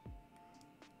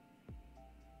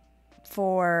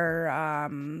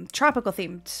tropical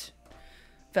themed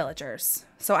villagers.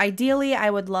 So ideally, I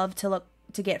would love to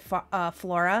get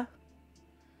Flora.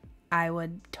 I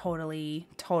would totally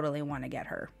want to get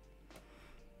her.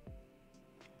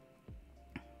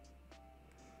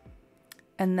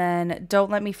 And then don't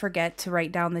let me forget to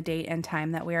write down the date and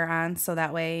time that we are on, so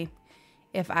that way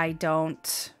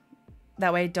don't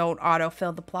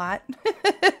autofill the plot.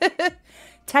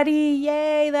 Teddy,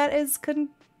 yay,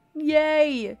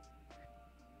 yay.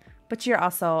 But you're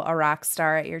also a rock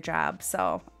star at your job,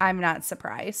 so I'm not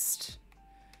surprised.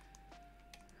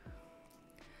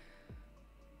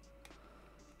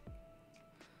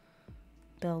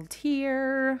 Build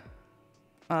here.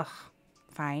 Ugh,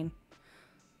 fine.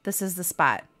 This is the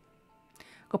spot.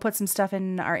 Go put some stuff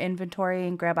in our inventory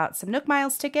and grab out some Nook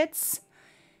Miles tickets.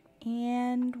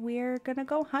 And we're gonna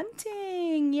go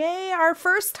hunting. Yay, our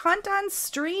first hunt on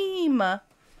stream.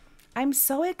 I'm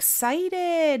so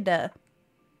excited.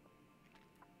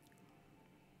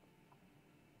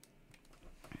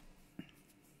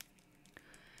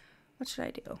 What should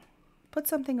I do? Put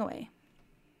something away.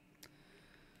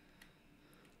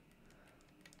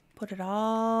 Put it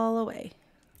all away.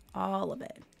 All of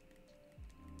it.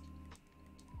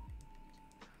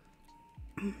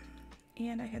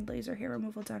 And I had laser hair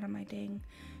removal done on my dang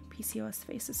PCOS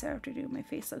face this afternoon. My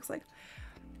face looks like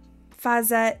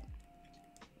Fazette.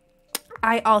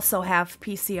 I also have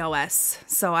PCOS,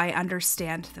 so I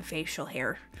understand the facial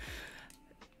hair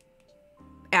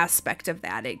aspect of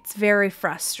that. It's very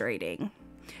frustrating.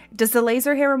 Does the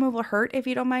laser hair removal hurt, if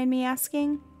you don't mind me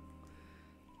asking?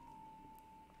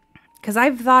 Because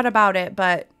I've thought about it,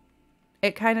 but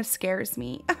it kind of scares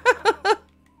me.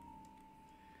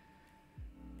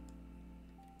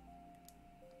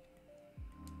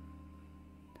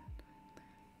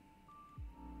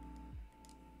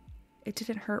 It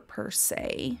didn't hurt per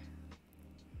se.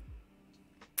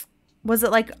 Was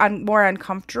it like more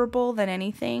uncomfortable than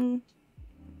anything?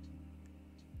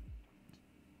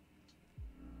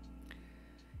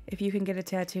 If you can get a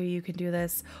tattoo, you can do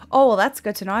this. Oh, well, that's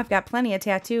good to know. I've got plenty of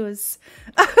tattoos.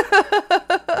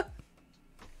 I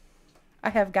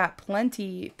have got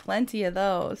plenty of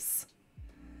those.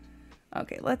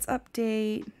 Okay, let's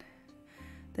update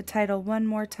the title one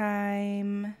more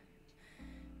time.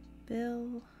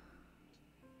 Bill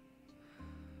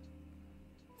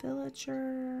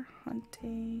Villager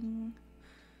hunting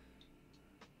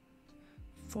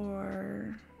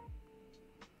for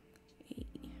a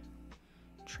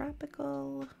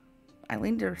tropical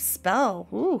islander spell.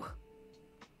 Ooh.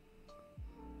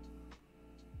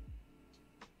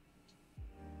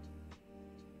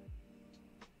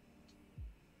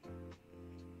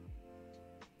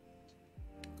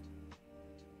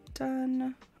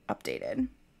 Done. Updated.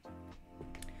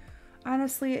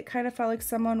 Honestly, it kind of felt like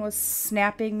someone was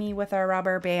snapping me with a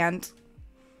rubber band.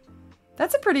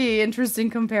 That's a pretty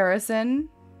interesting comparison.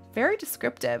 Very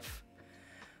descriptive.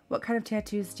 What kind of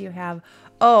tattoos do you have?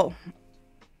 Oh,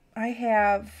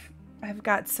 I've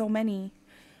got so many.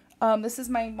 This is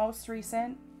my most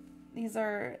recent.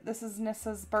 This is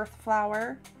Nissa's birth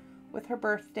flower with her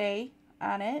birthday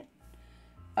on it.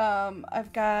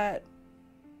 I've got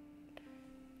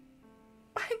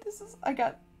I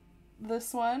got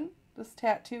this one, this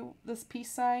tattoo, this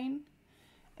peace sign,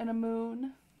 and a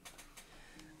moon.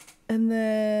 And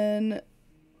then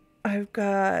I've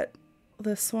got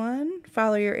this one,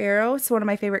 Follow Your Arrow. It's one of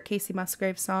my favorite Casey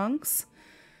Musgrave songs.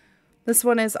 This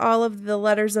one is all of the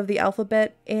letters of the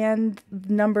alphabet and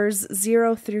numbers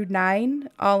 0 through 9,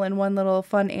 all in one little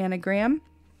fun anagram.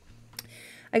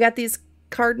 I got these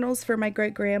cardinals for my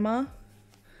great-grandma.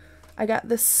 I got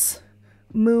this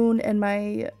moon and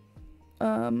my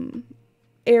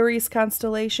Aries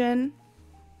constellation.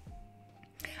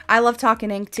 I love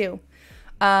talking ink too.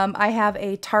 I have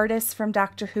a TARDIS from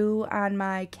Doctor Who on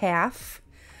my calf.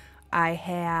 I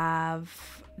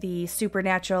have the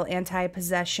Supernatural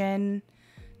Anti-Possession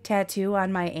tattoo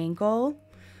on my ankle.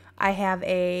 I have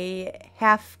a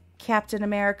half Captain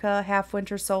America, half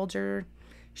Winter Soldier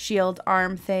shield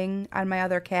arm thing on my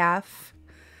other calf.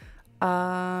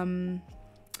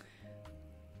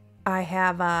 I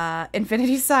have a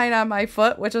infinity sign on my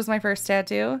foot, which was my first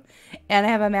tattoo. And I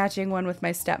have a matching one with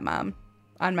my stepmom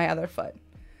on my other foot.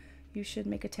 You should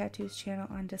make a tattoos channel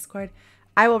on Discord.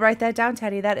 I will write that down,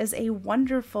 Teddy. That is a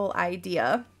wonderful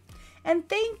idea. And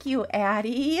thank you,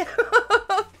 Addie.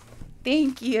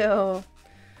 Thank you.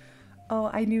 Oh,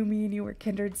 I knew me and you were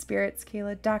kindred spirits,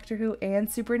 Kayla. Doctor Who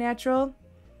and Supernatural?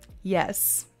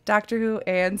 Yes. Doctor Who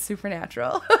and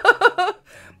Supernatural.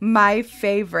 My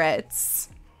favorites.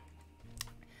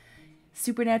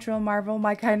 Supernatural, Marvel,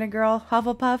 my kind of girl,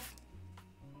 Hufflepuff.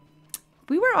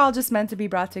 We were all just meant to be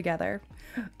brought together.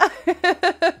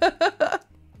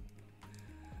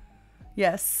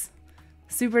 Yes.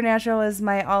 Supernatural is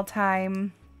my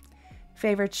all-time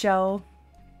favorite show.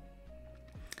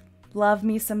 Love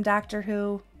me some Doctor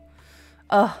Who.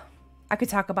 Oh, I could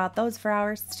talk about those for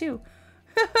hours too.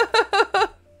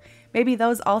 Maybe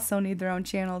those also need their own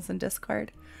channels in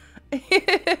Discord.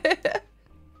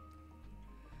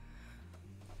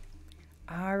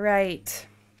 All right.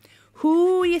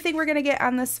 Who do you think we're going to get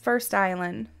on this first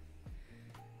island?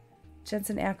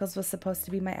 Jensen Ackles was supposed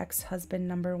to be my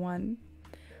ex-husband #1.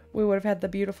 We would have had the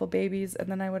beautiful babies, and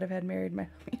then I would have had married my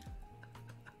homie.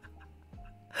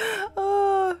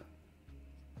 Oh,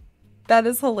 that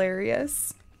is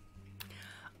hilarious.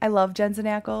 I love Jensen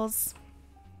Ackles.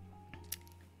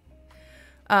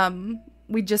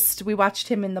 We watched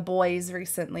him in The Boys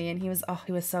recently, and he was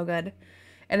so good.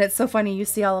 And it's so funny, you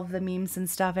see all of the memes and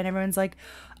stuff, and everyone's like,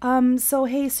 so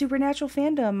hey, Supernatural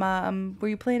fandom, were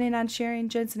you planning on sharing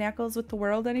Jensen Ackles with the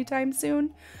world anytime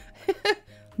soon?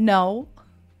 No.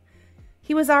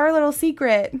 He was our little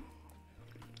secret.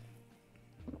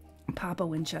 Papa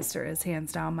Winchester is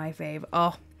hands down my fave.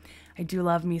 Oh, I do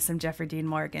love me some Jeffrey Dean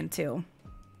Morgan too.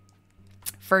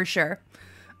 For sure.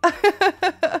 All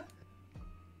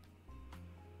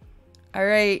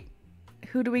right.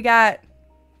 Who do we got?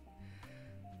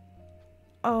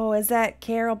 Oh, is that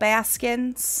Carol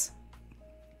Baskins?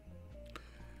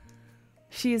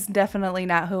 She's definitely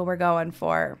not who we're going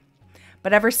for.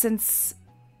 But ever since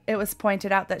it was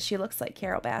pointed out that she looks like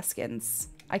Carol Baskins,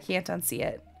 I can't unsee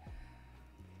it.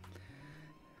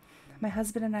 My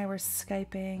husband and I were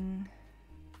Skyping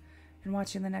and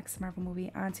watching the next Marvel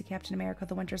movie, on to Captain America,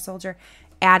 the Winter Soldier.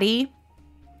 Addie,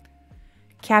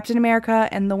 Captain America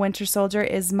and the Winter Soldier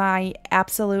is my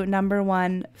absolute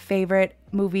 #1 favorite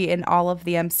movie in all of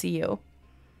the MCU.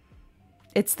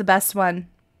 It's the best one.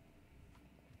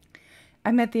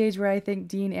 I'm at the age where I think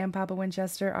Dean and Papa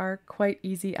Winchester are quite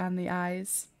easy on the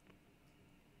eyes.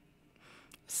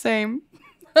 Same.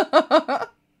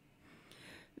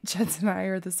 Jensen and I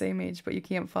are the same age, but you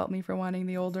can't fault me for wanting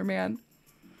the older man.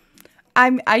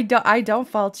 I don't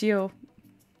fault you.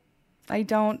 I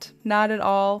don't. Not at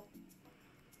all.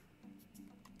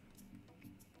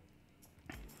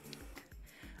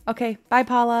 Okay, bye,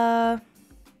 Paula.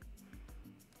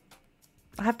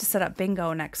 I'll have to set up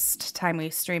bingo next time we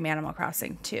stream Animal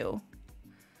Crossing too.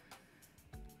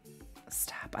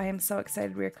 Stop. I am so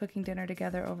excited. We are cooking dinner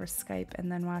together over Skype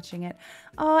and then watching it.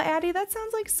 Oh, Addie, that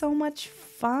sounds like so much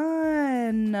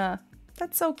fun.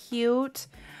 That's so cute.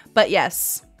 But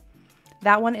yes,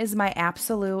 that one is my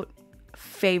absolute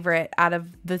favorite out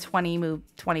of the 20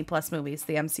 plus movies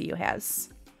the MCU has.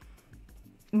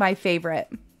 My favorite.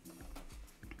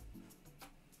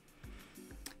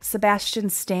 Sebastian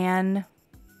Stan.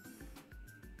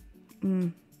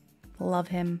 Love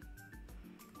him.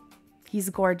 He's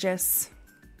gorgeous.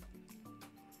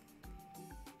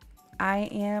 I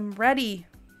am ready.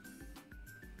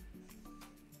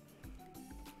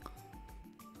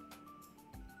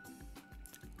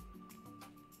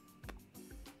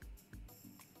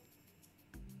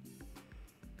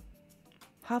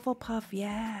 Hufflepuff,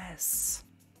 yes.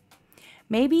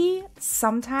 Maybe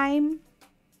sometime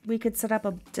we could set up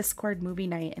a Discord movie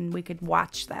night and we could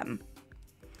watch them.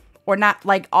 Or not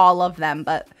like all of them,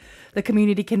 but the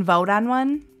community can vote on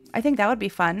one. I think that would be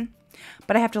fun.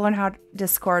 But I have to learn how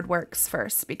Discord works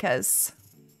first because...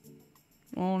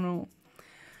 Oh no.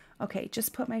 Okay,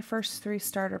 just put my first 3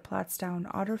 starter plots down.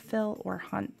 Autofill or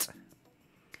Hunt.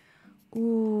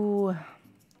 Ooh.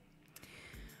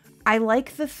 I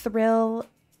like the thrill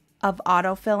of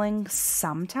autofilling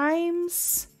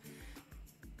sometimes.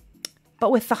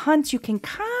 But with the Hunt, you can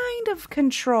kind of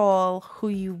control who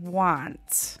you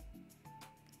want.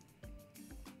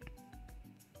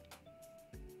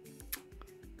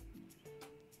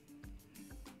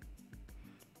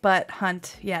 But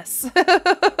Hunt, yes.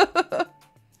 I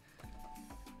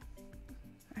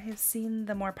have seen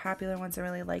the more popular ones. I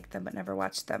really like them, but never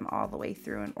watched them all the way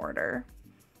through in order.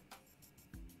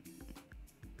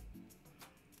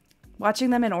 Watching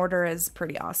them in order is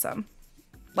pretty awesome.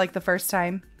 Like the first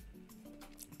time.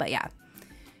 But yeah.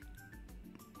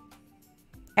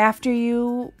 After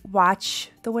you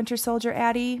watch The Winter Soldier,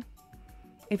 Addie,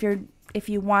 if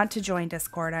you want to join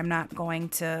Discord, I'm not going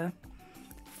to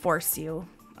force you.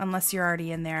 Unless you're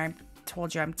already in there. I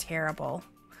told you I'm terrible.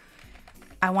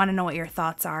 I want to know what your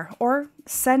thoughts are. Or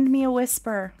send me a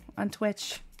whisper on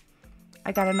Twitch.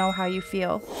 I gotta know how you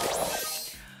feel.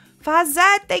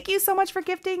 Fazette, thank you so much for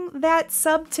gifting that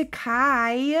sub to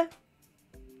Kai.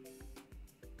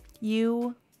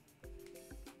 You.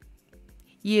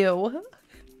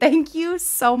 Thank you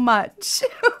so much.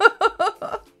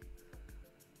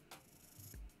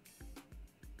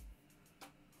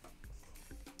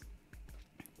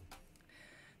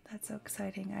 That's so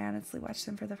exciting. I honestly watched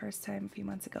them for the first time a few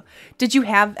months ago. Did you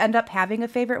end up having a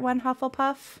favorite one,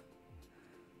 Hufflepuff?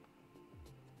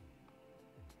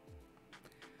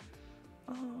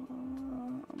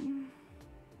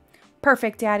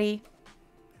 Perfect, Daddy.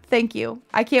 Thank you.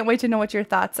 I can't wait to know what your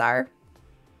thoughts are.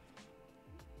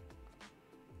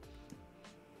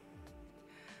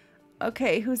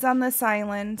 Okay, who's on this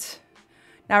island?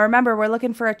 Now remember, we're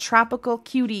looking for a tropical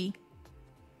cutie.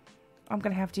 I'm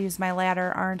going to have to use my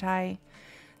ladder, aren't I?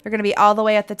 They're going to be all the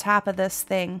way at the top of this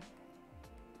thing.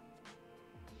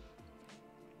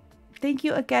 Thank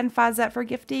you again, Fazette, for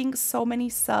gifting so many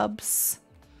subs.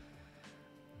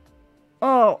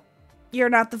 Oh, you're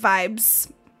not the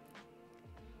vibes.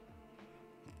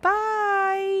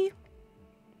 Bye.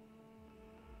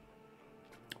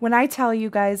 When I tell you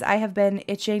guys, I have been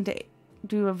itching to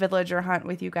do a villager hunt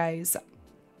with you guys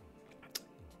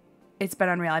it's been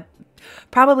unreal. I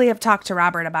probably have talked to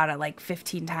Robert about it like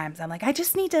 15 times. I'm like, I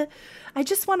just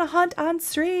want to hunt on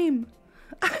stream.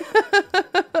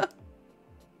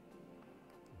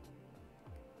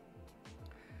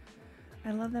 I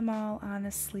love them all,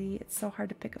 honestly. It's so hard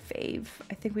to pick a fave.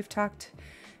 I think we've talked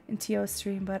in TO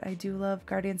stream, but I do love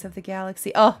Guardians of the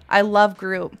Galaxy. Oh, I love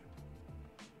Groot.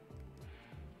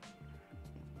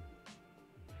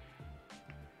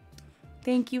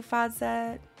 Thank you,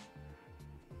 Fazet.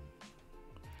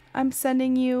 I'm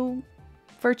sending you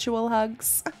virtual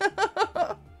hugs.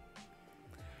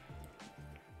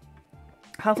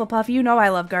 Hufflepuff, you know I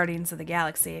love Guardians of the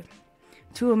Galaxy.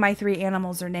 2 of my 3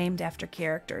 animals are named after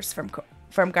characters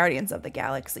from Guardians of the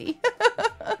Galaxy.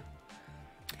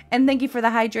 And thank you for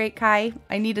the hydrate, Kai.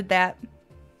 I needed that.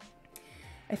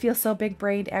 I feel so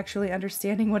big-brained actually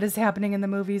understanding what is happening in the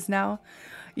movies now.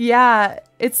 Yeah,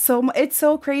 it's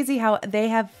so crazy how they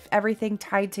have everything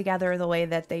tied together the way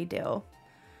that they do.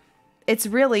 It's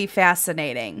really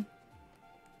fascinating.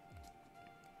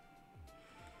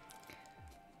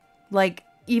 Like,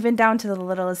 even down to the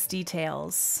littlest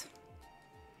details.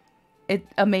 It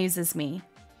amazes me.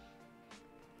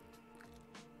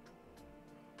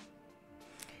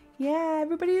 Yeah,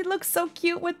 everybody looks so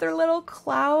cute with their little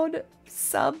cloud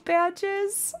sub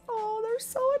badges. Oh, they're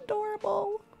so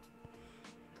adorable.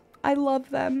 I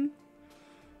love them.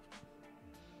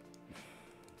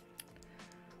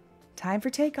 Time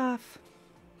for takeoff.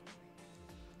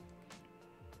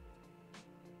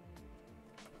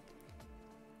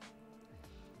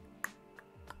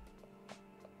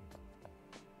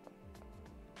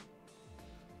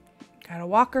 Got a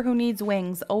walker who needs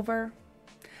wings. Over.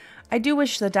 I do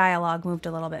wish the dialogue moved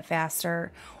a little bit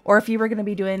faster. Or if you were going to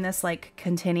be doing this like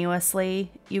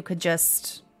continuously, you could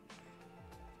just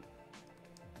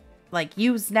like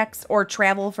use next or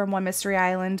travel from one mystery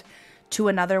island to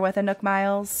another with a Nook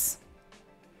Miles.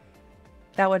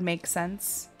 That would make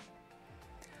sense.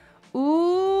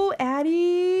 Ooh,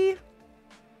 Addie.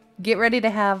 Get ready to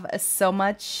have so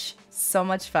much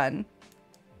fun.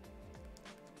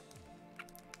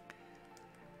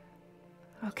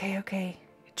 Okay.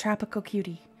 Tropical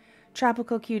cutie.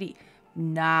 Tropical cutie.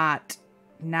 Not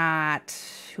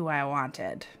who I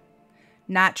wanted.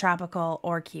 Not tropical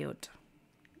or cute.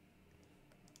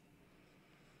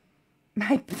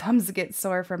 My thumbs get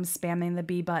sore from spamming the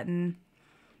B button.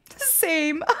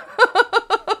 Same.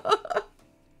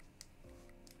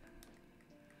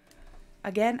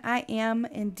 Again, I am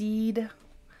indeed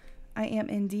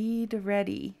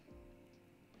ready.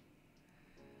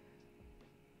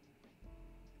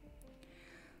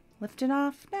 Lifting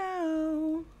off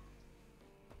now.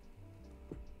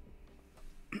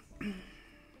 I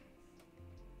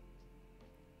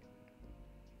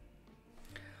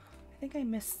think I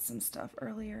missed some stuff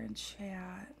earlier in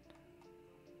chat.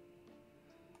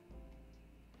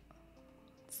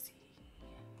 Let's see.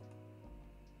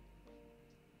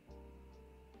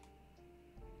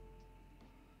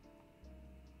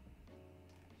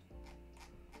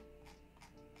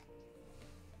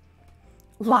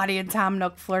 Lottie and Tom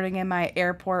Nook flirting in my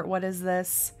airport. What is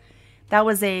this? That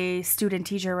was a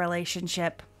student-teacher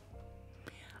relationship.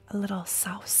 A little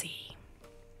saucy.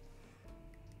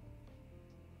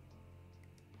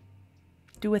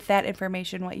 Do with that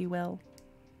information what you will.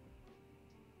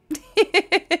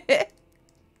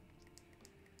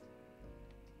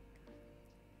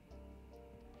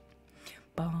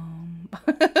 Boom.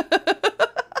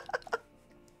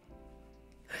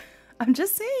 I'm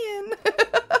just saying.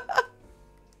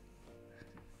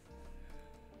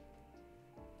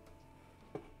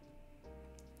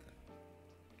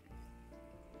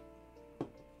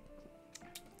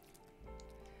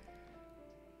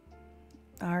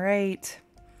 All right.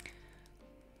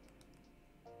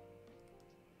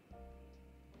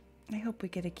 I hope we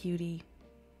get a cutie.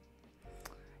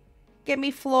 Get me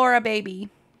Flora, baby.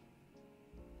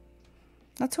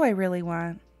 That's who I really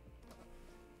want.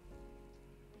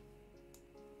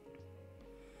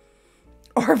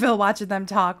 Orville watching them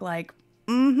talk like,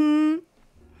 the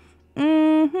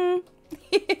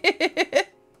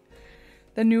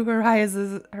New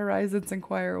Horizons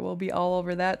Inquirer will be all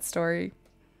over that story.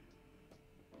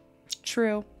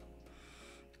 True.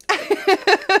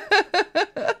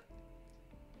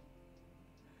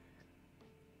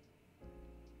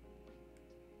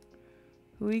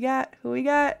 Who we got? Who we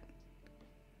got?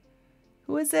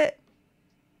 Who is it?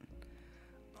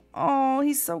 Oh,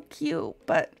 he's so cute,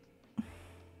 but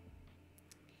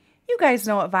you guys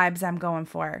know what vibes I'm going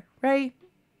for, right?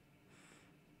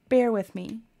 Bear with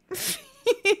me.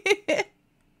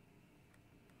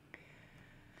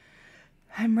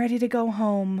 I'm ready to go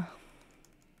home.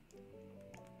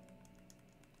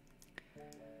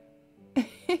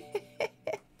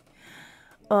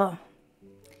 Oh,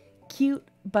 cute,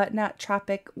 but not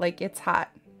tropic like it's hot.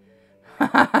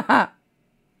 I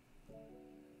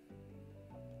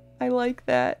like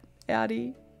that,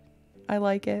 Addie. I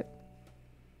like it.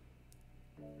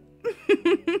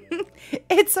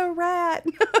 It's a rat.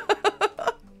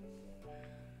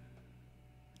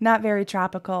 Not very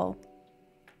tropical.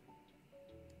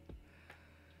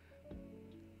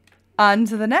 On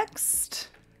to the next.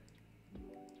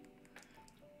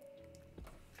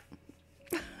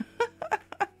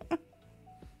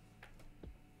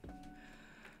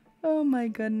 Oh my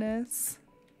goodness.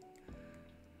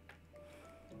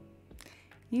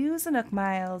 Use a Nook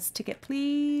Miles ticket,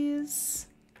 please.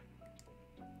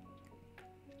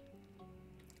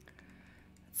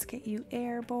 Let's get you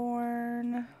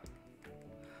airborne.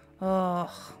 Ugh.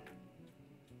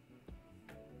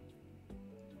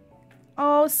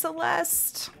 Oh,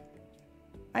 Celeste.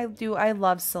 I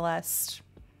love Celeste.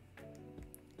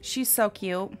 She's so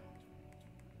cute.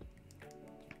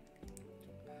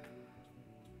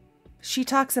 She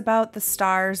talks about the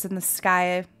stars in the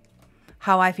sky,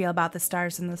 how I feel about the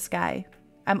stars in the sky.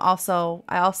 I also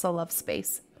love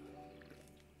space.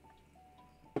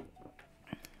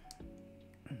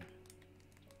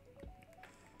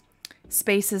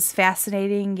 Space is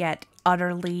fascinating yet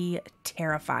utterly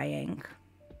terrifying.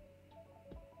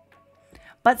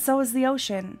 But so is the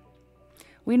ocean.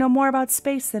 We know more about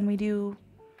space than we do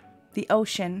the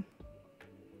ocean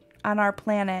on our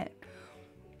planet.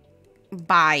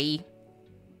 Bye.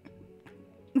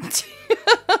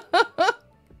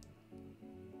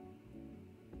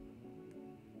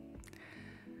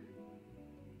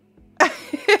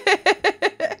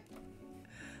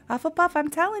 Hufflepuff, I'm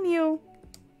telling you.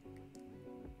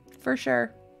 For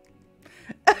sure.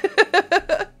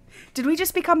 Did we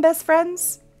just become best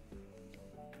friends?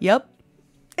 Yep.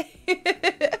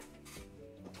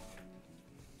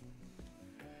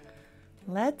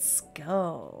 Let's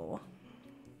go.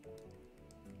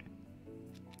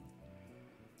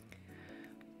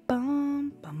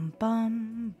 Bum, bum,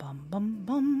 bum, bum, bum,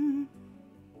 bum.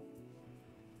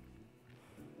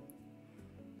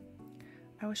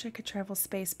 I wish I could travel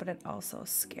space, but it also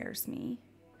scares me.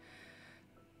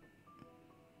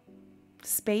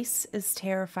 Space is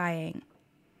terrifying.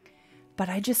 But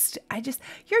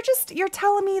you're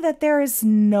telling me that there is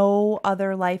no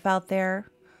other life out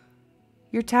there?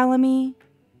 You're telling me?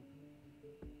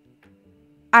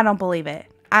 I don't believe it.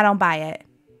 I don't buy it.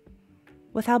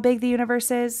 With how big the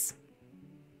universe is,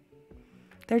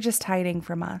 they're just hiding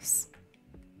from us.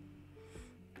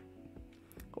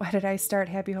 Why did I start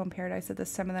Happy Home Paradise at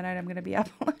this time of the night? I'm going to be up.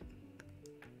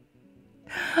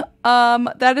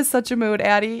 That is such a mood,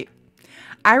 Addie.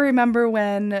 I remember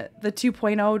when the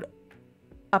 2.0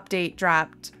 update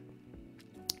dropped,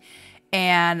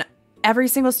 and every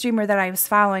single streamer that I was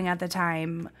following at the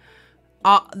time,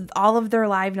 all of their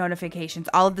live notifications,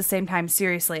 all at the same time,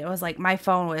 seriously, it was like my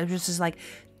phone was just like,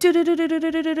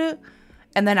 do-do-do-do-do-do-do-do.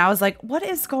 And then I was like, what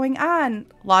is going on?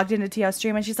 Logged into TO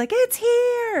Stream, and she's like, it's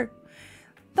here.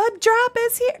 The drop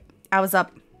is here. I was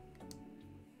up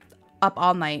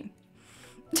all night.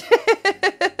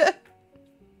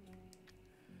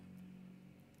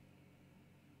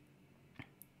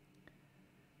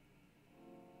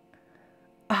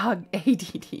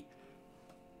 ADD.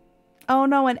 Oh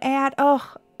no, an ad.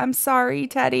 Oh, I'm sorry,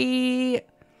 Teddy.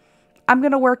 I'm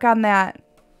going to work on that.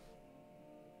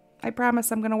 I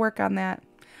promise I'm going to work on that.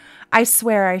 I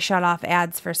swear I shut off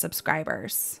ads for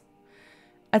subscribers.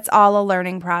 It's all a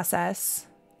learning process.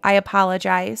 I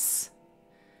apologize.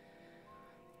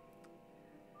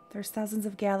 There's thousands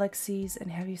of galaxies,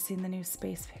 and have you seen the new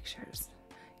space pictures?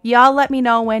 Y'all let me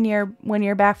know when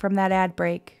you're back from that ad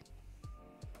break.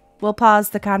 We'll pause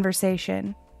the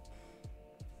conversation.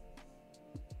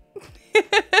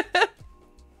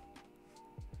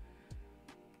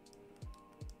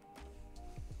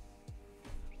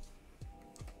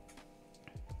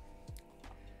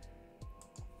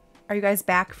 Are you guys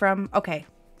back from? Okay.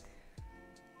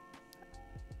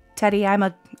 Teddy, I'm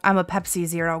a Pepsi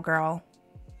Zero girl.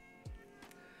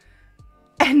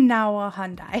 And now a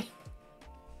Hyundai.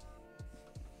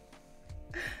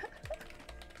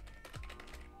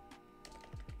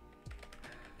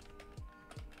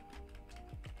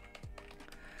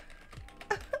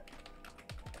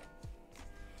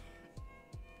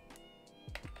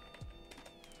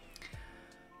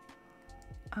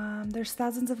 There's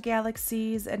thousands of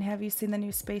galaxies, and have you seen the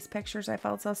new space pictures? I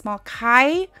felt so small.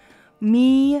 Kai,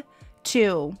 me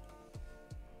too.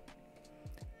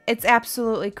 It's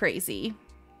absolutely crazy.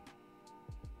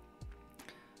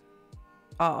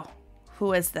 Oh,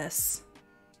 who is this?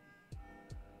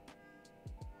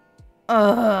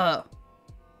 Ugh.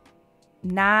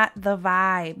 Not the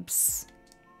vibes.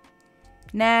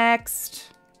 Next.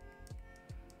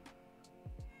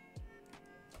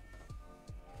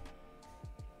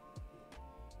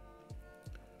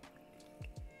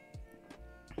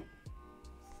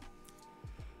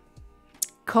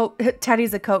 Coke.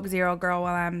 Teddy's a Coke Zero girl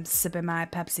while I'm sipping my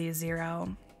Pepsi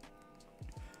Zero.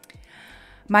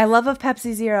 My love of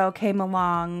Pepsi Zero came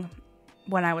along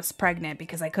when I was pregnant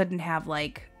because I couldn't have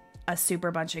like a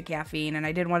super bunch of caffeine and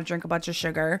I didn't want to drink a bunch of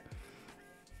sugar.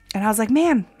 And I was like,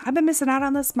 man, I've been missing out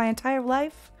on this my entire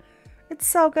life. It's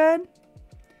so good.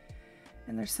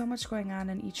 And there's so much going on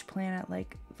in each planet,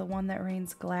 like the one that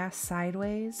rains glass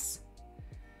sideways.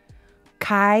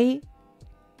 Kai.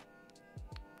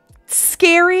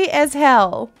 Scary as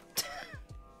hell.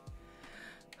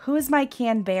 Who is my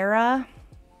Canberra?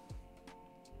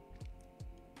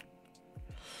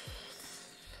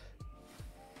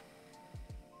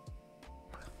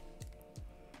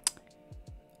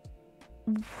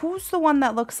 Who's the one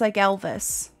that looks like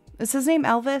Elvis? Is his name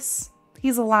Elvis?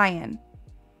 He's a lion.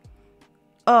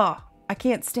 Ugh, I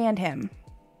can't stand him.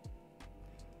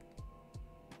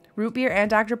 Root beer and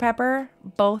Dr. Pepper,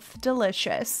 both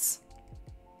delicious.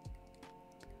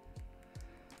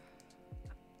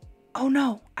 Oh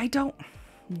no, I don't.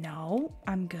 No,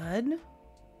 I'm good.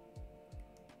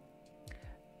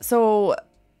 So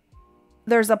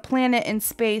there's a planet in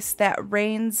space that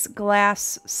rains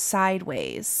glass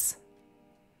sideways.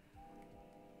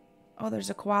 Oh,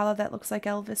 there's a koala that looks like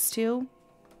Elvis too.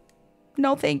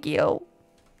 No, thank you.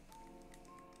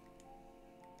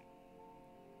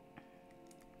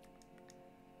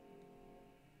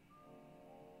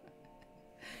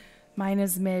 Mine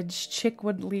is Midge. Chick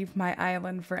would leave my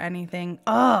island for anything.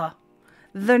 Ugh.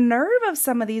 The nerve of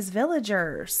some of these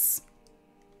villagers.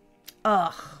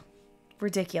 Ugh.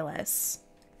 Ridiculous.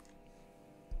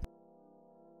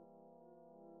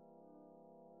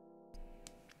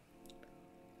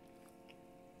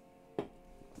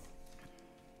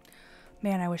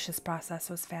 Man, I wish this process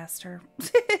was faster.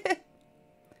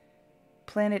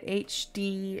 Planet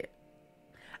HD.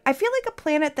 I feel like a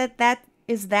planet that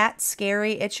is that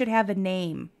scary, it should have a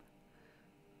name.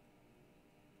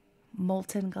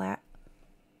 Molten glass.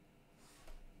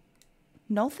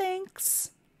 No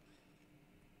thanks.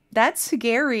 That's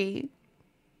scary.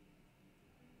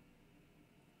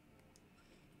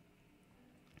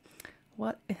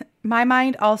 What? My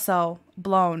mind also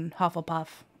blown, Hufflepuff.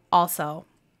 Also.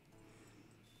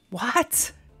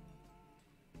 What?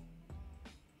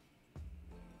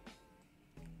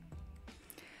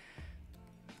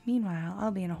 Meanwhile,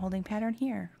 I'll be in a holding pattern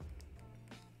here.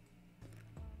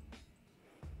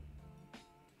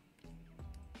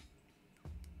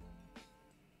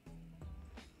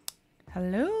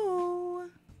 Hello?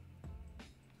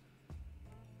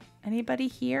 Anybody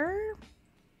here?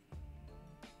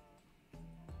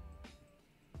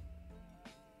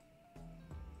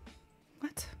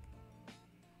 What?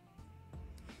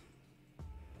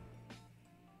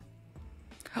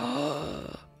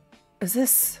 Is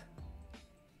this?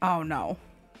 Oh no.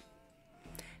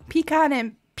 Pecan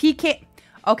and pecan.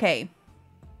 Okay.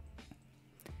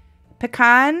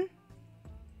 Pecan.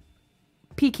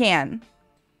 Pecan.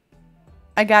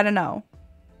 I gotta know.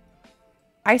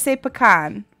 I say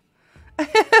pecan.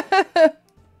 I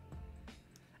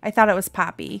thought it was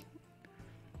Poppy.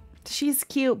 She's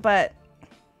cute, but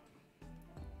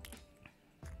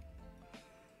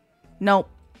nope.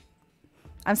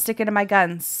 I'm sticking to my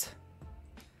guns.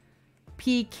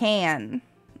 Pecan.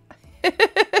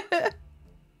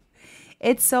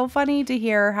 It's so funny to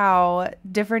hear how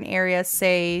different areas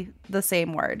say the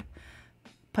same word.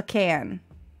 Pecan.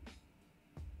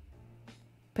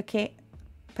 Pecan.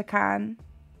 Pecan.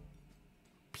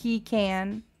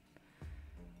 Pecan.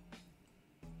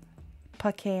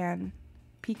 Pecan.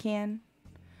 Pecan.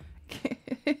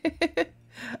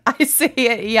 I say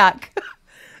it, yuck.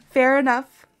 Fair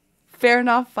enough. Fair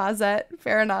enough, Fawzette.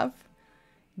 Fair enough.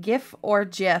 GIF or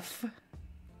GIF?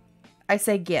 I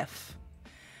say GIF.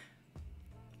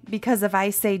 Because if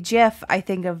I say GIF, I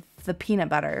think of the peanut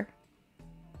butter.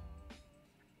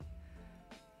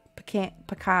 Pecan.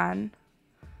 Pecan.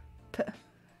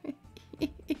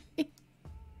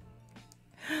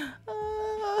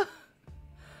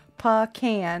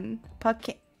 Pecan.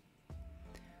 Pecan.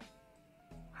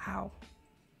 Wow.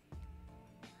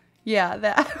 Yeah,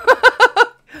 that.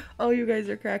 Oh, you guys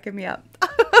are cracking me up.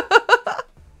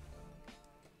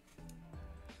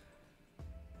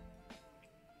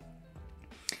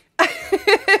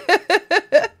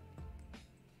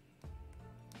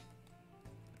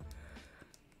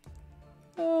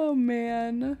 Oh,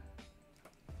 man.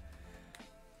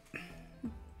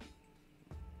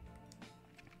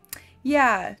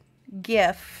 Yeah,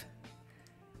 GIF.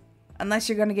 Unless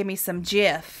you're going to give me some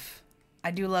Jif.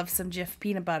 I do love some Jif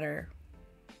peanut butter.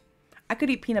 I could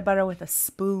eat peanut butter with a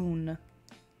spoon.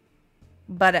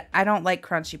 But I don't like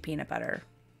crunchy peanut butter.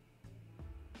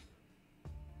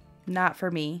 Not for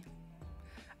me.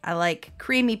 I like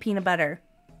creamy peanut butter.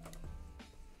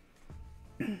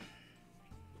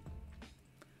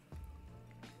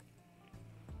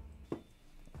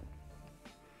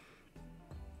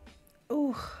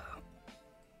 Ooh.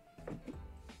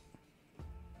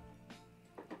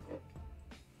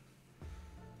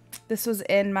 This was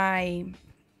in my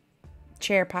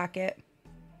chair pocket.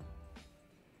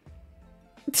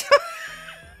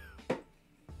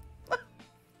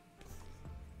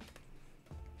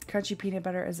 Crunchy peanut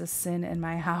butter is a sin in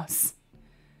my house.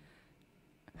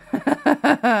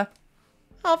 Hufflepuff,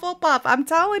 I'm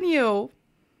telling you.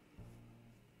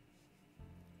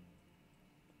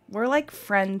 We're like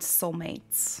friend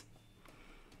soulmates.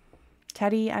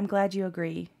 Teddy, I'm glad you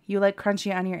agree. You like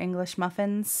crunchy on your English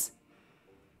muffins?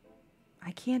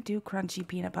 I can't do crunchy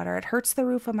peanut butter. It hurts the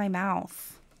roof of my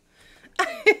mouth.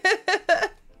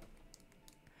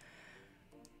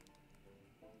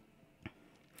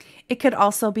 It could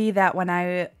also be that when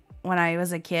I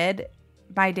was a kid,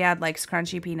 my dad likes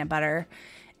crunchy peanut butter,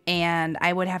 and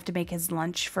I would have to make his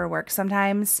lunch for work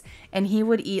sometimes, and he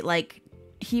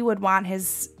would want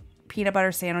his peanut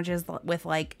butter sandwiches with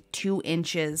like 2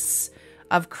 inches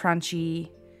of crunchy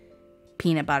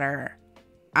peanut butter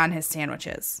on his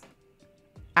sandwiches.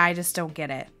 I just don't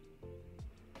get it.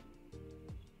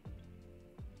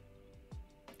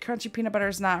 Crunchy peanut butter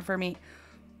is not for me.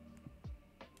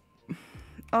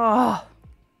 Oh.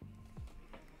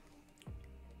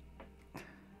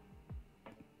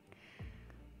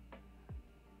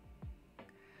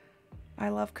 I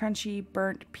love crunchy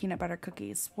burnt peanut butter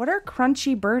cookies. What are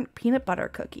crunchy burnt peanut butter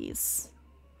cookies?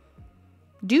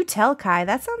 Do tell, Kai.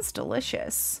 That sounds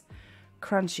delicious.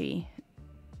 Crunchy.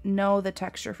 No, the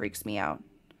texture freaks me out.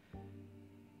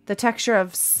 The texture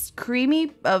of creamy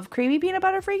peanut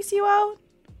butter freaks you out,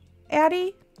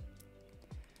 Addie?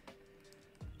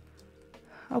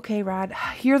 Okay, Rod.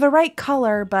 You're the right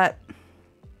color, but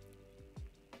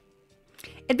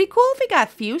it'd be cool if we got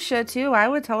fuchsia, too. I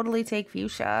would totally take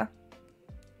fuchsia.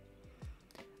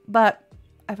 But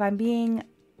if I'm being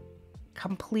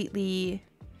completely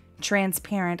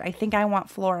transparent, I think I want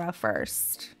Flora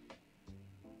first.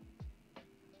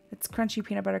 It's crunchy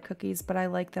peanut butter cookies, but I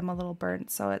like them a little burnt,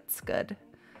 so it's good.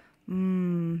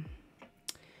 Man.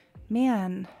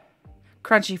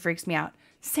 Crunchy freaks me out.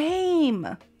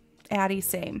 Same. Addie,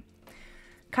 same.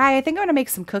 Kai, I think I'm going to make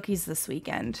some cookies this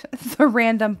weekend. The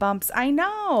random bumps. I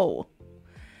know.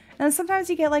 And sometimes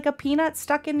you get like a peanut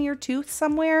stuck in your tooth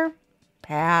somewhere.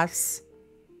 Pass.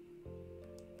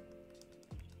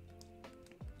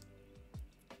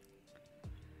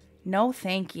 No,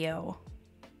 thank you.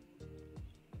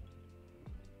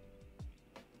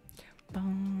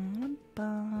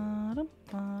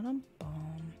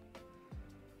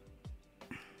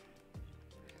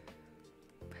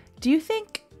 Do you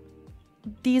think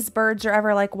these birds are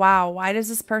ever like, wow, why does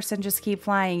this person just keep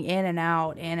flying in and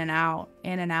out, in and out,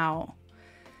 in and out?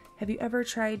 Have you ever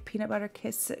tried peanut butter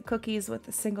cookies with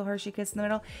a single Hershey kiss in the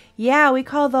middle? Yeah, we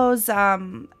call those,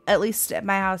 at least at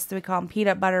my house, we call them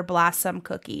peanut butter blossom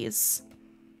cookies.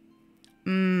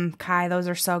 Kai, those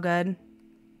are so good.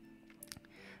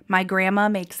 My grandma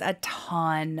makes a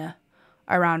ton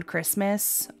around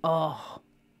Christmas. Oh,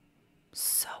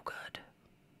 so good.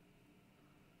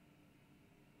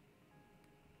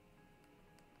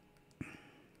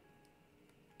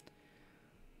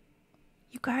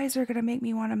 You guys are going to make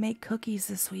me want to make cookies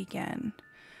this weekend.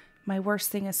 My worst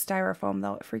thing is styrofoam,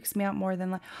 though. It freaks me out more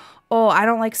than like, oh, I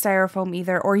don't like styrofoam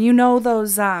either. Or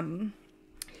those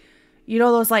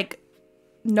like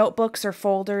notebooks or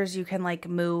folders you can like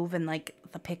move and like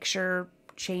the picture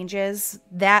changes.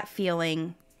 That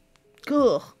feeling,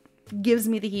 ugh, gives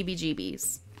me the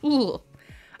heebie-jeebies. Ugh.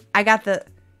 I got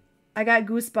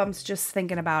goosebumps just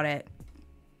thinking about it.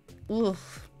 Ugh.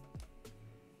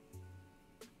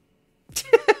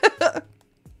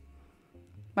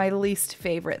 My least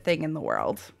favorite thing in the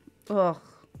world. Ugh.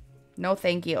 No,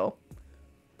 thank you.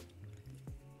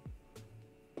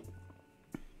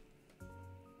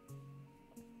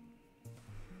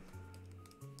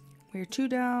 We're 2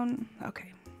 down.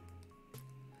 Okay.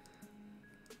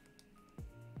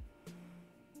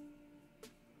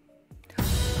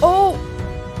 Oh!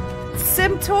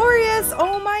 Simtorius!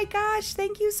 Oh my gosh!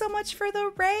 Thank you so much for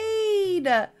the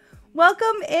raid!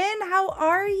 Welcome in! How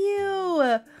are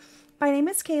you? My name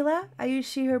is Kayla. I use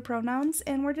she, her pronouns,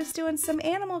 and we're just doing some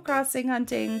Animal Crossing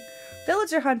hunting,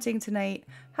 villager hunting tonight.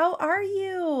 How are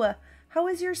you? How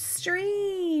was your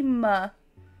stream?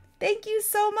 Thank you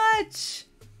so much.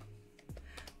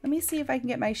 Let me see if I can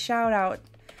get my shout out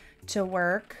to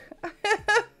work.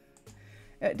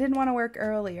 It didn't want to work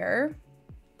earlier.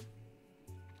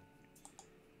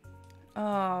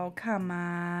 Oh, come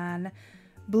on.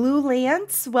 Blue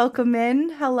Lance, welcome in.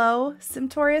 Hello,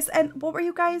 Simtorius. And what were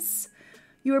you guys?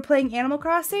 You were playing Animal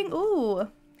Crossing? Ooh.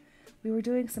 We were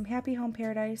doing some Happy Home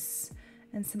Paradise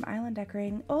and some island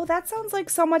decorating. Oh, that sounds like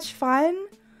so much fun.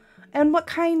 And what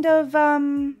kind of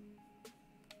island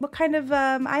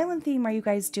theme are you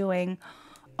guys doing?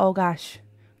 Oh gosh,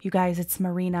 you guys, it's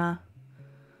Marina.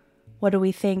 What do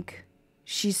we think?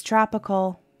 She's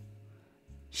tropical.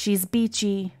 She's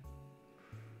beachy.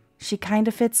 She kind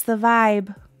of fits the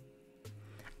vibe.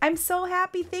 I'm so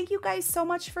happy. Thank you guys so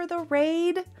much for the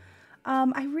raid.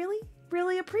 I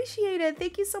really appreciate it.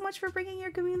 Thank you so much for bringing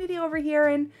your community over here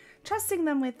and trusting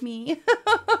them with me.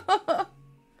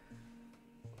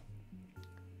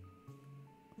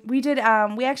 We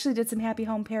actually did some Happy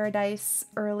Home Paradise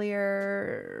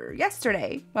earlier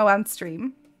yesterday while on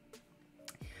stream.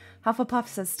 Hufflepuff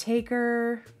says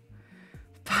Taker.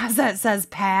 Fawzet says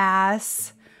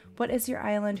pass. What is your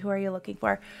island? Who are you looking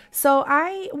for? So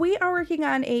we are working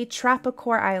on a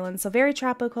Tropicore island. So very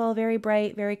tropical, very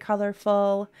bright, very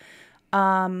colorful.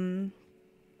 Kind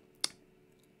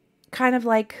of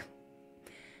like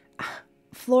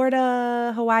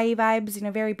Florida, Hawaii vibes, you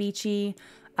know, very beachy.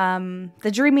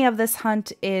 The dreamy of this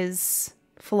hunt is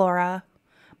Flora,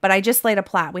 but I just laid a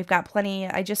plot. We've got plenty.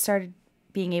 I just started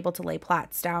being able to lay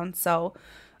plots down. So,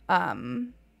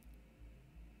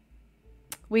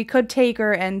 we could take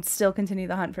her and still continue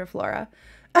the hunt for Flora.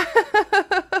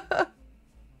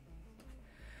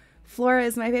 Flora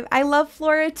is my favorite. I love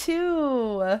Flora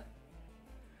too.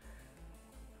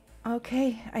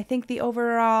 Okay, I think the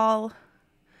overall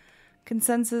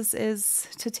consensus is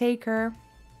to take her.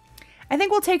 I think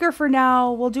we'll take her for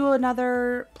now. We'll do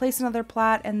place another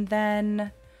plot, and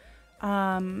then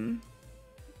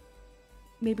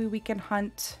maybe we can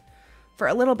hunt for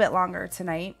a little bit longer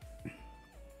tonight.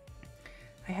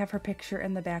 I have her picture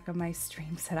in the back of my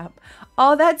stream set up.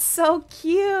 Oh, that's so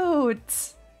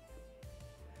cute.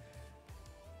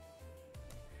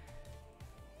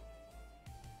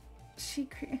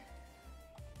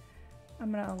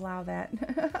 I'm gonna allow that.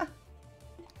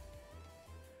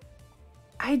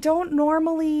 I don't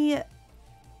normally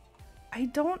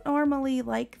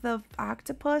like the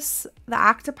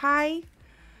octopi,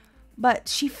 but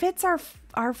she fits our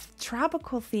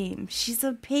tropical theme. She's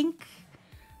a pink,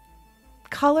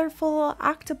 colorful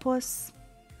octopus.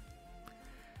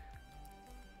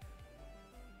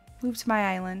 Move to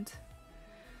my island.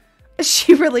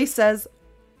 She really says.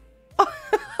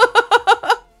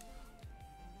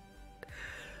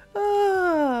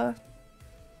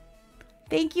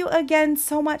 Thank you again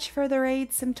so much for the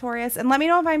raid, Simtorius. And let me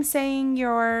know if I'm saying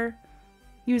your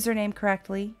username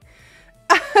correctly.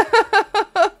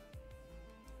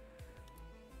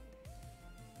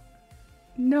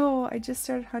 No, I just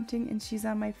started hunting and she's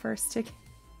on my first ticket.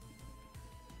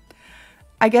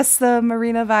 I guess the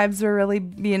Marina vibes were really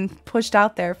being pushed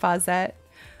out there, Fawzet.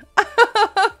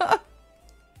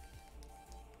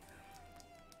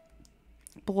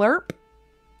 Blurp.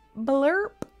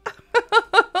 Blurp.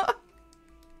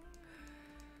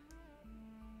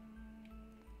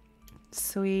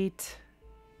 Sweet.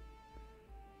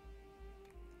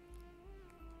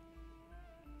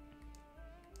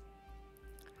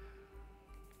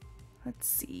 Let's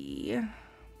see.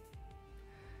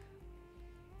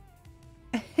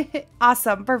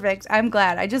 Awesome. Perfect. I'm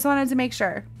glad. I just wanted to make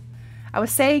sure. I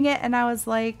was saying it and I was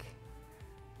like,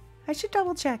 I should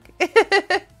double check.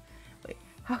 Wait,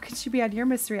 how can she be on your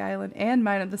mystery island and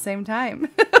mine at the same time?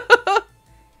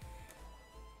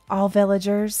 All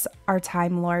villagers are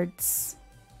Time Lords.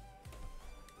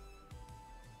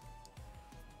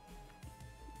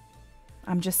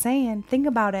 I'm just saying, think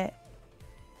about it.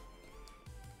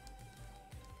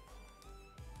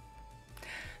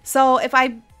 So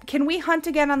can we hunt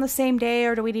again on the same day,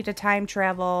 or do we need to time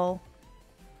travel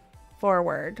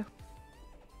forward?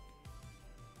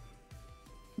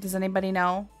 Does anybody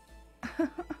know?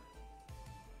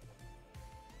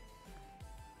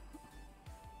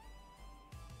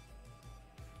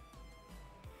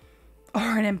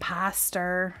 Or an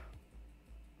imposter.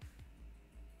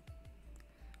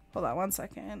 Hold on one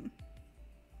second.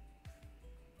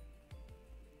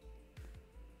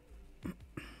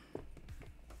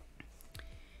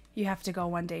 You have to go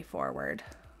one day forward.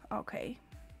 Okay.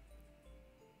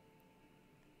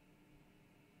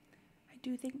 I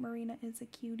do think Marina is a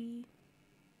cutie.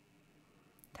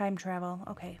 Time travel.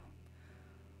 Okay.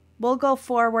 we'll go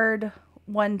forward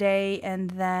one day and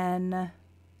then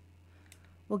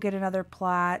we'll get another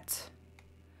plot.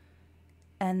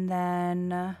 And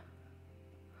then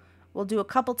we'll do a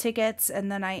couple tickets,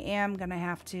 and then I am going to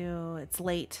have to, it's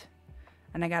late,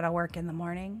 and I got to work in the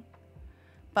morning.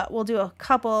 But we'll do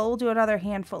another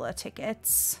handful of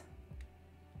tickets.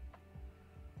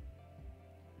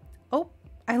 Oh,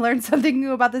 I learned something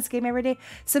new about this game every day.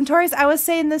 Centaurus, I was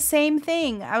saying the same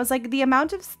thing. I was like, the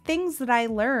amount of things that I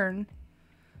learn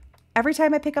every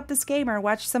time I pick up this game or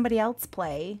watch somebody else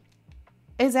play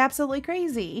is absolutely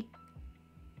crazy.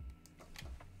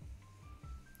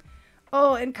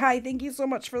 Oh, and Kai, thank you so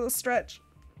much for the stretch.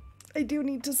 I do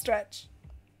need to stretch.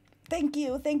 Thank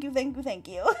you, thank you, thank you, thank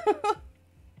you.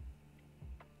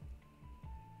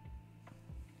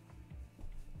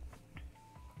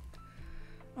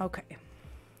 Okay.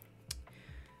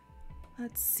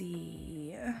 Let's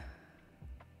see.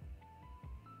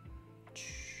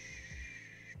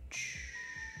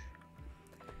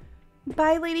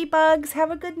 Bye, ladybugs.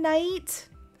 Have a good night.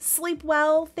 Sleep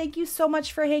well. Thank you so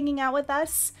much for hanging out with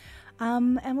us.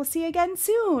 And we'll see you again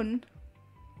soon.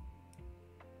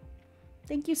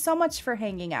 Thank you so much for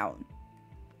hanging out.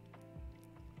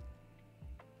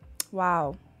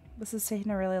 Wow. This is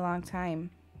taking a really long time.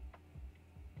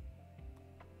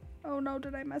 Oh no,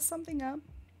 did I mess something up?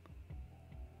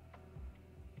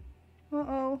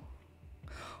 Uh-oh.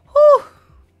 Whew.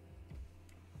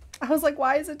 I was like,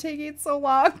 why is it taking so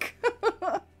long?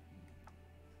 All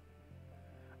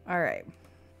right.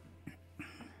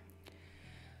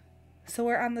 So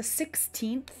we're on the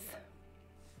 16th.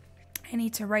 I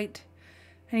need to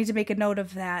make a note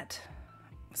of that.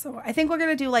 So I think we're going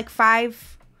to do like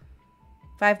five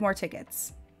more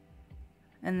tickets.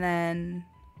 And then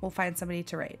we'll find somebody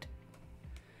to raid.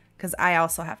 Because I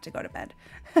also have to go to bed.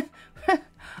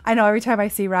 I know every time I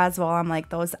see Roswell, I'm like,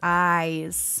 those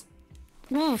eyes.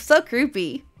 Ooh, so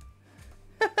creepy.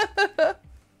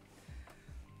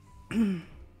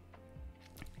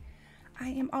 I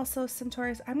am also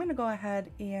Centaurus. I'm going to go ahead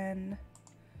and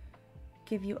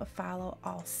give you a follow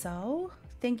also.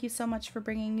 Thank you so much for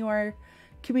bringing your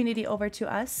community over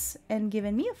to us and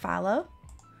giving me a follow.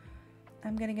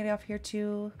 I'm going to get off here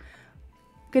too.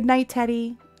 Good night,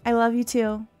 Teddy. I love you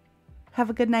too.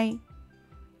 Have a good night.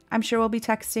 I'm sure we'll be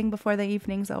texting before the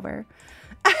evening's over.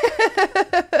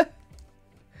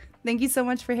 Thank you so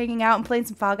much for hanging out and playing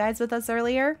some Fall Guys with us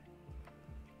earlier.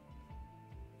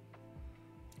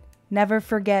 Never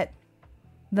forget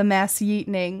the mass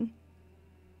yeeting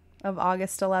of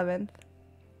August 11th,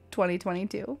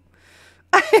 2022.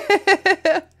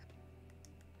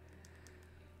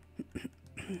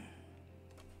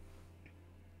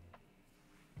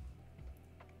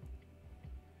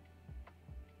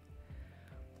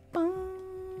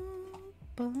 Boom,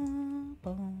 boom,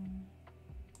 boom.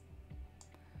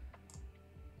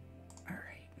 All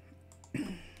right.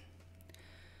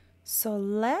 So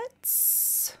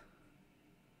let's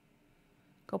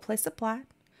go place a plot.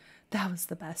 That was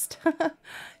the best.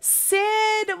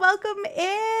 Sid, welcome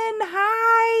in.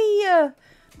 Hi.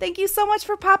 Thank you so much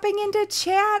for popping into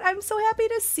chat. I'm so happy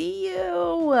to see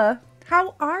you.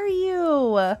 How are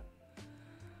you?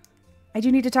 I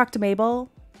do need to talk to Mabel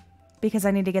because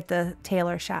I need to get the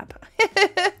tailor shop.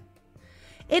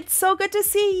 It's so good to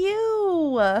see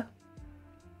you.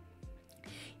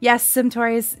 Yes,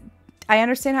 Simtorius, I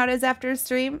understand how it is after a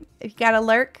stream. If you got to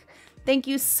lurk. Thank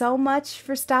you so much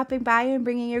for stopping by and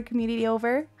bringing your community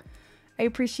over. I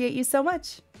appreciate you so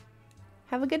much.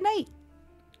 Have a good night.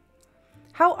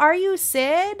 How are you,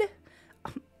 Sid?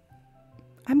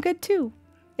 I'm good too.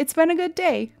 It's been a good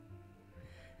day.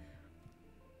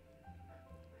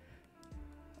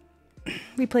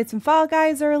 We played some Fall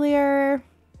Guys earlier.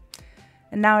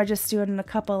 And now we're just doing a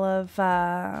couple of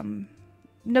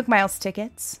Nook Miles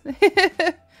tickets.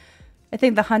 I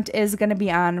think the hunt is going to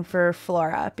be on for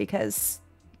Flora because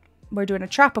we're doing a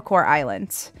Tropicore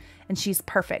island and she's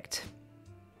perfect.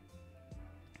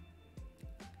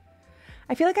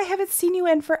 I feel like I haven't seen you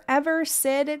in forever,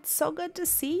 Sid. It's so good to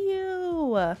see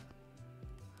you.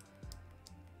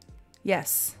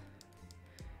 Yes.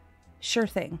 Sure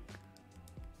thing.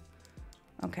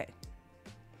 Okay.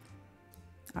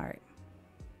 All right.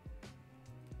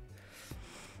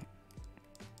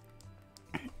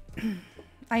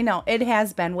 I know, it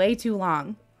has been way too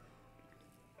long.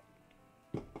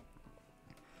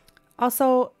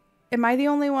 Also, am I the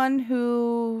only one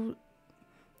who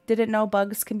didn't know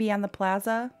bugs can be on the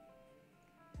plaza?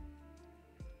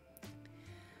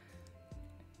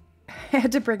 I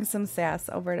had to bring some sass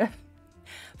over to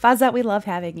Fazet. We love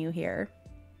having you here.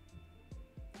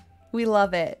 We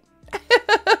love it.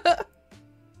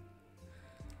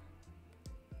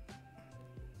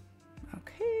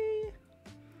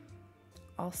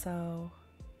 also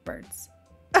birds.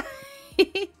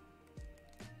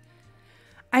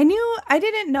 I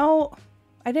didn't know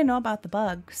about the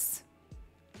bugs.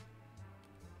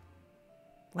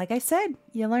 Like I said,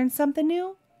 you learn something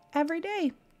new every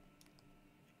day.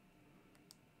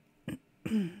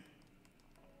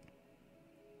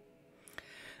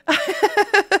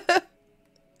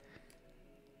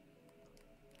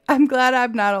 I'm glad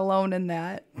I'm not alone in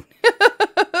that.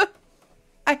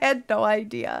 I had no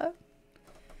idea.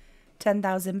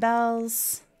 10,000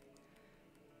 bells.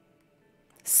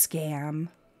 Scam.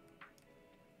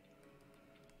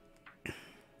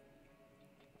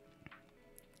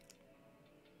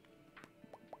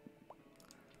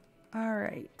 All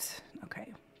right.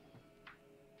 Okay.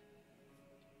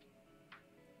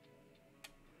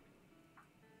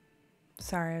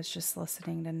 Sorry, I was just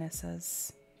listening to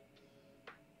Nissa's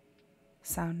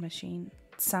sound machine.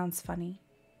 It sounds funny.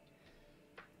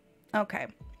 Okay.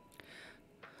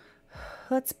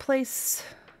 Let's place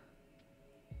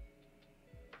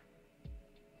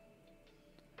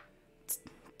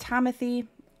Timothy,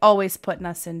 always putting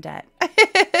us in debt.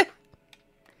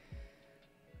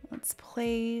 Let's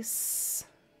place,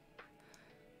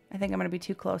 I think I'm going to be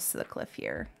too close to the cliff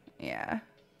here. Yeah.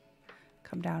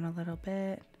 Come down a little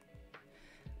bit.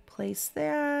 Place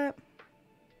that.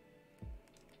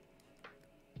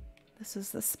 This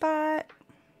is the spot.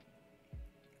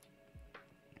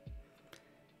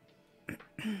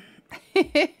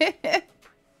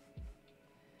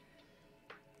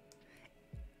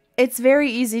 It's very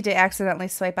easy to accidentally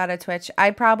swipe out of Twitch. I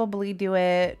probably do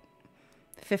it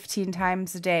 15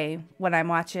 times a day when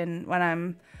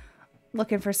I'm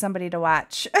looking for somebody to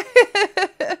watch.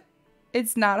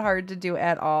 It's not hard to do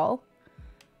at all.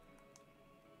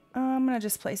 I'm going to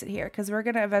just place it here because we're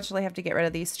going to eventually have to get rid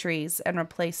of these trees and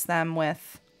replace them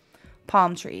with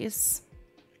palm trees.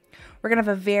 We're going to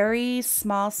have a very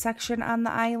small section on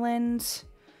the island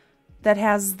that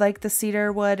has like the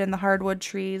cedar wood and the hardwood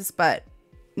trees, but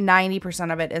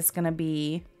 90% of it is going to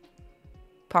be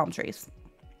palm trees.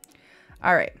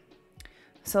 All right.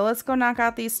 So let's go knock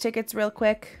out these tickets real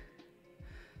quick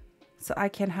so I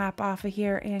can hop off of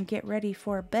here and get ready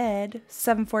for bed.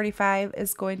 7:45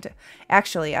 is going to...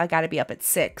 Actually, I got to be up at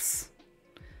 6.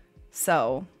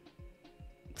 So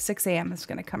 6 a.m. is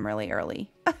going to come really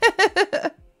early.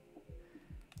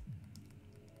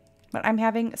 But I'm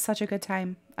having such a good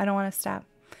time. I don't want to stop.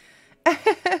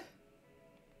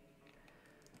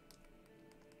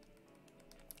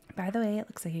 By the way, it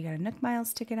looks like you got a Nook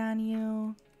Miles ticket on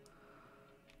you.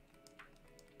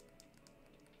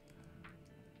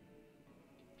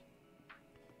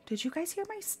 Did you guys hear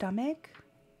my stomach?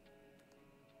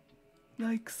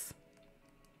 Yikes.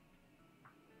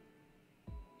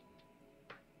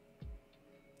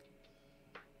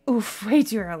 Oof, way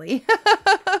too early.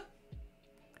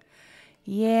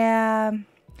 Yeah.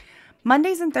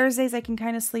 Mondays and Thursdays I can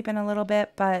kind of sleep in a little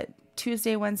bit, but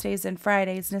Tuesday, Wednesdays, and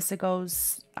Fridays, Nissa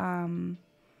goes,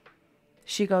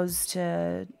 she goes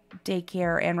to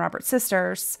daycare and Robert's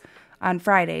sisters on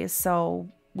Fridays, so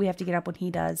we have to get up when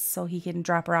he does so he can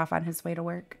drop her off on his way to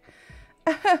work.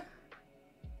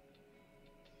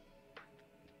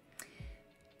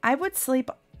 I would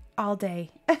sleep all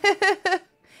day.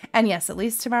 And yes, at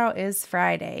least tomorrow is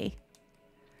Friday.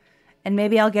 And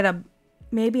maybe I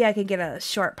can get a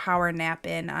short power nap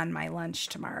in on my lunch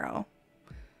tomorrow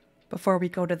before we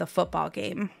go to the football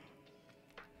game.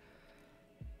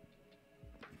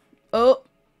 Oh,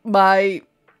 my.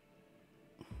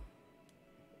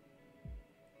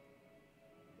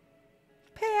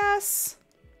 Pass.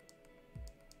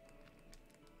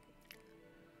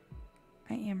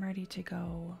 I am ready to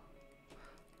go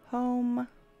home.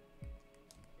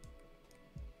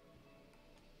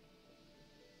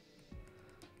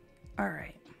 All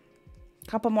right.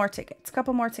 Couple more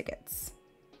tickets.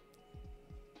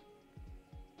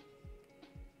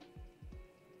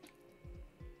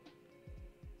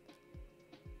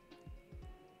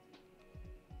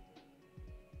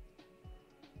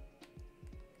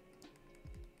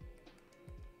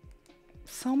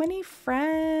 So many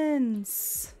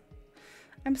friends.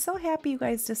 I'm so happy you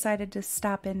guys decided to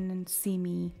stop in and see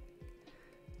me.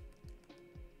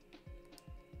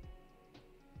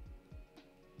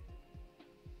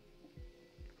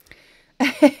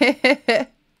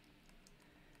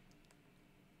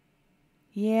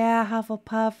 Yeah,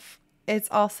 Hufflepuff. It's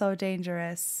also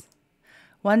dangerous.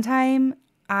 One time,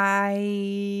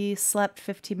 I slept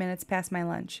 15 minutes past my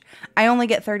lunch. I only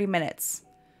get 30 minutes.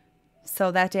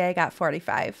 So that day I got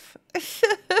 45.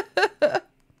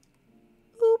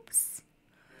 Oops.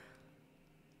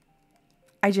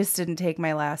 I just didn't take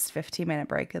my last 15-minute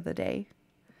break of the day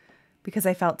because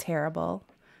I felt terrible.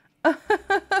 I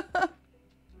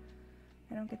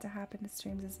don't get to hop into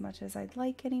streams as much as I'd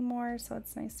like anymore, so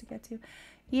it's nice to get to.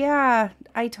 Yeah,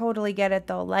 I totally get it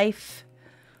though. Life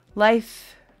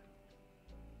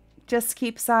just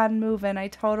keeps on moving. I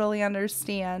totally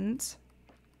understand.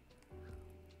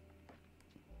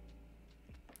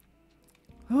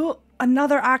 Oh,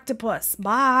 another octopus.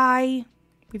 Bye.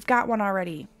 We've got one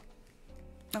already.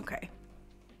 Okay.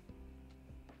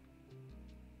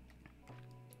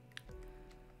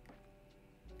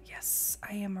 Yes,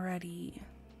 I am ready.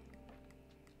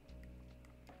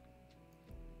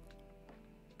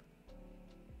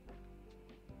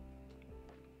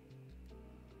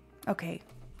 Okay.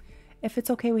 If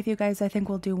it's okay with you guys, I think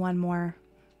we'll do one more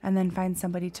and then find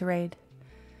somebody to raid.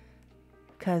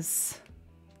 'Cause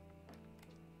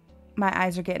my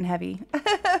eyes are getting heavy.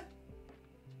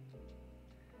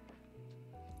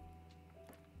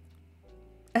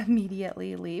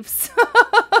 Immediately leaves.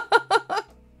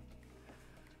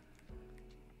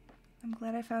 I'm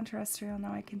glad I found terrestrial.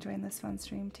 Now I can join this fun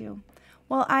stream too.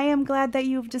 Well, I am glad that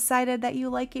you've decided that you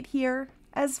like it here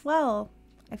as well.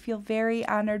 I feel very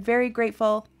honored, very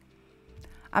grateful.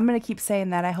 I'm going to keep saying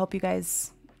that. I hope you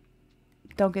guys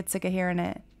don't get sick of hearing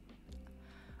it.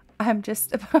 I'm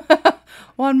just...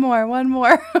 one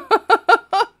more.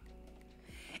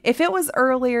 If it was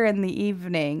earlier in the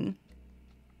evening,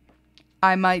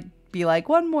 I might be like,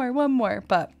 one more.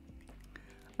 But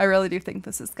I really do think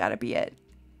this has got to be it.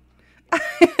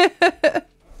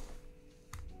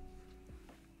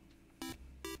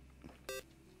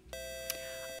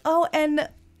 Oh, and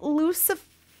Lucif...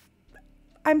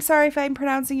 I'm sorry if I'm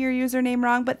pronouncing your username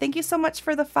wrong, but thank you so much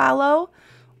for the follow.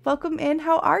 Welcome in.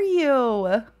 How are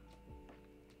you?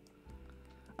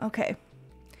 Okay.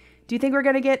 Do you think we're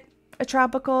going to get a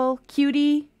tropical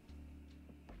cutie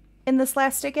in this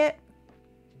last ticket?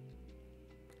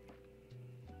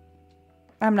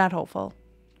 I'm not hopeful.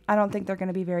 I don't think they're going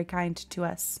to be very kind to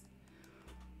us.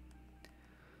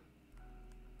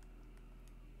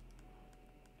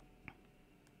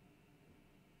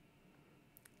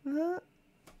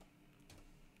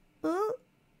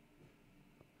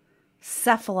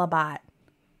 Cephalobot.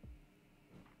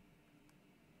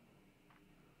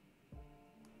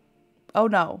 Oh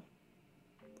no.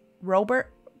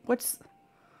 Robert? What's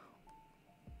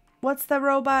the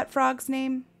robot frog's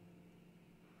name?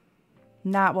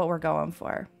 Not what we're going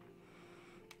for.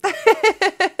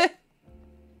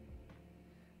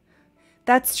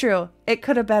 That's true. It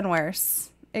could have been worse.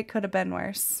 It could have been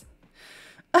worse.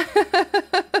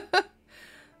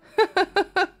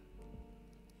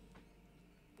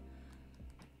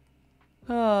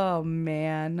 Oh,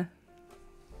 man.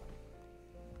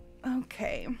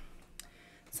 Okay.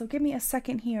 So give me a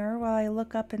second here while I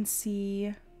look up and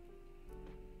see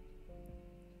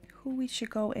who we should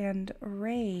go and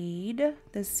raid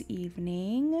this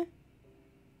evening.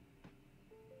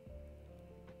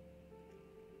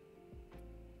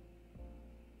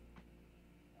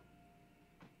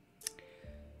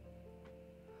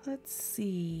 Let's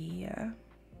see.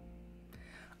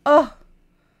 Oh,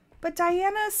 but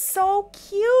Diana's so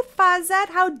cute, Fazette.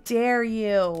 How dare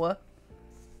you?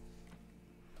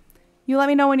 You let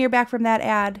me know when you're back from that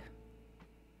ad.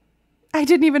 I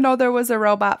didn't even know there was a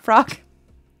robot frog.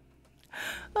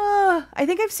 I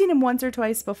think I've seen him once or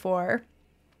twice before.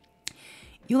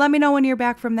 You let me know when you're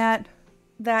back from that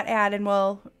ad and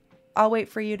I'll wait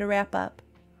for you to wrap up.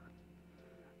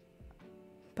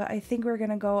 But I think we're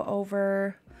going to go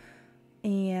over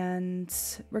and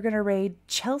we're going to raid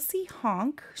Chelsea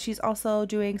Honk. She's also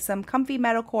doing some comfy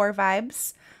metalcore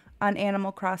vibes on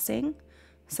Animal Crossing.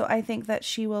 So I think that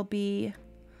she will be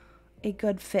a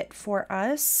good fit for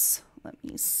us. Let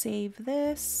me save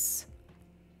this.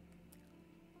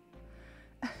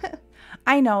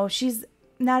 I know, she's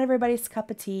not everybody's cup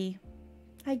of tea.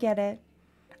 I get it.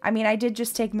 I mean, I did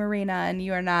just take Marina and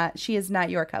she is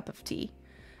not your cup of tea.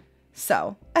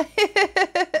 So.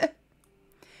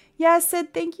 Yeah,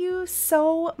 Sid, thank you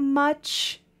so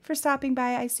much for stopping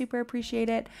by. I super appreciate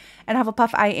it. And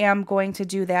Hufflepuff, I am going to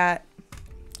do that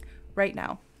right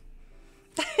now.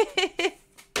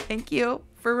 Thank you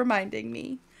for reminding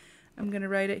me. I'm going to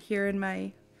write it here in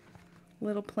my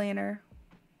little planner.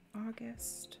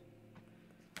 August.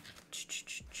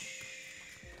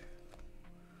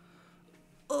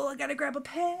 Oh, I gotta grab a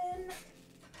pen.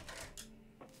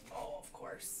 Oh, of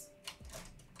course.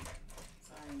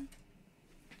 Sorry.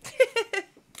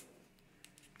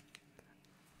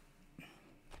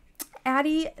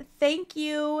 Addie, thank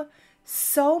you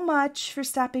so much for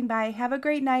stopping by. Have a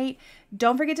great night.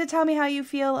 Don't forget to tell me how you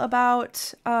feel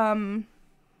about the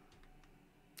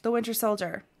Winter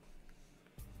Soldier.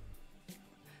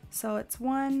 So it's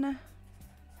 1,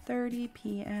 6:30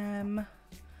 p.m.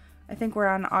 I think we're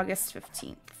on August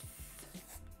 15th.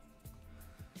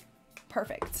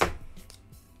 Perfect.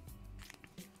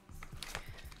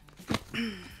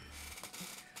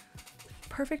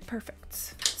 Perfect.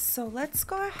 So let's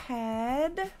go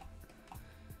ahead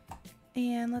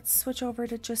and let's switch over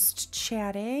to just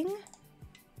chatting.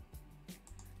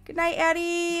 Good night,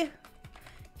 Addie.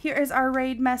 Here is our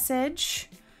raid message.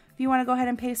 If you want to go ahead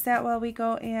and paste that while we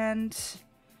go and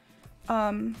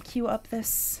queue up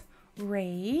this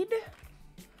raid.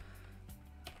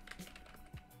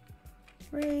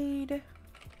 Raid.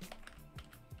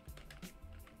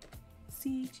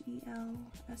 CGLSCA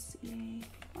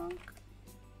Funk.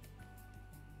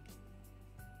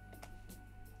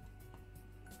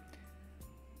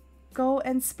 Go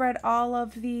and spread all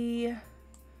of the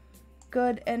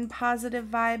good and positive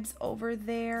vibes over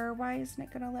there. Why isn't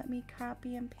it gonna let me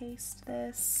copy and paste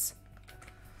this?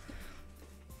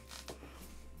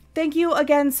 Thank you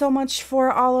again so much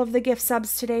for all of the gift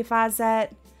subs today,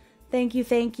 Fazette. Thank you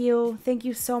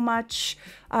so much.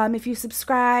 If you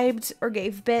subscribed or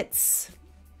gave bits,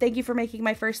 thank you for making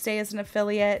my first day as an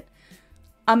affiliate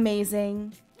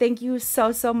amazing. Thank you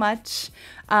so much.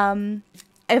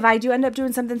 If I do end up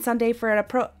doing something Sunday for an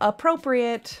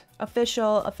appropriate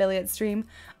official affiliate stream,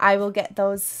 I will get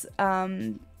those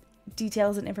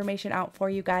details and information out for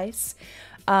you guys.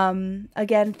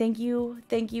 Again, thank you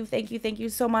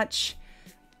so much.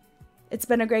 It's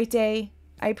been a great day.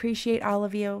 I appreciate all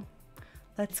of you.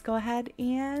 Let's go ahead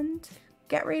and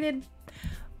get rated.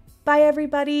 Bye,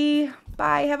 everybody.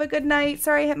 Bye. Have a good night.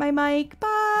 Sorry I hit my mic.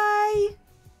 Bye.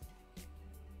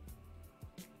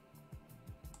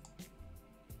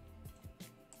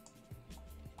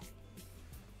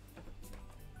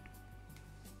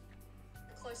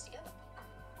 Close together.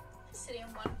 Sitting on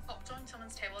one popped on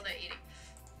someone's table, they're eating.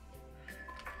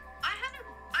 I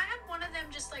had one of them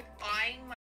just like eyeing